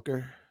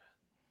Skywalker?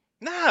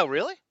 No,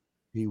 really?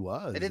 He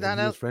was. I did not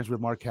know. He was friends with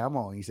Mark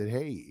Hamill. And he said,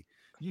 hey,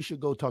 You should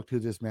go talk to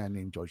this man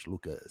named George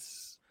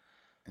Lucas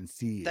and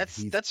see if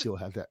he still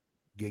has that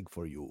gig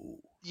for you.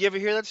 You ever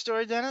hear that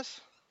story, Dennis?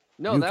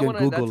 No, that's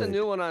a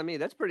new one on me.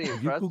 That's pretty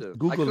impressive.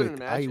 Google I couldn't it.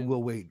 imagine. I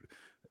will wait.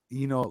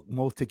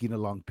 Mo's taking a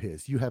long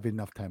piss. You have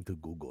enough time to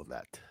Google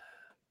that.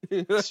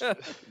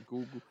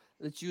 Google.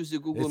 Let's use the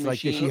Google it's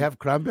machine. Like, does she have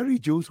cranberry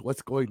juice?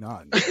 What's going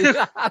on?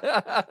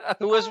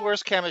 Who has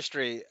worse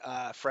chemistry,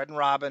 Fred and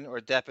Robin or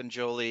Depp and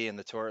Jolie in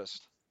The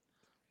Tourist?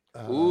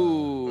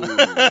 Ooh,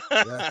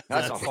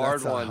 that's a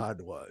hard one.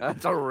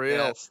 That's a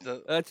real.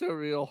 That's a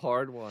real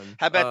hard one.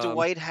 How about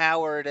Dwight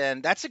Howard?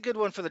 And that's a good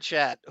one for the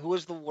chat. Who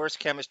is the worst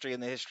chemistry in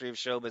the history of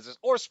show business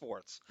or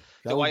sports?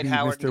 That Dwight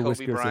Howard Mr. and Kobe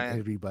Whiskers Bryant. And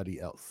everybody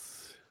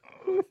else.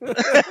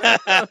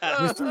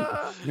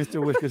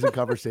 Mr. Whiskers and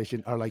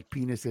conversation are like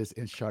penises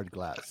in shard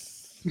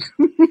glass.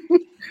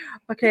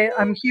 Okay,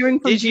 I'm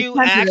hearing from. Did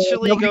you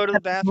actually go to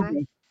the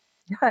bathroom?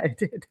 Yeah, I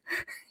did.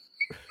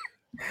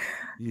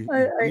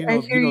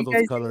 I hear you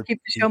guys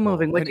keep the show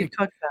moving. What do you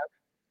talk about?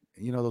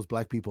 Those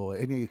black people.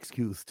 Any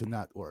excuse to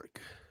not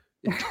work.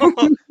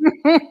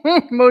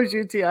 Mo's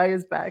UTI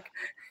is back.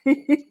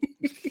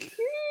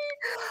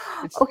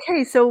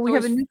 Okay, so we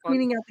have a new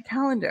cleaning out the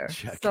calendar.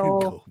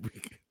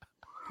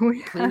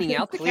 Cleaning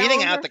out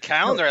the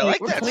calendar. I like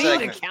that.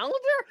 Cleaning the calendar.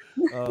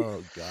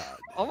 Oh God.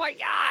 Oh my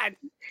God.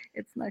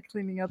 It's not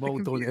cleaning out Mo,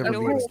 the don't computer. ever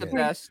leave What's the again.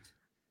 best?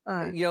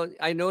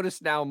 I notice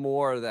now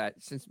more that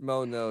since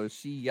Mo knows,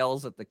 she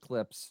yells at the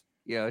clips.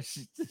 She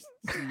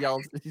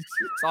yells. She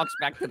talks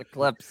back to the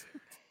clips.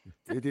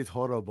 It is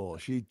horrible.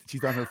 She's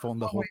on her phone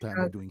the whole time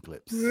while doing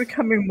clips. We're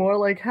becoming more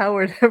like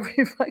Howard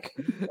every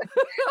fucking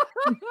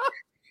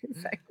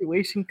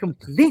evacuation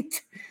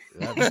complete.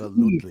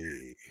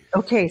 Absolutely.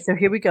 Okay, so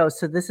here we go.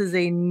 So this is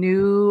a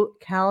new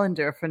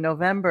calendar for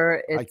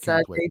November. It's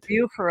a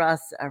debut for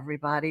us,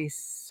 everybody.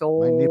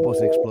 So my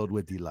nipples explode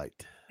with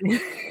delight.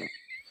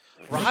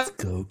 Let's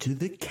go to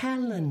the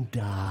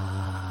calendar.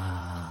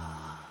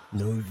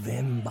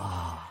 November.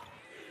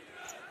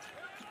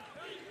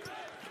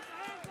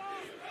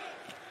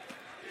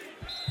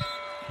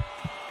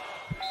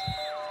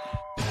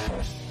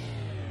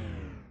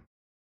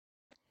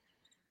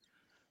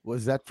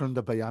 Was that from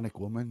the Bionic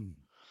Woman?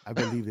 I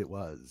believe it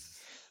was.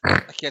 I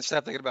can't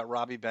stop thinking about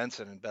Robbie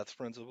Benson and Beth's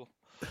Principal.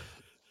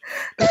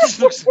 That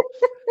was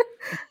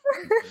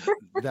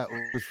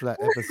for that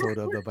episode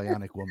of the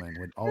Bionic Woman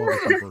when all the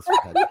people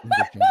had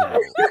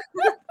interchangeable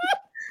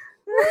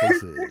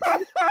faces.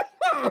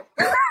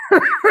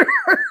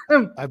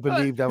 I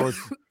believe that was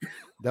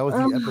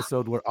the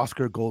episode where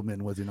Oscar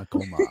Goldman was in a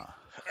coma.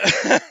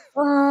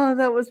 Oh,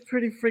 that was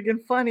pretty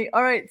friggin' funny.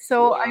 All right,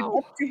 so I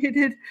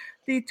updated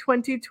the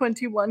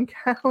 2021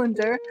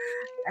 calendar,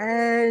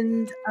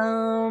 and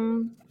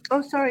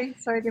sorry,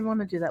 I didn't want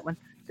to do that one.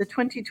 The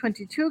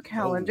 2022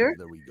 calendar.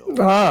 There we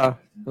go.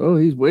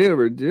 He's way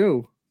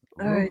overdue.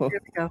 All right, there we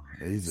go.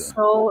 It's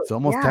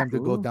almost time to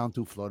go down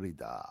to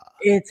Florida.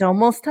 It's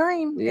almost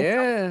time. Yeah.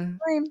 It's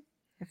almost time.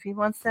 If he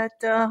wants that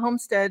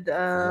homestead,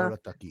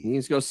 he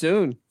needs to go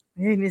soon.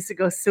 He needs to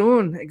go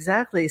soon.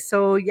 Exactly.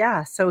 So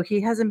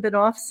he hasn't been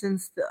off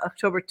since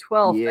October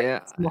 12th. Yeah.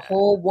 It's a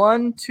whole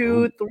 1,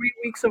 2, 3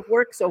 weeks of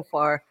work so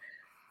far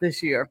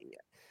this year.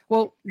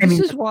 Well, this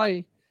is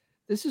why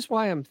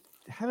I'm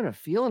having a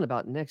feeling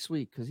about next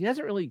week, because he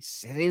hasn't really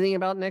said anything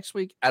about next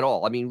week at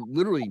all. I mean,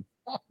 literally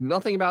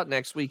nothing about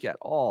next week at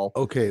all.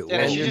 Okay.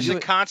 Dennis, you're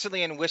just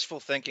constantly in wishful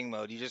thinking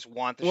mode. You just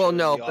want the show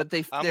no, to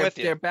be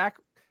but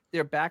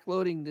they're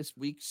backloading this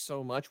week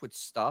so much with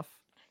stuff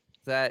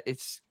that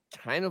it's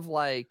kind of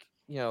like,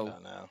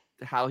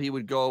 how he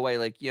would go away,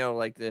 like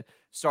the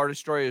Star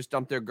Destroyers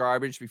dump their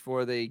garbage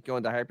before they go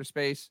into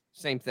hyperspace.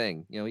 Same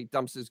thing. He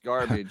dumps his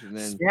garbage and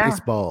then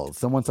Spaceballs.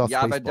 Someone saw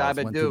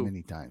Spaceballs one too do.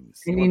 many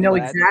times. And you know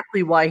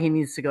exactly why he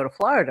needs to go to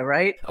Florida,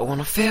 right? I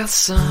wanna feel the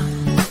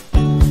sun,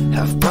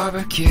 have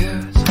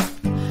barbecues.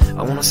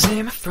 I wanna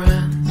see my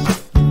friends,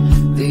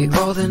 the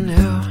old and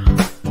new.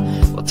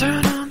 We'll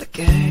turn on the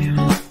game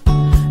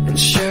and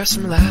share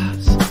some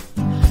laughs,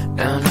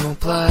 and we'll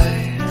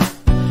play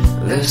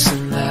this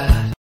and that.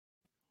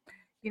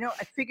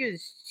 I figured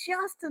it's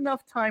just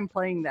enough time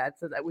playing that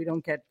so that we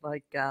don't get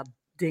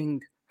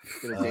dinged.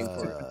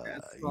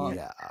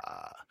 Yeah.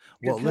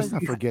 Well, let's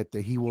not forget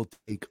that he will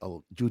take a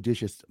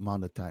judicious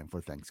amount of time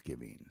for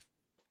Thanksgiving.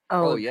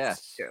 Oh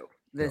yes, true.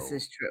 This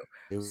is true.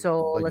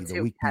 So let's see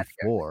the week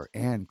before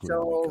and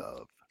the week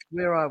of.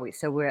 Where are we?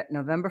 So we're at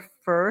November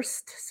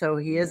 1st. So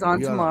he is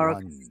on tomorrow.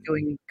 He's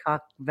doing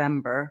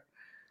Cockvember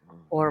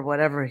or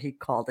whatever he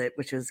called it,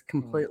 which is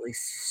completely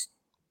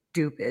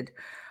stupid.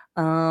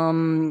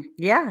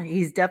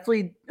 He's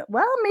definitely,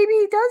 maybe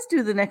he does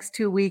do the next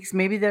 2 weeks.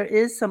 Maybe there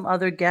is some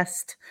other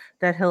guest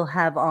that he'll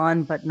have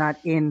on, but not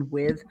in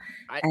with.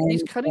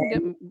 He's cutting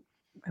them.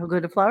 He'll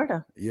go to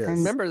Florida. Yes. And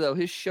remember, though,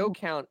 his show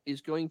count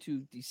is going to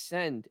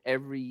descend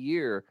every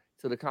year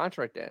till the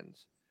contract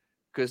ends,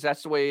 because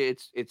that's the way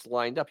it's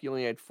lined up. He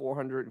only had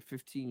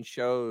 415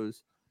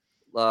 shows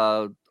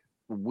a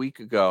week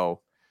ago.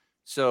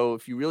 So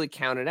if you really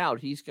count it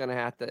out, he's going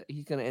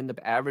to end up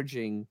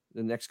averaging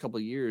the next couple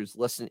of years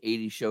less than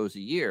 80 shows a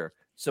year.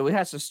 So it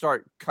has to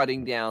start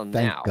cutting down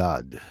Thank now.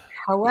 God.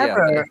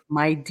 However,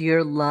 my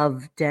dear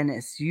love,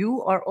 Dennis,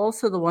 you are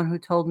also the one who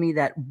told me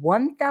that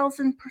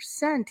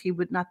 1,000% he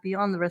would not be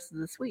on the rest of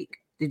this week.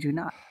 Did you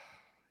not?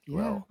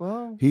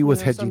 Well, he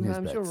was hedging his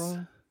sometimes you're bets.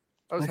 wrong.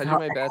 I was hedging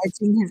my bets.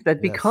 Hedging his bet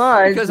Yes.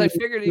 because I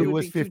figured he would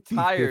was be too 50-50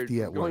 tired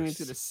at from going worst.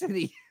 into the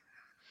city.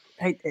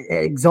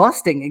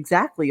 Exhausting,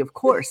 exactly, of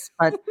course.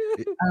 But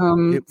It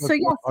was so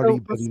yeah, already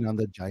so betting on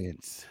the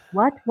Giants.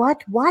 what?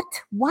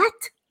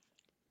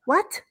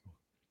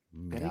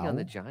 Betting on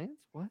the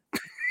Giants? What?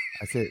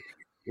 I said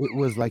it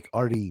was like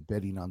Artie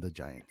betting on the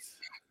Giants.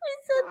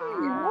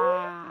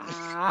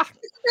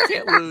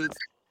 Can't lose.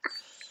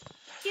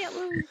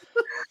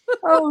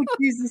 Oh,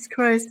 Jesus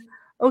Christ.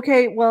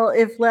 Okay, well,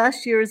 if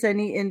last year is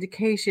any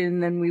indication,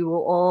 then we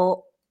will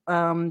all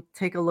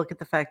take a look at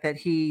the fact that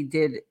he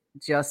did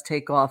just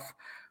take off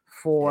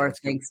for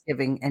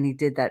Thanksgiving, and he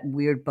did that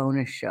weird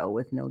bonus show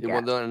with no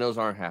guest. Well, those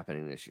aren't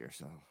happening this year,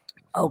 so.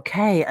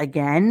 Okay,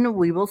 again,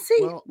 we will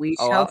see. We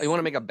shall. You want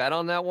to make a bet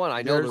on that one?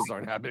 I know those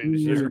aren't happening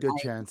this There's year. a good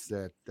chance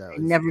that I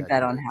never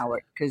bet on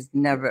Howard because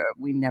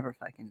we never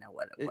fucking know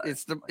what it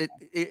was. It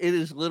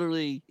is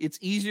literally, it's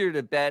easier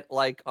to bet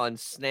like on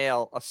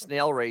snail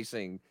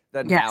racing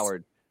than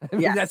Howard. I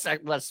mean, that's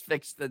like less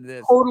fixed than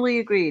this. Totally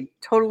agreed.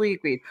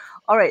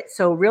 All right.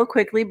 So real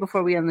quickly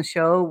before we end the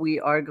show, we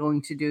are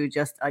going to do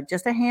just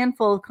a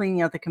handful of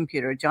cleaning out the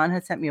computer. John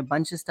had sent me a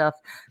bunch of stuff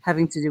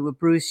having to do with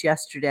Bruce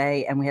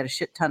yesterday, and we had a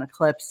shit ton of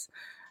clips.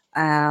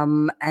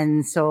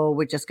 And so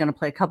we're just going to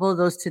play a couple of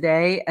those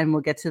today, and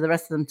we'll get to the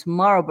rest of them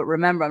tomorrow. But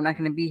remember, I'm not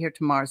going to be here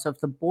tomorrow. So if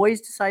the boys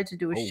decide to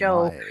do a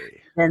show,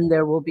 then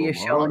there will be a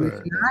show. And if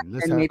not,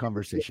 let's then have a maybe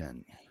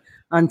conversation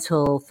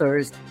until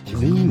Thursday.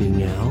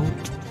 Cleaning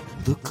out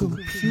the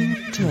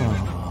computer.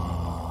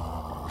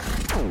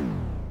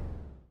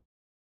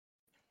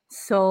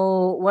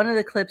 So one of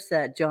the clips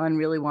that John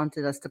really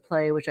wanted us to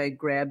play, which I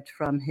grabbed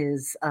from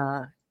his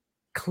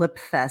clip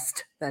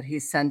fest that he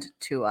sent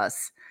to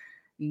us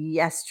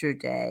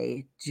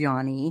yesterday,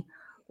 Johnny,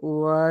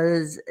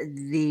 was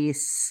the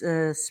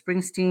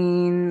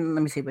Springsteen.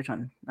 Let me see which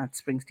one. Not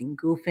Springsteen.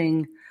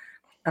 Goofing.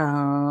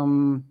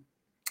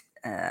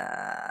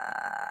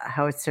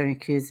 Howard Stern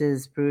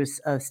accuses Bruce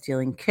of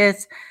stealing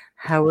Kiss.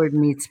 Howard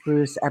meets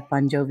Bruce at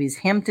Bon Jovi's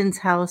Hamptons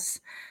house.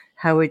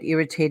 Howard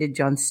irritated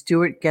Jon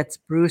Stewart gets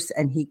Bruce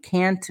and he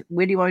can't.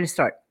 Where do you want me to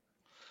start?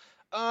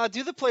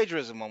 Do the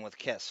plagiarism one with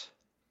Kiss.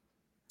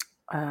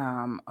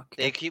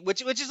 Okay.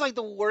 Which is like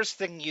the worst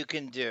thing you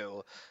can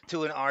do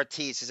to an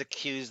artiste is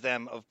accuse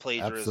them of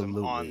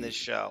plagiarism on this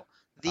show.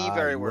 The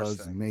very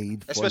worst thing.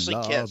 Made for especially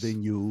Kiss.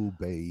 loving you,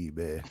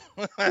 baby.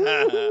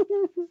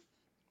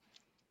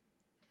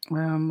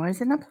 Why is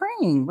it not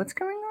playing? What's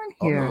going on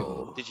here?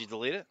 Did you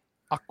delete it?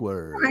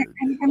 Awkward.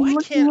 Why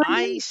can't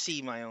I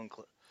see my own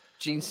clip?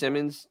 Gene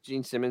Simmons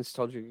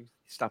told you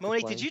stop.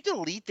 Monique, did you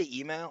delete the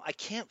email? I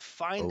can't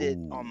find it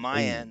on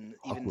my end.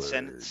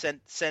 Even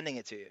sending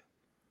it to you.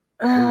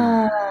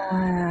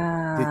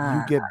 Did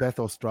you get Beth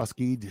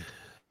Ostrowski?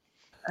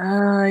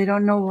 I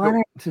don't know what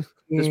I just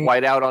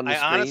white out on the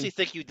screen. I honestly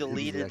think you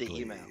deleted the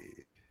email.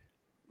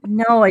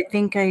 No, I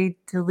think I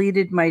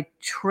deleted my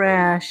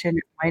trash, and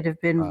it might have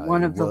been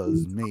one of the.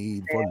 Was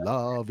made for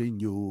loving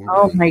you.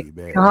 Oh my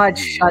baby. God!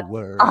 You Shut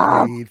were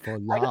up! Made for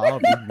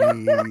loving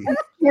me. I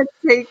can't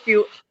take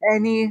you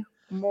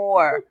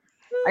anymore.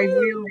 I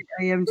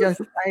am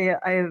just.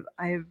 I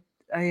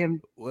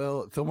am.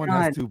 Well, someone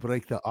God. has to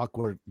break the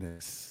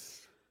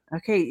awkwardness.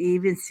 Okay,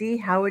 even see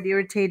Howard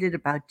irritated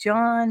about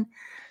John.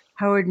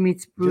 Howard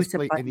meets Bruce Just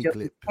play about any Joe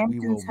clip. We will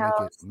Hampton's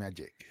house. make it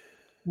magic.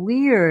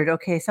 Weird.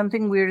 Okay,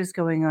 something weird is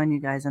going on,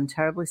 you guys. I'm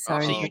terribly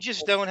sorry. So you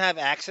just don't have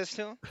access to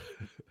them?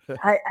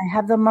 I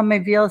have them on my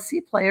VLC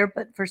player,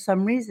 but for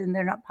some reason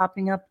they're not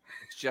popping up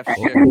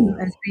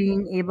as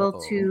being able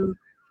to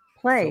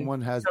play.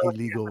 Someone has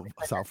illegal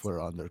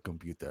software on their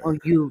computer. Oh,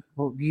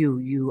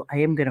 you. I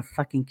am gonna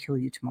fucking kill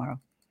you tomorrow.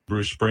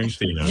 Bruce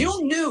Springsteen.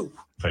 You knew.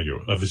 Thank you.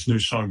 Of his new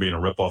song being a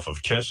ripoff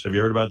of Kiss. Have you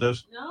heard about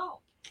this?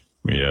 No.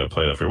 Let me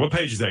play that for you. What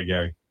page is that,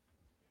 Gary?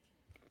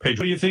 Page,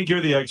 what do you think?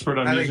 You're the expert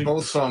on music. I think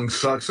both songs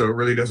suck, so it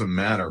really doesn't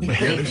matter.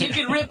 You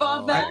can rip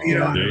off that.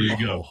 There you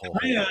go.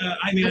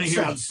 I mean, I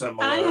hear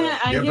similar.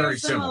 I hear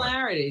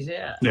similarities.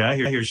 Yeah. Yeah, I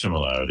hear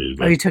similarities.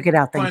 Oh, you took it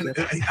out. Thank you.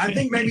 I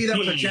think maybe that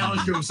was a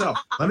challenge to himself.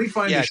 Let me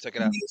find the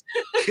shittiest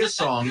Kiss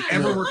song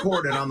ever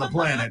recorded on the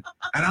planet,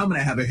 and I'm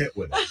going to have a hit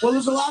with it. Well,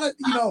 there's a lot of,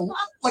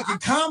 like in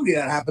comedy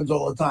that happens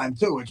all the time,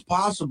 too. It's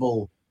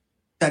possible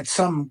that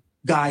some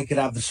guy could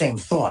have the same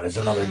thought as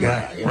another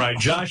guy. Right,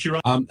 Josh, you're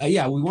on.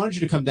 Yeah, we wanted you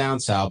to come down,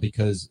 Sal,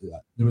 because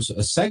there was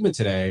a segment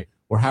today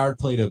where Howard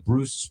played a new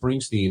Bruce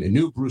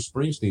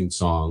Springsteen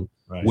song,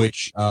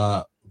 which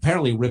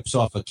apparently rips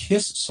off a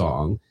Kiss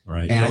song.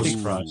 Right. And I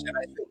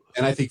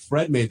think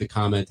Fred made the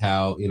comment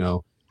how, he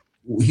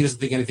doesn't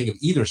think anything of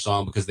either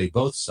song because they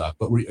both suck.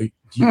 But we've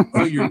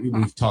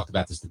talked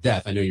about this to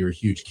death. I know you're a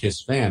huge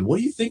Kiss fan. What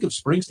do you think of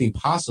Springsteen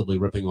possibly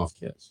ripping off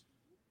Kiss?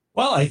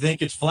 Well, I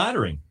think it's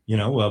flattering.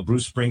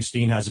 Bruce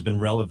Springsteen hasn't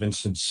been relevant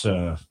since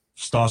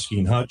Starsky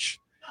and Hutch.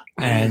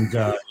 and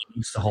he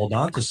needs to hold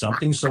on to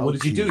something. So what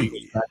does he do? He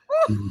goes back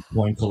to the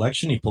coin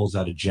collection. He pulls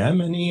out a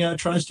gem and he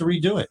tries to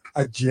redo it.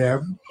 A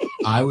gem?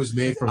 I Was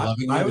Made for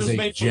Loving You. I was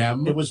made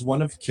gem. It was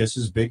one of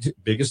Kiss's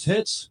biggest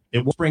hits.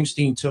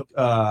 Springsteen took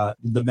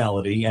the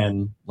melody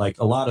and, like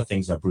a lot of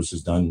things that Bruce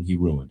has done, he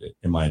ruined it,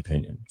 in my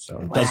opinion. So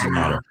it doesn't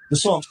matter. The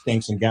song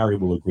stinks, and Gary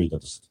will agree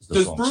that the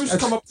Does song Bruce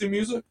stinks. come up to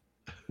music?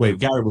 Wait,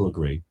 Gary will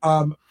agree.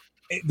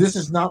 This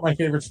is not my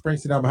favorite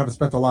Springsteen album. I haven't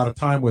spent a lot of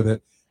time with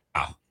it.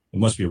 It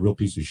must be a real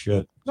piece of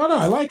shit. No,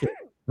 I like it.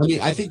 I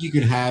mean, I think you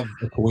could have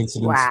a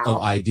coincidence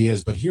of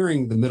ideas, but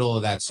hearing the middle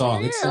of that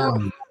song, it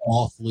sounds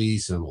awfully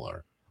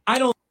similar. I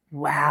don't.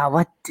 Wow,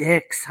 what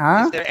dicks,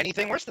 huh? Is there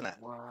anything worse than that?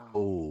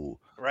 Oh,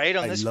 right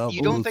on this.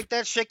 You don't think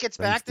that shit gets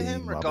back to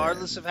him,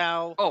 regardless of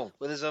how?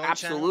 With his own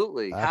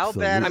absolutely. channel? How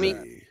bad? I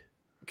mean,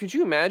 could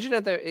you imagine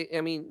that?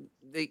 I mean,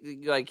 they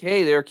like,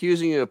 hey, they're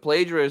accusing you of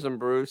plagiarism,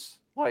 Bruce.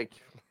 Like,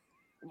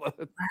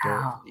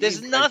 wow.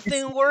 There's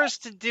nothing worse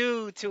to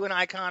do to an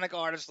iconic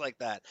artist like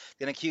that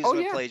than accuse him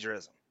of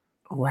plagiarism.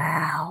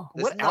 Wow.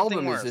 There's What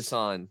album worse. is this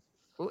on?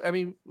 I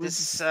mean, this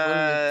is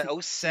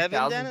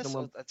 07, Dennis,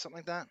 something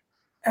like that.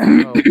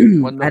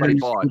 When I nobody don't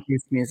bought listen to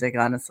this music,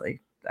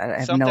 honestly. I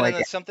have something no in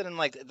idea. something in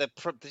like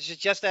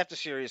just after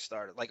Sirius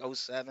started, like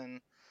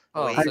 07.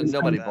 Oh, so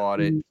nobody bought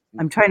it.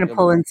 I'm trying to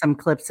pull in some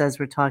clips as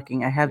we're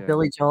talking. I have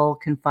Billy Joel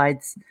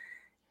confides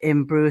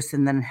in Bruce,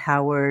 and then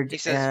Howard. He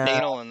says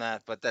anal in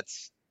that, but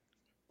that's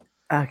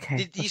okay.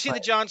 Did you see the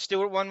Jon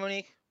Stewart one,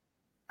 Monique?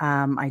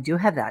 I do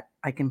have that.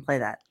 I can play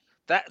that.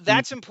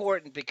 That's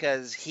important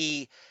because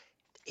he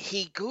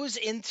goes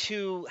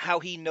into how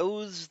he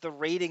knows the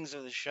ratings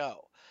of the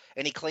show,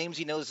 and he claims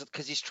he knows it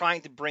because he's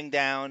trying to bring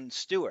down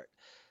Stewart.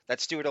 That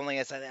Stewart only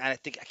has, I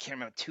can't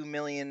remember, 2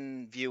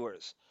 million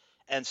viewers,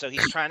 and so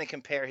he's trying to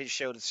compare his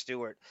show to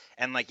Stewart.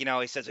 And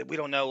he says we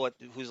don't know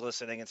who's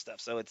listening and stuff.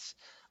 So it's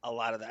a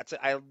lot of that.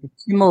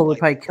 Kimmel would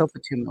probably kill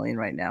for 2 million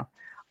right now.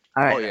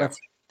 All right,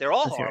 they're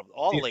all horrible.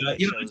 All the late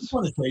night shows. I just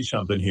want to say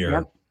something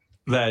here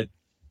that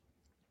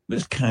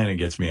this kind of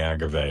gets me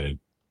aggravated.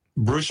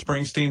 Bruce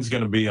Springsteen's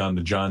going to be on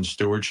the Jon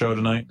Stewart show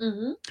tonight.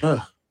 Mm-hmm.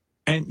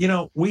 And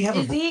we have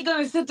Is he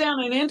going to sit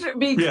down and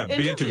be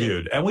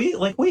interviewed? And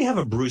we have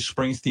a Bruce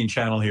Springsteen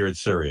channel here at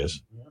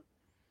Sirius.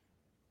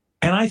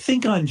 And I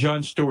think on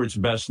Jon Stewart's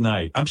best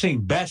night, I'm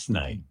saying best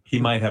night,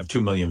 he might have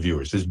 2 million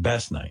viewers. His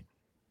best night.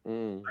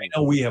 I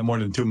know we have more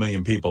than 2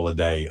 million people a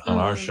day on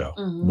our show.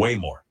 Way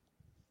more.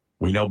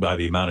 We know by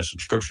the amount of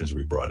subscriptions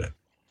we brought in.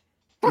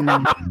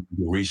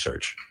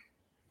 Research.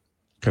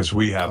 Because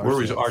we're our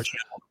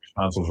channel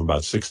responsible for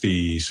about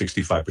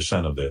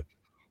 65% of the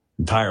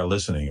entire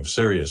listening of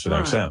Sirius and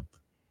XM.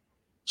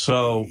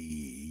 So,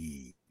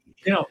 if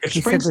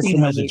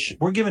Springsteen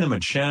we're giving him a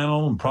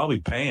channel and probably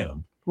paying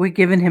him. We're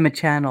giving him a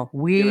channel.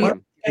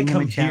 They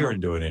come here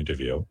and do an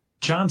interview.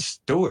 Jon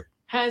Stewart.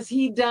 Has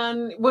he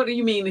done? What do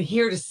you mean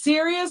here to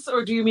Sirius,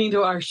 or do you mean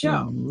to our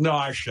show? No,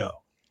 our show.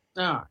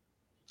 Oh,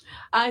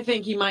 I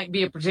think he might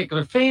be a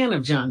particular fan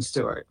of Jon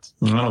Stewart.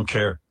 I don't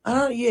care.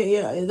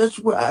 Yeah. That's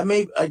what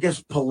I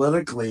guess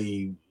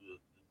politically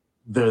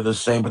they're the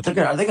same, but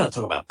are they going to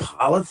talk about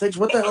politics?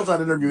 What the hell's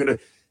that interview going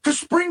to?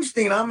 Because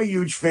Springsteen, I'm a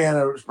huge fan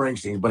of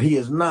Springsteen, but he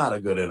is not a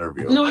good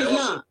interviewer. No, he's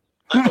not.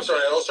 I'm sorry.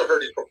 I also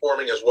heard he's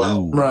performing as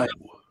well. Right.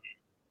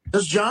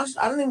 Does John?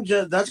 I don't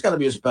think that's got to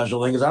be a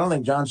special thing because I don't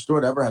think Jon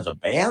Stewart ever has a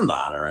band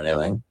on or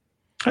anything.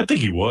 I think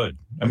he would.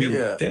 I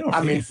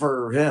mean,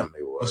 for him,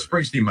 he would. Well,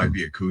 Springsteen might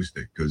be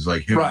acoustic because,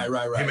 like him, right.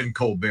 Him and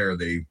Colbert,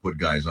 they put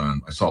guys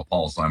on. I saw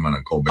Paul Simon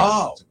on Colbert.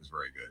 Oh, it was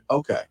very good.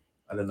 Okay,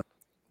 I didn't know.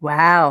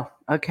 Wow.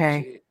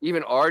 Okay.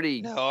 Even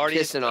Artie's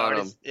kissing on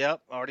him.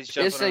 Yep, Artie's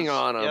jumping kissing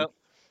on him. Yep.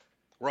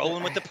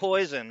 Rolling with the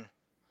poison,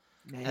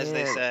 as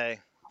they say.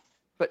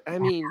 But I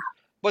mean.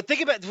 But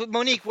think about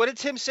Monique. What did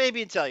Tim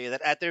Sabian tell you?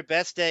 That at their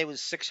best day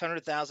was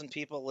 600,000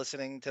 people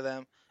listening to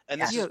them, and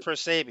this is per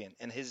Sabian,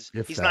 and he's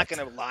not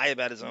going to lie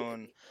about his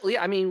own. Well,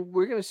 yeah, I mean,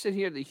 we're going to sit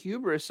here the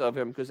hubris of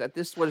him because at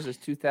this, what is this,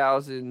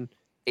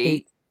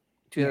 2008,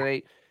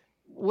 2008?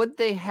 What'd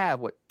they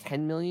have?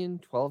 10 million,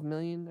 12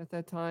 million at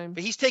that time?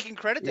 But he's taking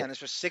credit, Dennis,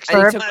 for 60%.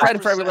 And he took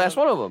credit for every last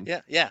one of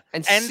them. Yeah.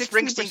 And 60%.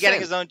 Springsteen getting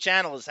his own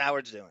channel as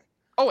Howard's doing.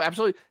 Oh,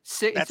 absolutely.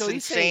 That's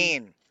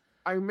insane.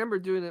 I remember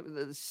doing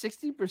the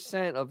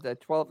 60% of that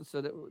 12,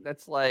 so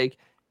that's like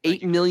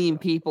 8 million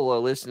people are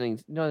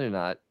listening. No, they're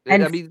not.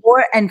 And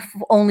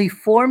only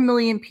 4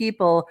 million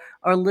people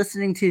are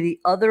listening to the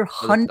other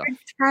 100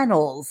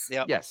 channels.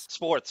 Yes,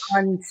 sports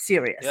on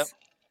Sirius.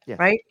 Yeah.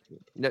 Right.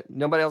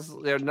 Nobody else.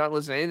 They're not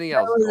listening to anything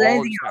else.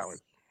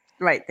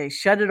 Right. They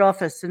shut it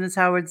off as soon as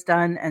Howard's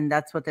done, and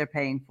that's what they're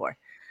paying for.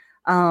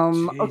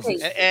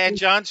 Okay. And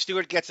Jon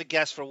Stewart gets a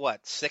guest for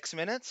what? 6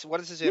 minutes?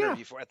 What is his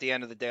interview for at the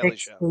end of the Daily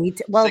Show?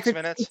 6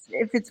 minutes.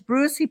 If it's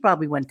Bruce, he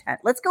probably went 10.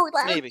 Let's go with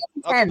that. Maybe.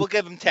 Okay, we'll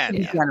give him 10.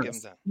 Yeah, we'll give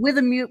him 10.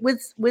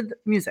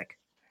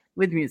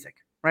 With music,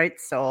 right?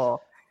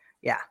 So,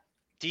 yeah.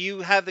 Do you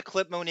have the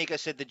clip, Monique? I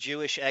said the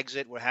Jewish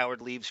exit where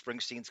Howard leaves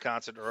Springsteen's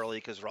concert early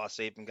because Ross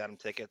Apin got him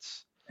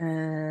tickets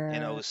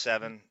in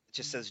 07. It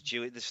just says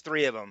Jewish. There's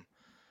 3 of them.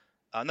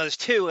 No, there's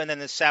 2, and then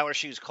the Sour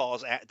Shoes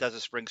does a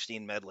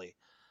Springsteen medley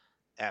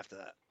after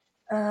that.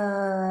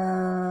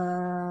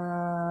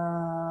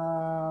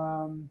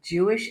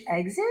 Jewish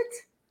Exit?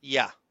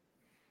 Yeah.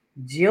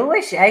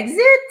 Jewish Exit?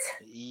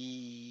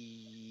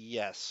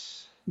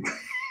 Yes.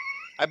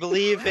 I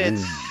believe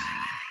it's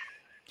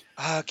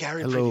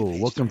Gary. Hello,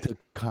 welcome to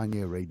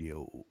Kanye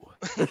Radio.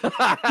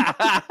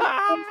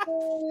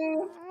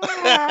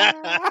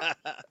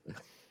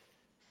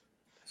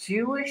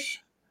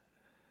 Jewish.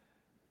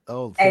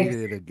 Oh, say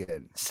it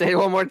again. Say it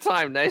one more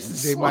time. Nice. And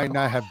they might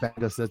not have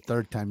banned us the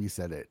third time you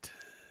said it.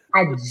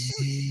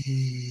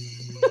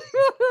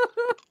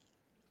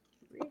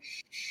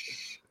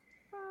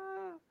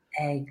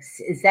 Eggs.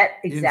 Is that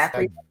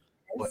exactly?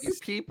 You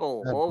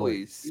people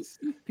always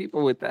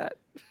people with that.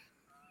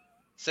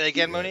 Say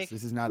again, Monique.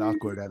 This is not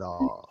awkward at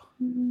all.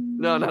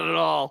 No, not at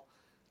all.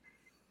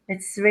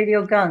 It's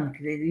Radio Gunk.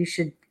 You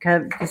should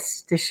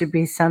there should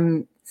be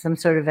some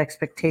sort of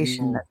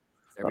expectation.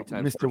 Every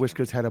time Mr.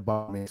 Whiskers had a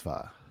bar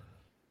mitzvah.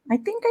 I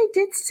think I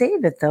did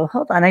save it though.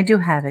 Hold on, I do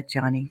have it,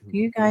 Johnny.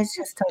 You guys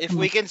just talk. If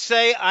we can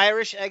say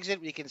Irish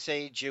Exit, we can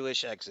say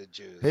Jewish Exit.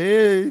 Jews.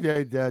 Hey,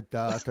 that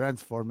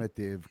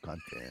transformative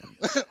content.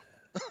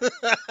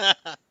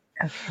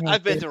 Okay,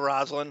 I've been to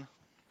Roslyn.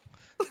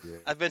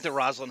 Yes. I've been to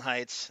Roslyn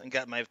Heights and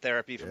got my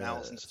therapy from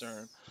Allison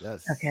Stern.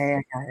 Yes. Okay,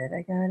 I got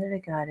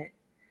it.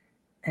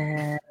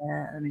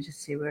 Let me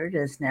just see where it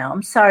is now.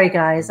 I'm sorry,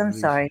 guys. I'm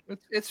sorry.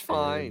 It's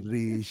fine.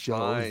 Every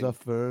show's the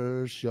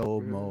first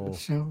show, Mo.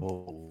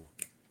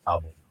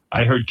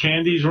 I heard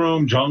Candy's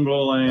Room,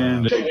 Jungle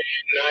Land.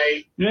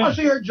 Yeah. I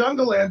see her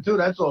Jungle Land too.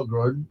 That's all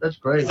good. That's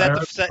great. Is that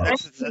that's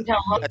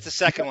the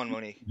second one,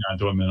 Mooney. Not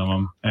to a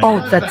minimum. Oh,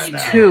 that's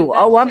 2.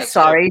 Oh, I'm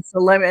sorry.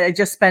 So I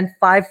just spent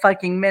 5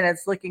 fucking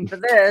minutes looking for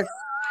this,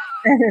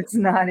 and it's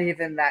not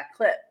even that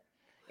clip.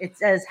 It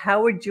says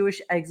Howard Jewish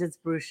Exits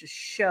Bruce's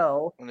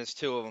show. And there's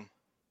 2 of them.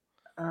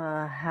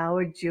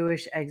 Howard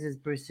Jewish Exits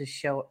Bruce's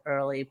show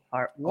early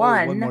part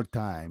 1. Oh, one more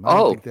time. I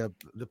don't think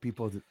the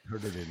people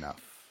heard it enough.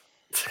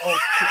 Oh,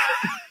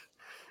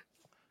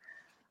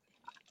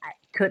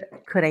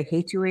 could I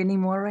hate you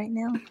anymore right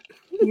now?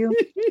 You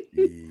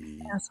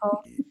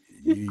asshole.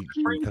 You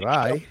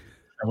try.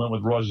 I went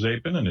with Ross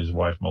Zapin and his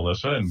wife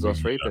Melissa, and Ross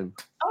Zapin.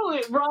 Oh,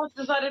 Ross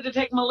decided to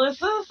take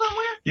Melissa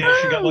somewhere. Yeah,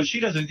 she got. Well, she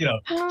doesn't.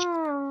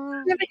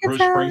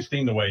 Bruce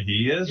Springsteen the way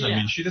he is. I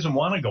mean, she doesn't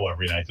want to go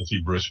every night to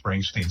see Bruce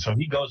Springsteen, so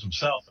he goes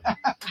himself.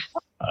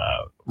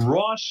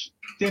 Ross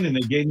did, and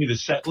they gave me the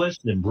set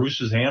list and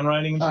Bruce's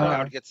handwriting and stuff.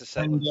 Howard gets the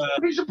set list.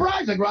 Be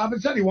surprised, like Robin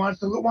said, he wants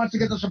to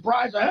get the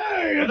surprise.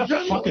 Hey, what a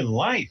fucking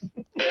life!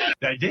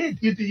 I did.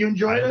 You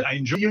enjoyed it? I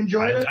enjoyed. You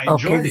enjoyed it? I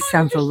enjoyed it. This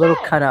sounds a little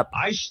cut up.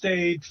 I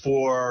stayed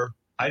for.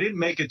 I didn't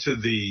make it to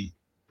the.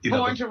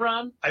 Born to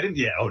Run? I didn't.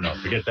 Yeah. Oh no,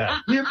 forget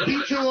that. You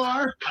P2R.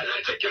 Can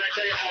I tell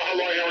you how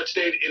long Howard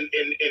stayed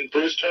in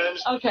Bruce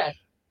terms? Okay.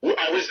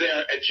 I was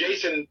there, and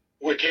Jason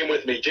came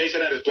with me.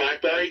 Jason had his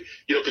BlackBerry,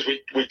 because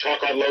we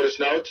talk on Lotus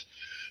Notes.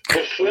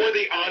 Before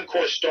the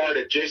encore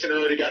started, Jason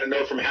already got a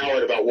note from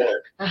Howard about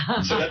work.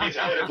 So that means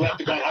Howard had left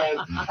to go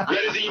home,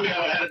 read his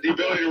email, and had the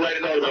ability to write a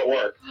note about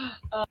work.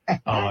 Oh,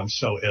 I'm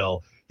so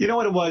ill. You know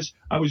what it was?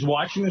 I was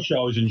watching the show.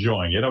 I was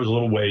enjoying it. I was a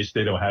little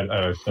wasted. I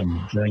had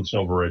some drinks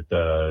over at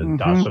Da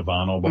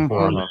Savano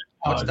before.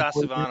 What's Da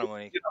Savano,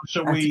 Monique?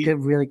 So That's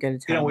really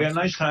good time. We had a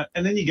nice time.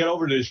 And then you get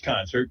over to this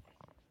concert.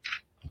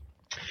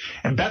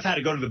 And Beth had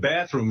to go to the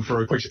bathroom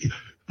for a quick...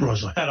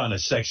 Rosalind had on a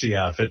sexy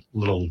outfit,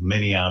 little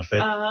mini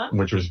outfit,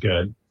 which was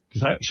good.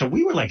 So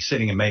we were like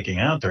sitting and making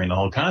out during the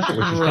whole concert,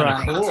 which was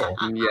kind of cool.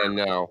 Yeah,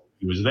 no.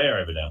 He was there,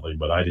 evidently,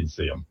 but I didn't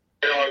see him.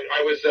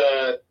 I was...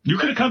 You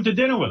could have come to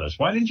dinner with us.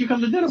 Why didn't you come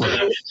to dinner with us?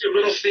 I went to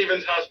Little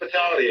Stevens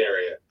hospitality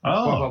area.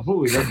 Oh.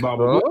 Oh.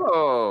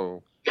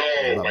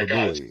 No, my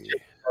God.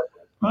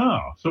 Oh,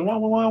 so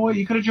what?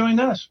 You could have joined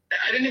us.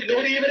 I didn't even.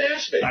 Nobody even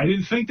asked me. I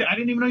didn't think that. I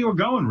didn't even know you were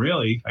going.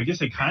 Really, I guess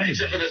they kind of.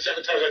 Except for the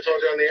 7 times I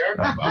told you on the air.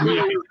 I mean,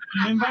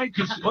 I invite.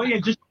 Just. Because when I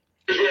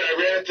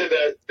ran into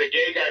the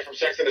gay guy from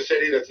Sex and the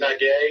City that's not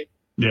gay.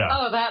 Yeah.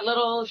 Oh, that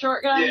little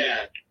short guy.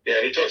 Yeah.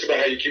 He talks about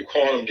how you keep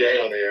calling him gay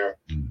on the air.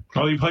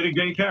 Oh, you played a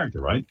gay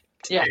character, right?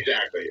 Yeah.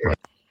 Exactly.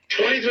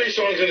 23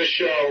 songs in the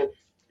show.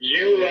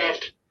 You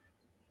left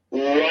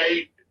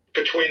right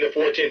between the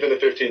 14th and the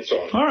 15th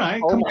song. All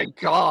right. Oh my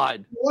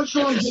God. What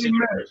song did you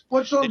miss?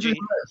 What song did you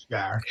miss,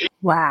 Gary?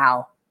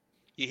 Wow.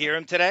 You hear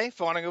him today,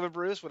 fawning over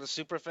Bruce with a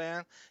super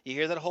fan. You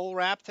hear that whole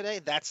rap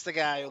today? That's the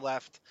guy who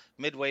left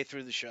midway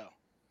through the show.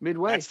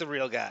 Midway. That's the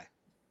real guy.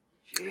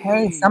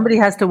 Hey, somebody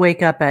has to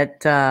wake up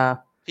at.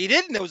 He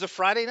didn't. It was a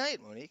Friday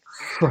night, Monique.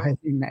 Friday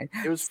night.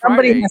 It was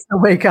somebody Friday. has to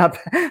wake up.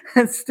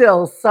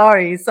 Still,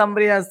 sorry,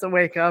 somebody has to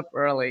wake up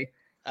early.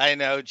 I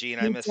know, Gene.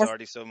 I miss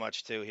Artie so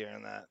much too.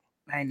 Hearing that.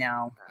 I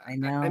know. I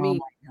mean, I know.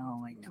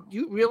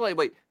 You realize,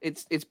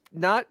 it's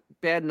not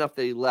bad enough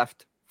that he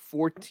left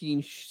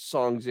 14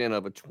 songs in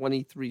of a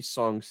 23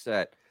 song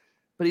set,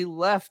 but he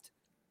left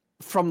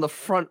from the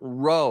front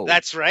row.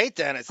 That's right,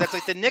 Dennis. That's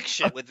like the Knicks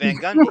shit with Van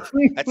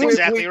Gundy. That's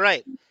exactly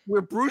right.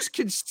 Where Bruce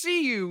can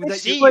see you. That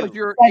see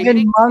you're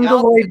a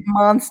mongoloid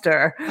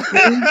monster.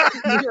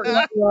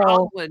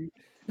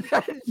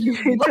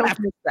 You don't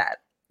miss that.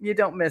 You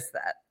don't miss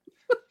that.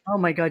 Oh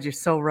my God, you're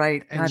so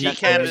right. And G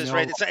Canada is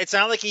right. It's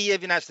not like he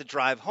even has to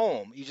drive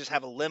home. You just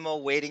have a limo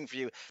waiting for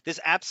you. There's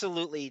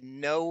absolutely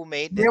no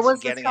maintenance in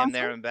getting him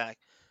there and back.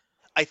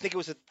 I think it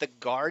was at the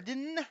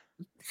Garden.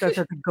 So it's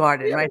at the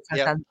Garden, right? So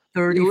Yep. it's on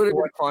 34th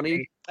funny.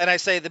 Street. And I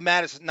say the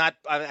Madison, not,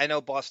 I know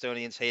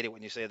Bostonians hate it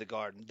when you say the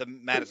Garden. The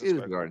Madison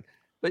Square Garden.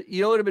 But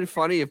you know what would have been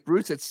funny if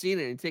Bruce had seen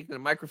it and taken the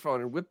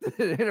microphone and whipped it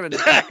hit him in the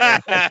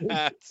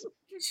back.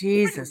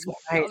 Jesus In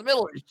Christ. the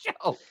middle of the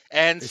show.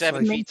 And It's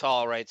 7 like- feet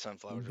tall, right,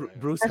 Sunflower?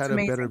 Bruce That's had a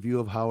better amazing. view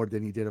of Howard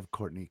than he did of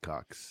Courtney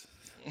Cox.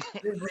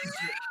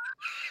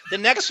 The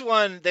next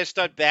one, they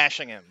start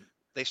bashing him.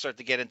 They start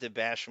to get into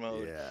bash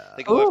mode. Yeah.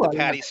 They go Ooh, after I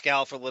Patty love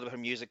Scal for a little bit. Her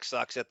music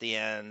sucks at the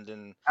end.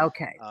 And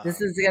Okay,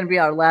 this is going to be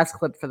our last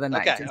clip for the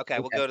night. okay, Just okay,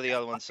 we'll because- go to the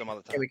other one some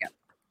other time. Here we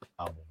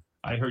go.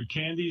 I heard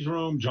Candy's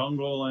Room,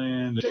 Jungle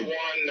Land. One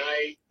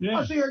night. Yeah.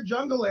 I see her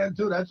Jungle Land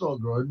too. That's all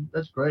good.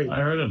 That's great. I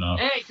heard enough.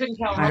 Hey, couldn't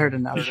tell. I heard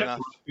enough. He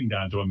kept rapping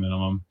down to a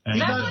minimum.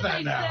 And That's does what that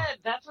they now. said.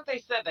 That's what they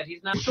said. That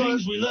he's not. the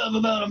things we love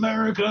about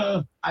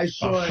America, I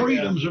saw our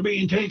freedoms are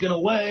being taken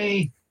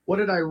away. What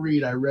did I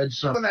read? I read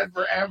something that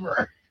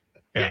forever.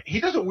 Yeah.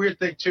 He does a weird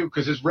thing too,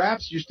 because his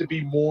raps used to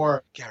be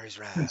more Gary's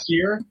rap.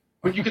 sincere,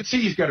 but you can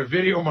see he's got a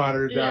video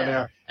monitor down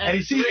there, and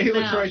he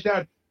looks right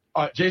down.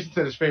 Jason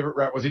said his favorite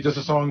rap was he does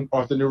a song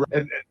off the new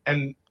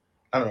and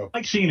I don't know. I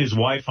like seeing his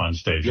wife on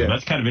stage. Yeah. And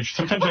that's kind of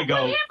interesting. Sometimes I What go,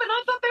 happened?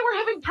 I thought they were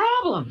having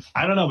problems.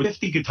 I don't know, but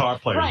 50 guitar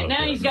players. Right up now,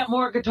 there. he's got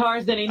more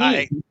guitars than he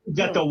needs. He's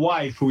got the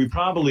wife who he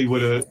probably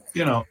would have,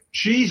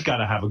 she's got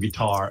to have a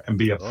guitar and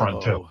be up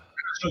front too.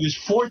 So there's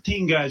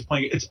 14 guys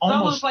playing. It's It's almost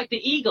almost like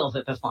the Eagles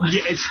at this point.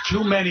 yeah, it's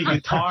too many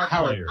guitar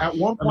players. At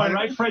one Am I point,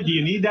 right, Fred? Do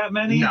you need that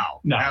many?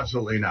 no,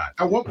 absolutely not.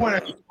 At one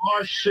point,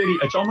 Guitar City.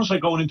 It's almost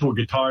like going into a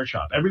guitar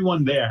shop.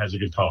 Everyone there has a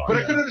guitar. but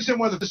I couldn't understand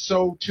whether this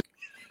so too.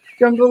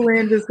 Jungle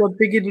Land is what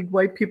bigoted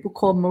white people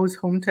call Moe's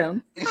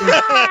hometown.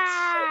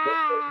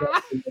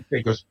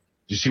 He goes, "Do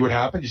you see what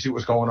happened? Do you see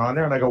what's going on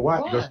there?" And I go,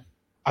 "What?" He goes,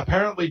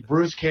 "Apparently,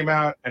 Bruce came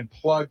out and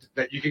plugged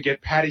that you could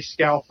get Patty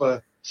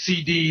Scalfa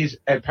CDs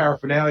and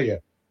paraphernalia."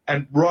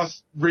 And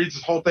Ross reads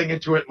this whole thing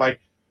into it like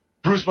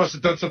Bruce must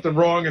have done something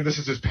wrong, and this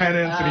is his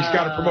penance, and he's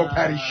got to promote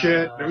Patty's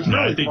shit. It was No,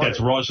 really I think funny. that's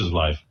Ross's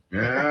life.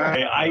 Yeah.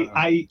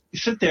 I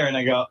sit there and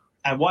I go,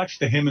 I watch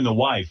him and the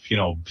wife,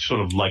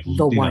 sort of like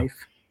The wife.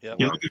 Yep.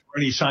 You're looking for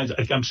any signs.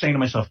 I'm saying to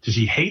myself, does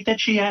he hate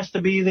that she has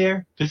to be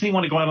there? Does he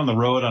want to go out on the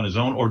road on his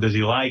own, or does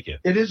he like it?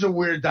 It is a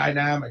weird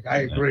dynamic.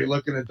 I agree.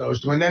 Looking at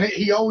those two, and then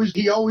he always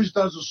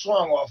does a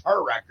song off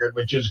her record,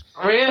 which is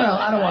Really? well,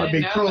 I don't want to be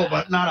didn't know cruel, that.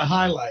 but not a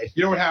highlight.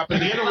 You know what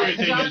happened? The other weird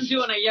thing John is,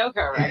 doing a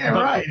Yoko record. yeah,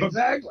 right,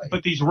 exactly.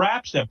 But these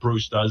raps that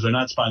Bruce does are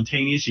not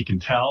spontaneous. You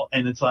can tell,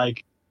 and it's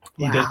like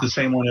he does the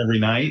same one every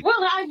night. Well,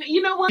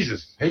 you know what?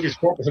 Jesus, Hagus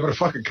Corpus having a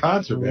fucking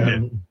concert,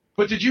 man.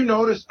 But did you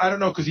notice? I don't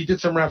know, because he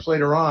did some raps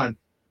later on.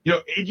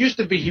 It used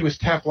to be he was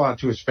Teflon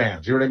to his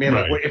fans. You know what I mean?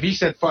 Right. Like if he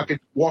said "fucking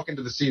walk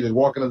into the sea," they'd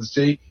walk into the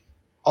sea.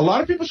 A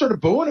lot of people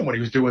started booing him when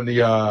he was doing the.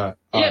 Yeah,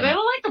 they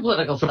don't like the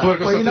political stuff. Well,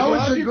 There's a a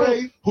lot of good-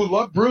 people who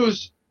love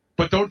Bruce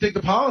but don't think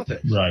the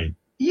politics. Right.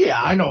 Yeah,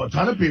 I know a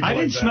ton of people. I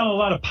didn't like that. smell a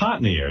lot of pot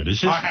in the air. This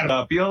is a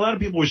lot of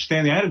people were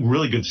standing. I had a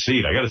really good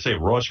seat. I got to say,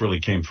 Ross really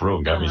came through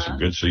and got me some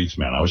good seats,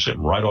 man. I was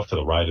sitting right off to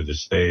the right of the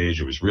stage.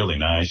 It was really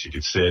nice. You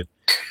could sit.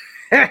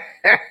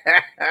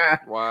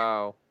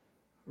 Wow.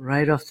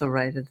 Right off the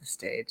right of the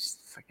stage.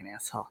 Fucking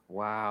asshole.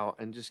 Wow.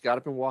 And just got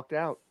up and walked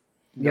out.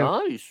 Yeah.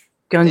 Nice.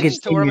 They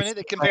just tore him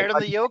they compared him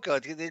to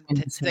Yoko.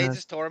 They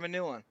just tore him a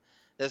new one.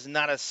 There's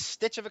not a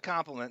stitch of a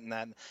compliment in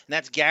that. And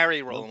that's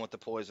Gary rolling with the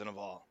poison of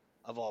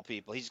all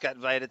people. He's got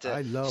invited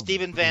I to love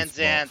Stephen Van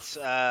Zant's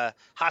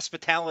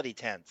hospitality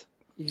tent.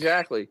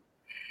 Exactly.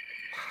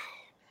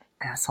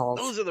 Assholes.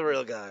 Those are the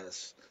real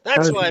guys.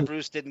 That's Those why are-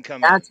 Bruce didn't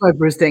come That's in. why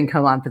Bruce didn't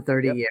come on for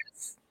 30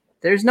 years.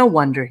 There's no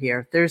wonder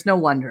here. There's no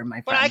wonder,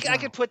 my But friend. I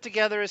could put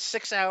together a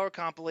 6-hour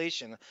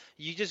compilation.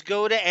 You just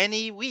go to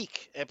any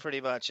week,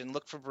 pretty much, and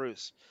look for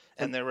Bruce,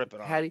 and they're ripping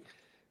off.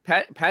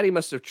 Patty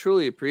must have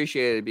truly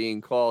appreciated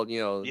being called,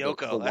 Yoko.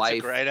 the That's wife. a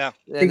great out.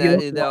 And then,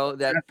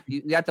 that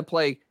you have to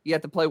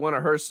play one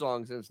of her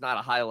songs, and it's not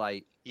a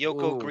highlight.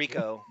 Yoko Ooh.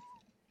 Greco.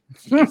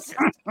 Greeks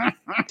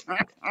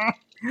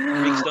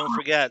don't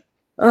forget.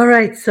 All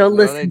right, so No,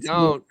 listen they to me,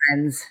 don't.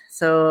 friends.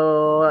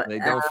 So They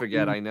don't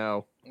forget. I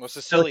know. Well,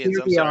 Sicilians.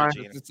 here I'm we sorry, are.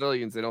 Gina.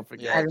 Sicilians, they don't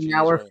forget. At an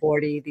hour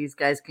 40, these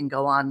guys can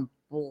go on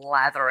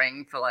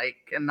blathering for like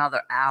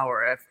another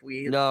hour if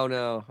we.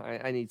 No,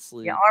 I need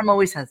sleep. Yeah, Arm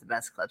always has the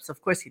best clips.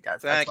 Of course he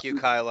does. That's Thank you,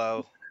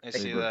 Kylo. I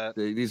These see are-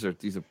 that.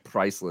 These are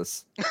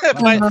priceless.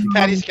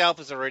 Patty Scalp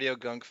is a Radio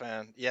Gunk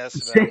fan.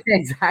 Yes, Val.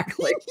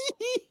 Exactly.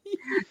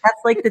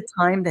 That's like the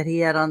time that he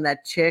had on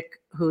that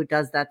chick who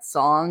does that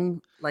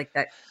song, like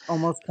that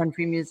almost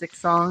country music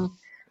song.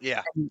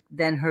 Yeah. And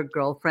then her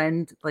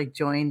girlfriend like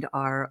joined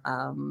our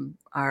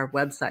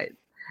website.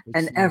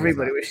 and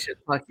everybody was shit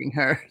talking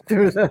her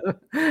through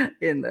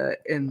in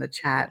the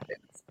chat.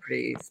 It's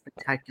pretty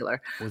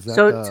spectacular. Was that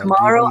so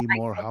tomorrow,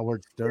 more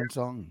Howard Stern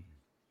song?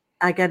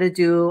 I gotta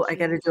do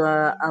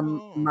a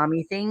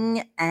mommy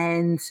thing,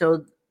 and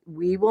so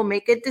we will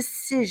make a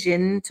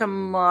decision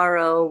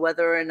tomorrow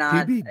whether or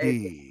not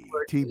TBD.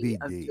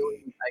 of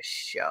doing a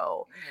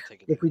show.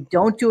 If we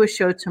don't do a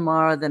show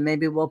tomorrow, then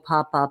maybe we'll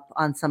pop up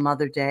on some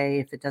other day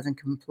if it doesn't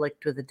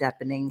conflict with the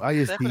deafening.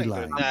 ISP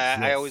line.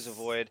 I always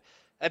avoid.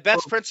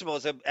 Beth's principle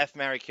is a F,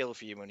 marry, kill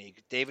for you,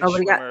 Monique. David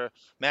Schwimmer,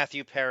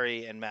 Matthew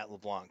Perry, and Matt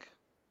LeBlanc.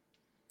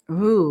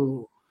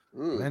 Ooh.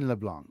 And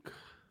LeBlanc.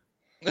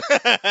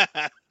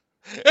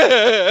 You're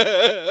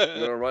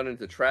gonna run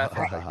into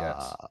traffic, I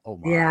guess.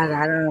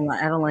 Yeah,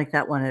 I don't like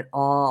that one at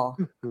all.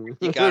 You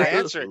gotta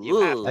answer it.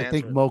 You have to I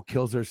think Mo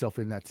kills herself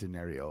in that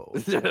scenario.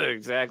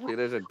 Exactly.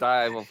 There's a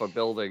dive off a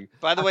building.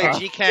 By the way,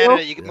 G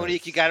Canada,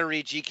 Monique, you gotta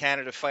read G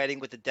Canada fighting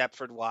with the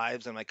Deptford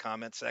wives in my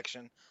comment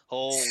section.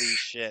 Holy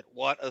shit.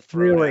 What a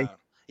throwdown. Really?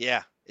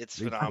 Yeah, it's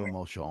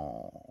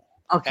phenomenal.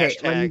 Okay,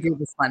 let me do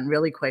this one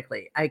really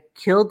quickly. I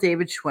killed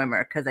David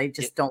Schwimmer because I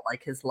just don't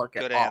like his look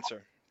at all. Good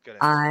answer.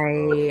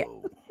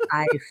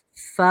 I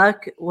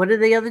fuck. What are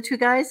the other two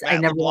guys? Matt I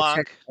never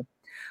LeBlanc.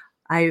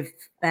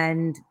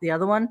 And the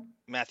other one?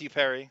 Matthew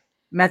Perry,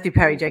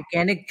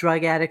 gigantic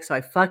drug addict. So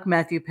I fuck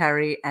Matthew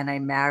Perry and I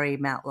marry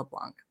Matt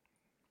LeBlanc.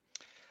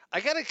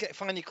 I gotta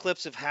find you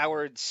clips of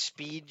Howard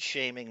speed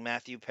shaming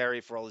Matthew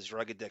Perry for all his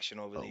drug addiction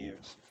over the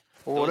years.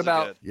 Well, what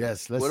about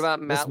what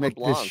about Matt let's make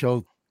LeBlanc? this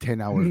show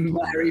 10 hours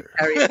Larry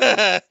Perry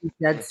is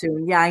dead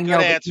soon. Yeah, I know.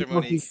 Good answer,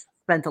 but he's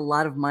spent a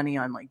lot of money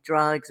on like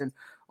drugs and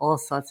all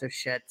sorts of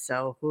shit.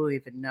 So who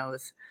even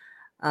knows?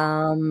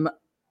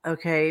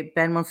 Okay,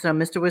 Ben wants to know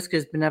Mr.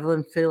 Whisker's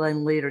benevolent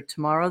feline leader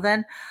tomorrow.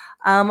 Then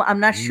I'm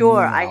not sure.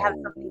 I have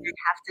something I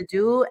have to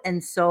do,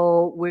 and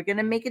so we're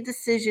gonna make a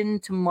decision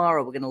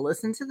tomorrow. We're gonna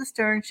listen to the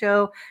Stern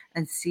Show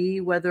and see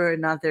whether or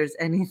not there's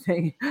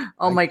anything.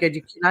 Oh my God,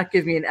 you cannot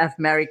give me an F,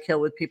 marry, kill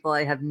with people.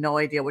 I have no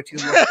idea what you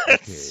mean.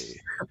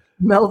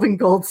 Melvin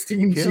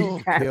Goldstein, kill.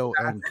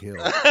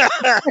 Good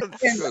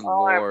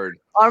Lord.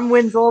 Arm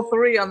wins all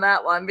three on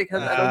that one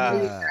because I don't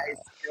know you guys.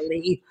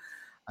 Really.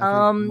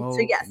 Mo So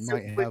yes,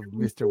 might have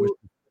Mr. Whisper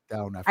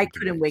down after I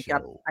couldn't today's wake show.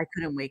 up. I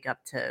couldn't wake up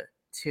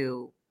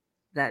to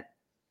that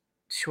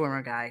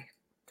Schwimmer guy.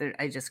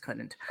 I just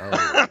couldn't.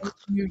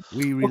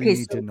 We really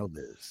need to know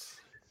this.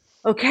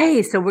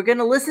 Okay, so we're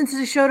gonna listen to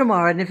the show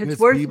tomorrow, and if it's Miss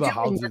worth Biba doing,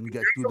 Housen then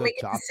get we'll to the make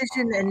a top.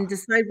 decision and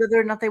decide whether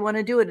or not they want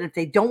to do it. And if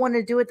they don't want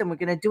to do it, then we're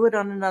gonna do it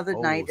on another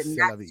night. And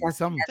that's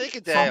just Take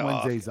a day Some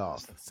off. Wednesdays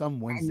off.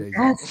 Some Wednesdays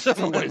that's- off.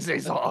 Some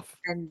Wednesdays off.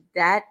 And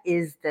that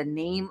is the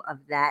name of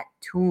that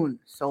tune.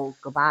 So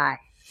goodbye.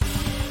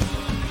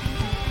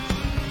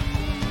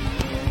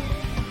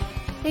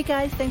 Hey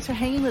guys, thanks for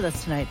hanging with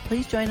us tonight.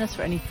 Please join us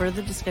for any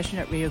further discussion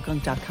at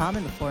RadioGunk.com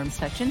in the forum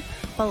section.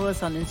 Follow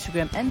us on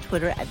Instagram and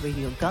Twitter at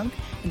RadioGunk.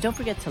 And don't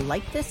forget to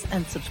like this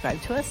and subscribe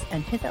to us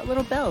and hit that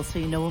little bell so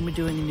you know when we're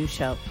doing a new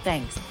show.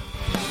 Thanks.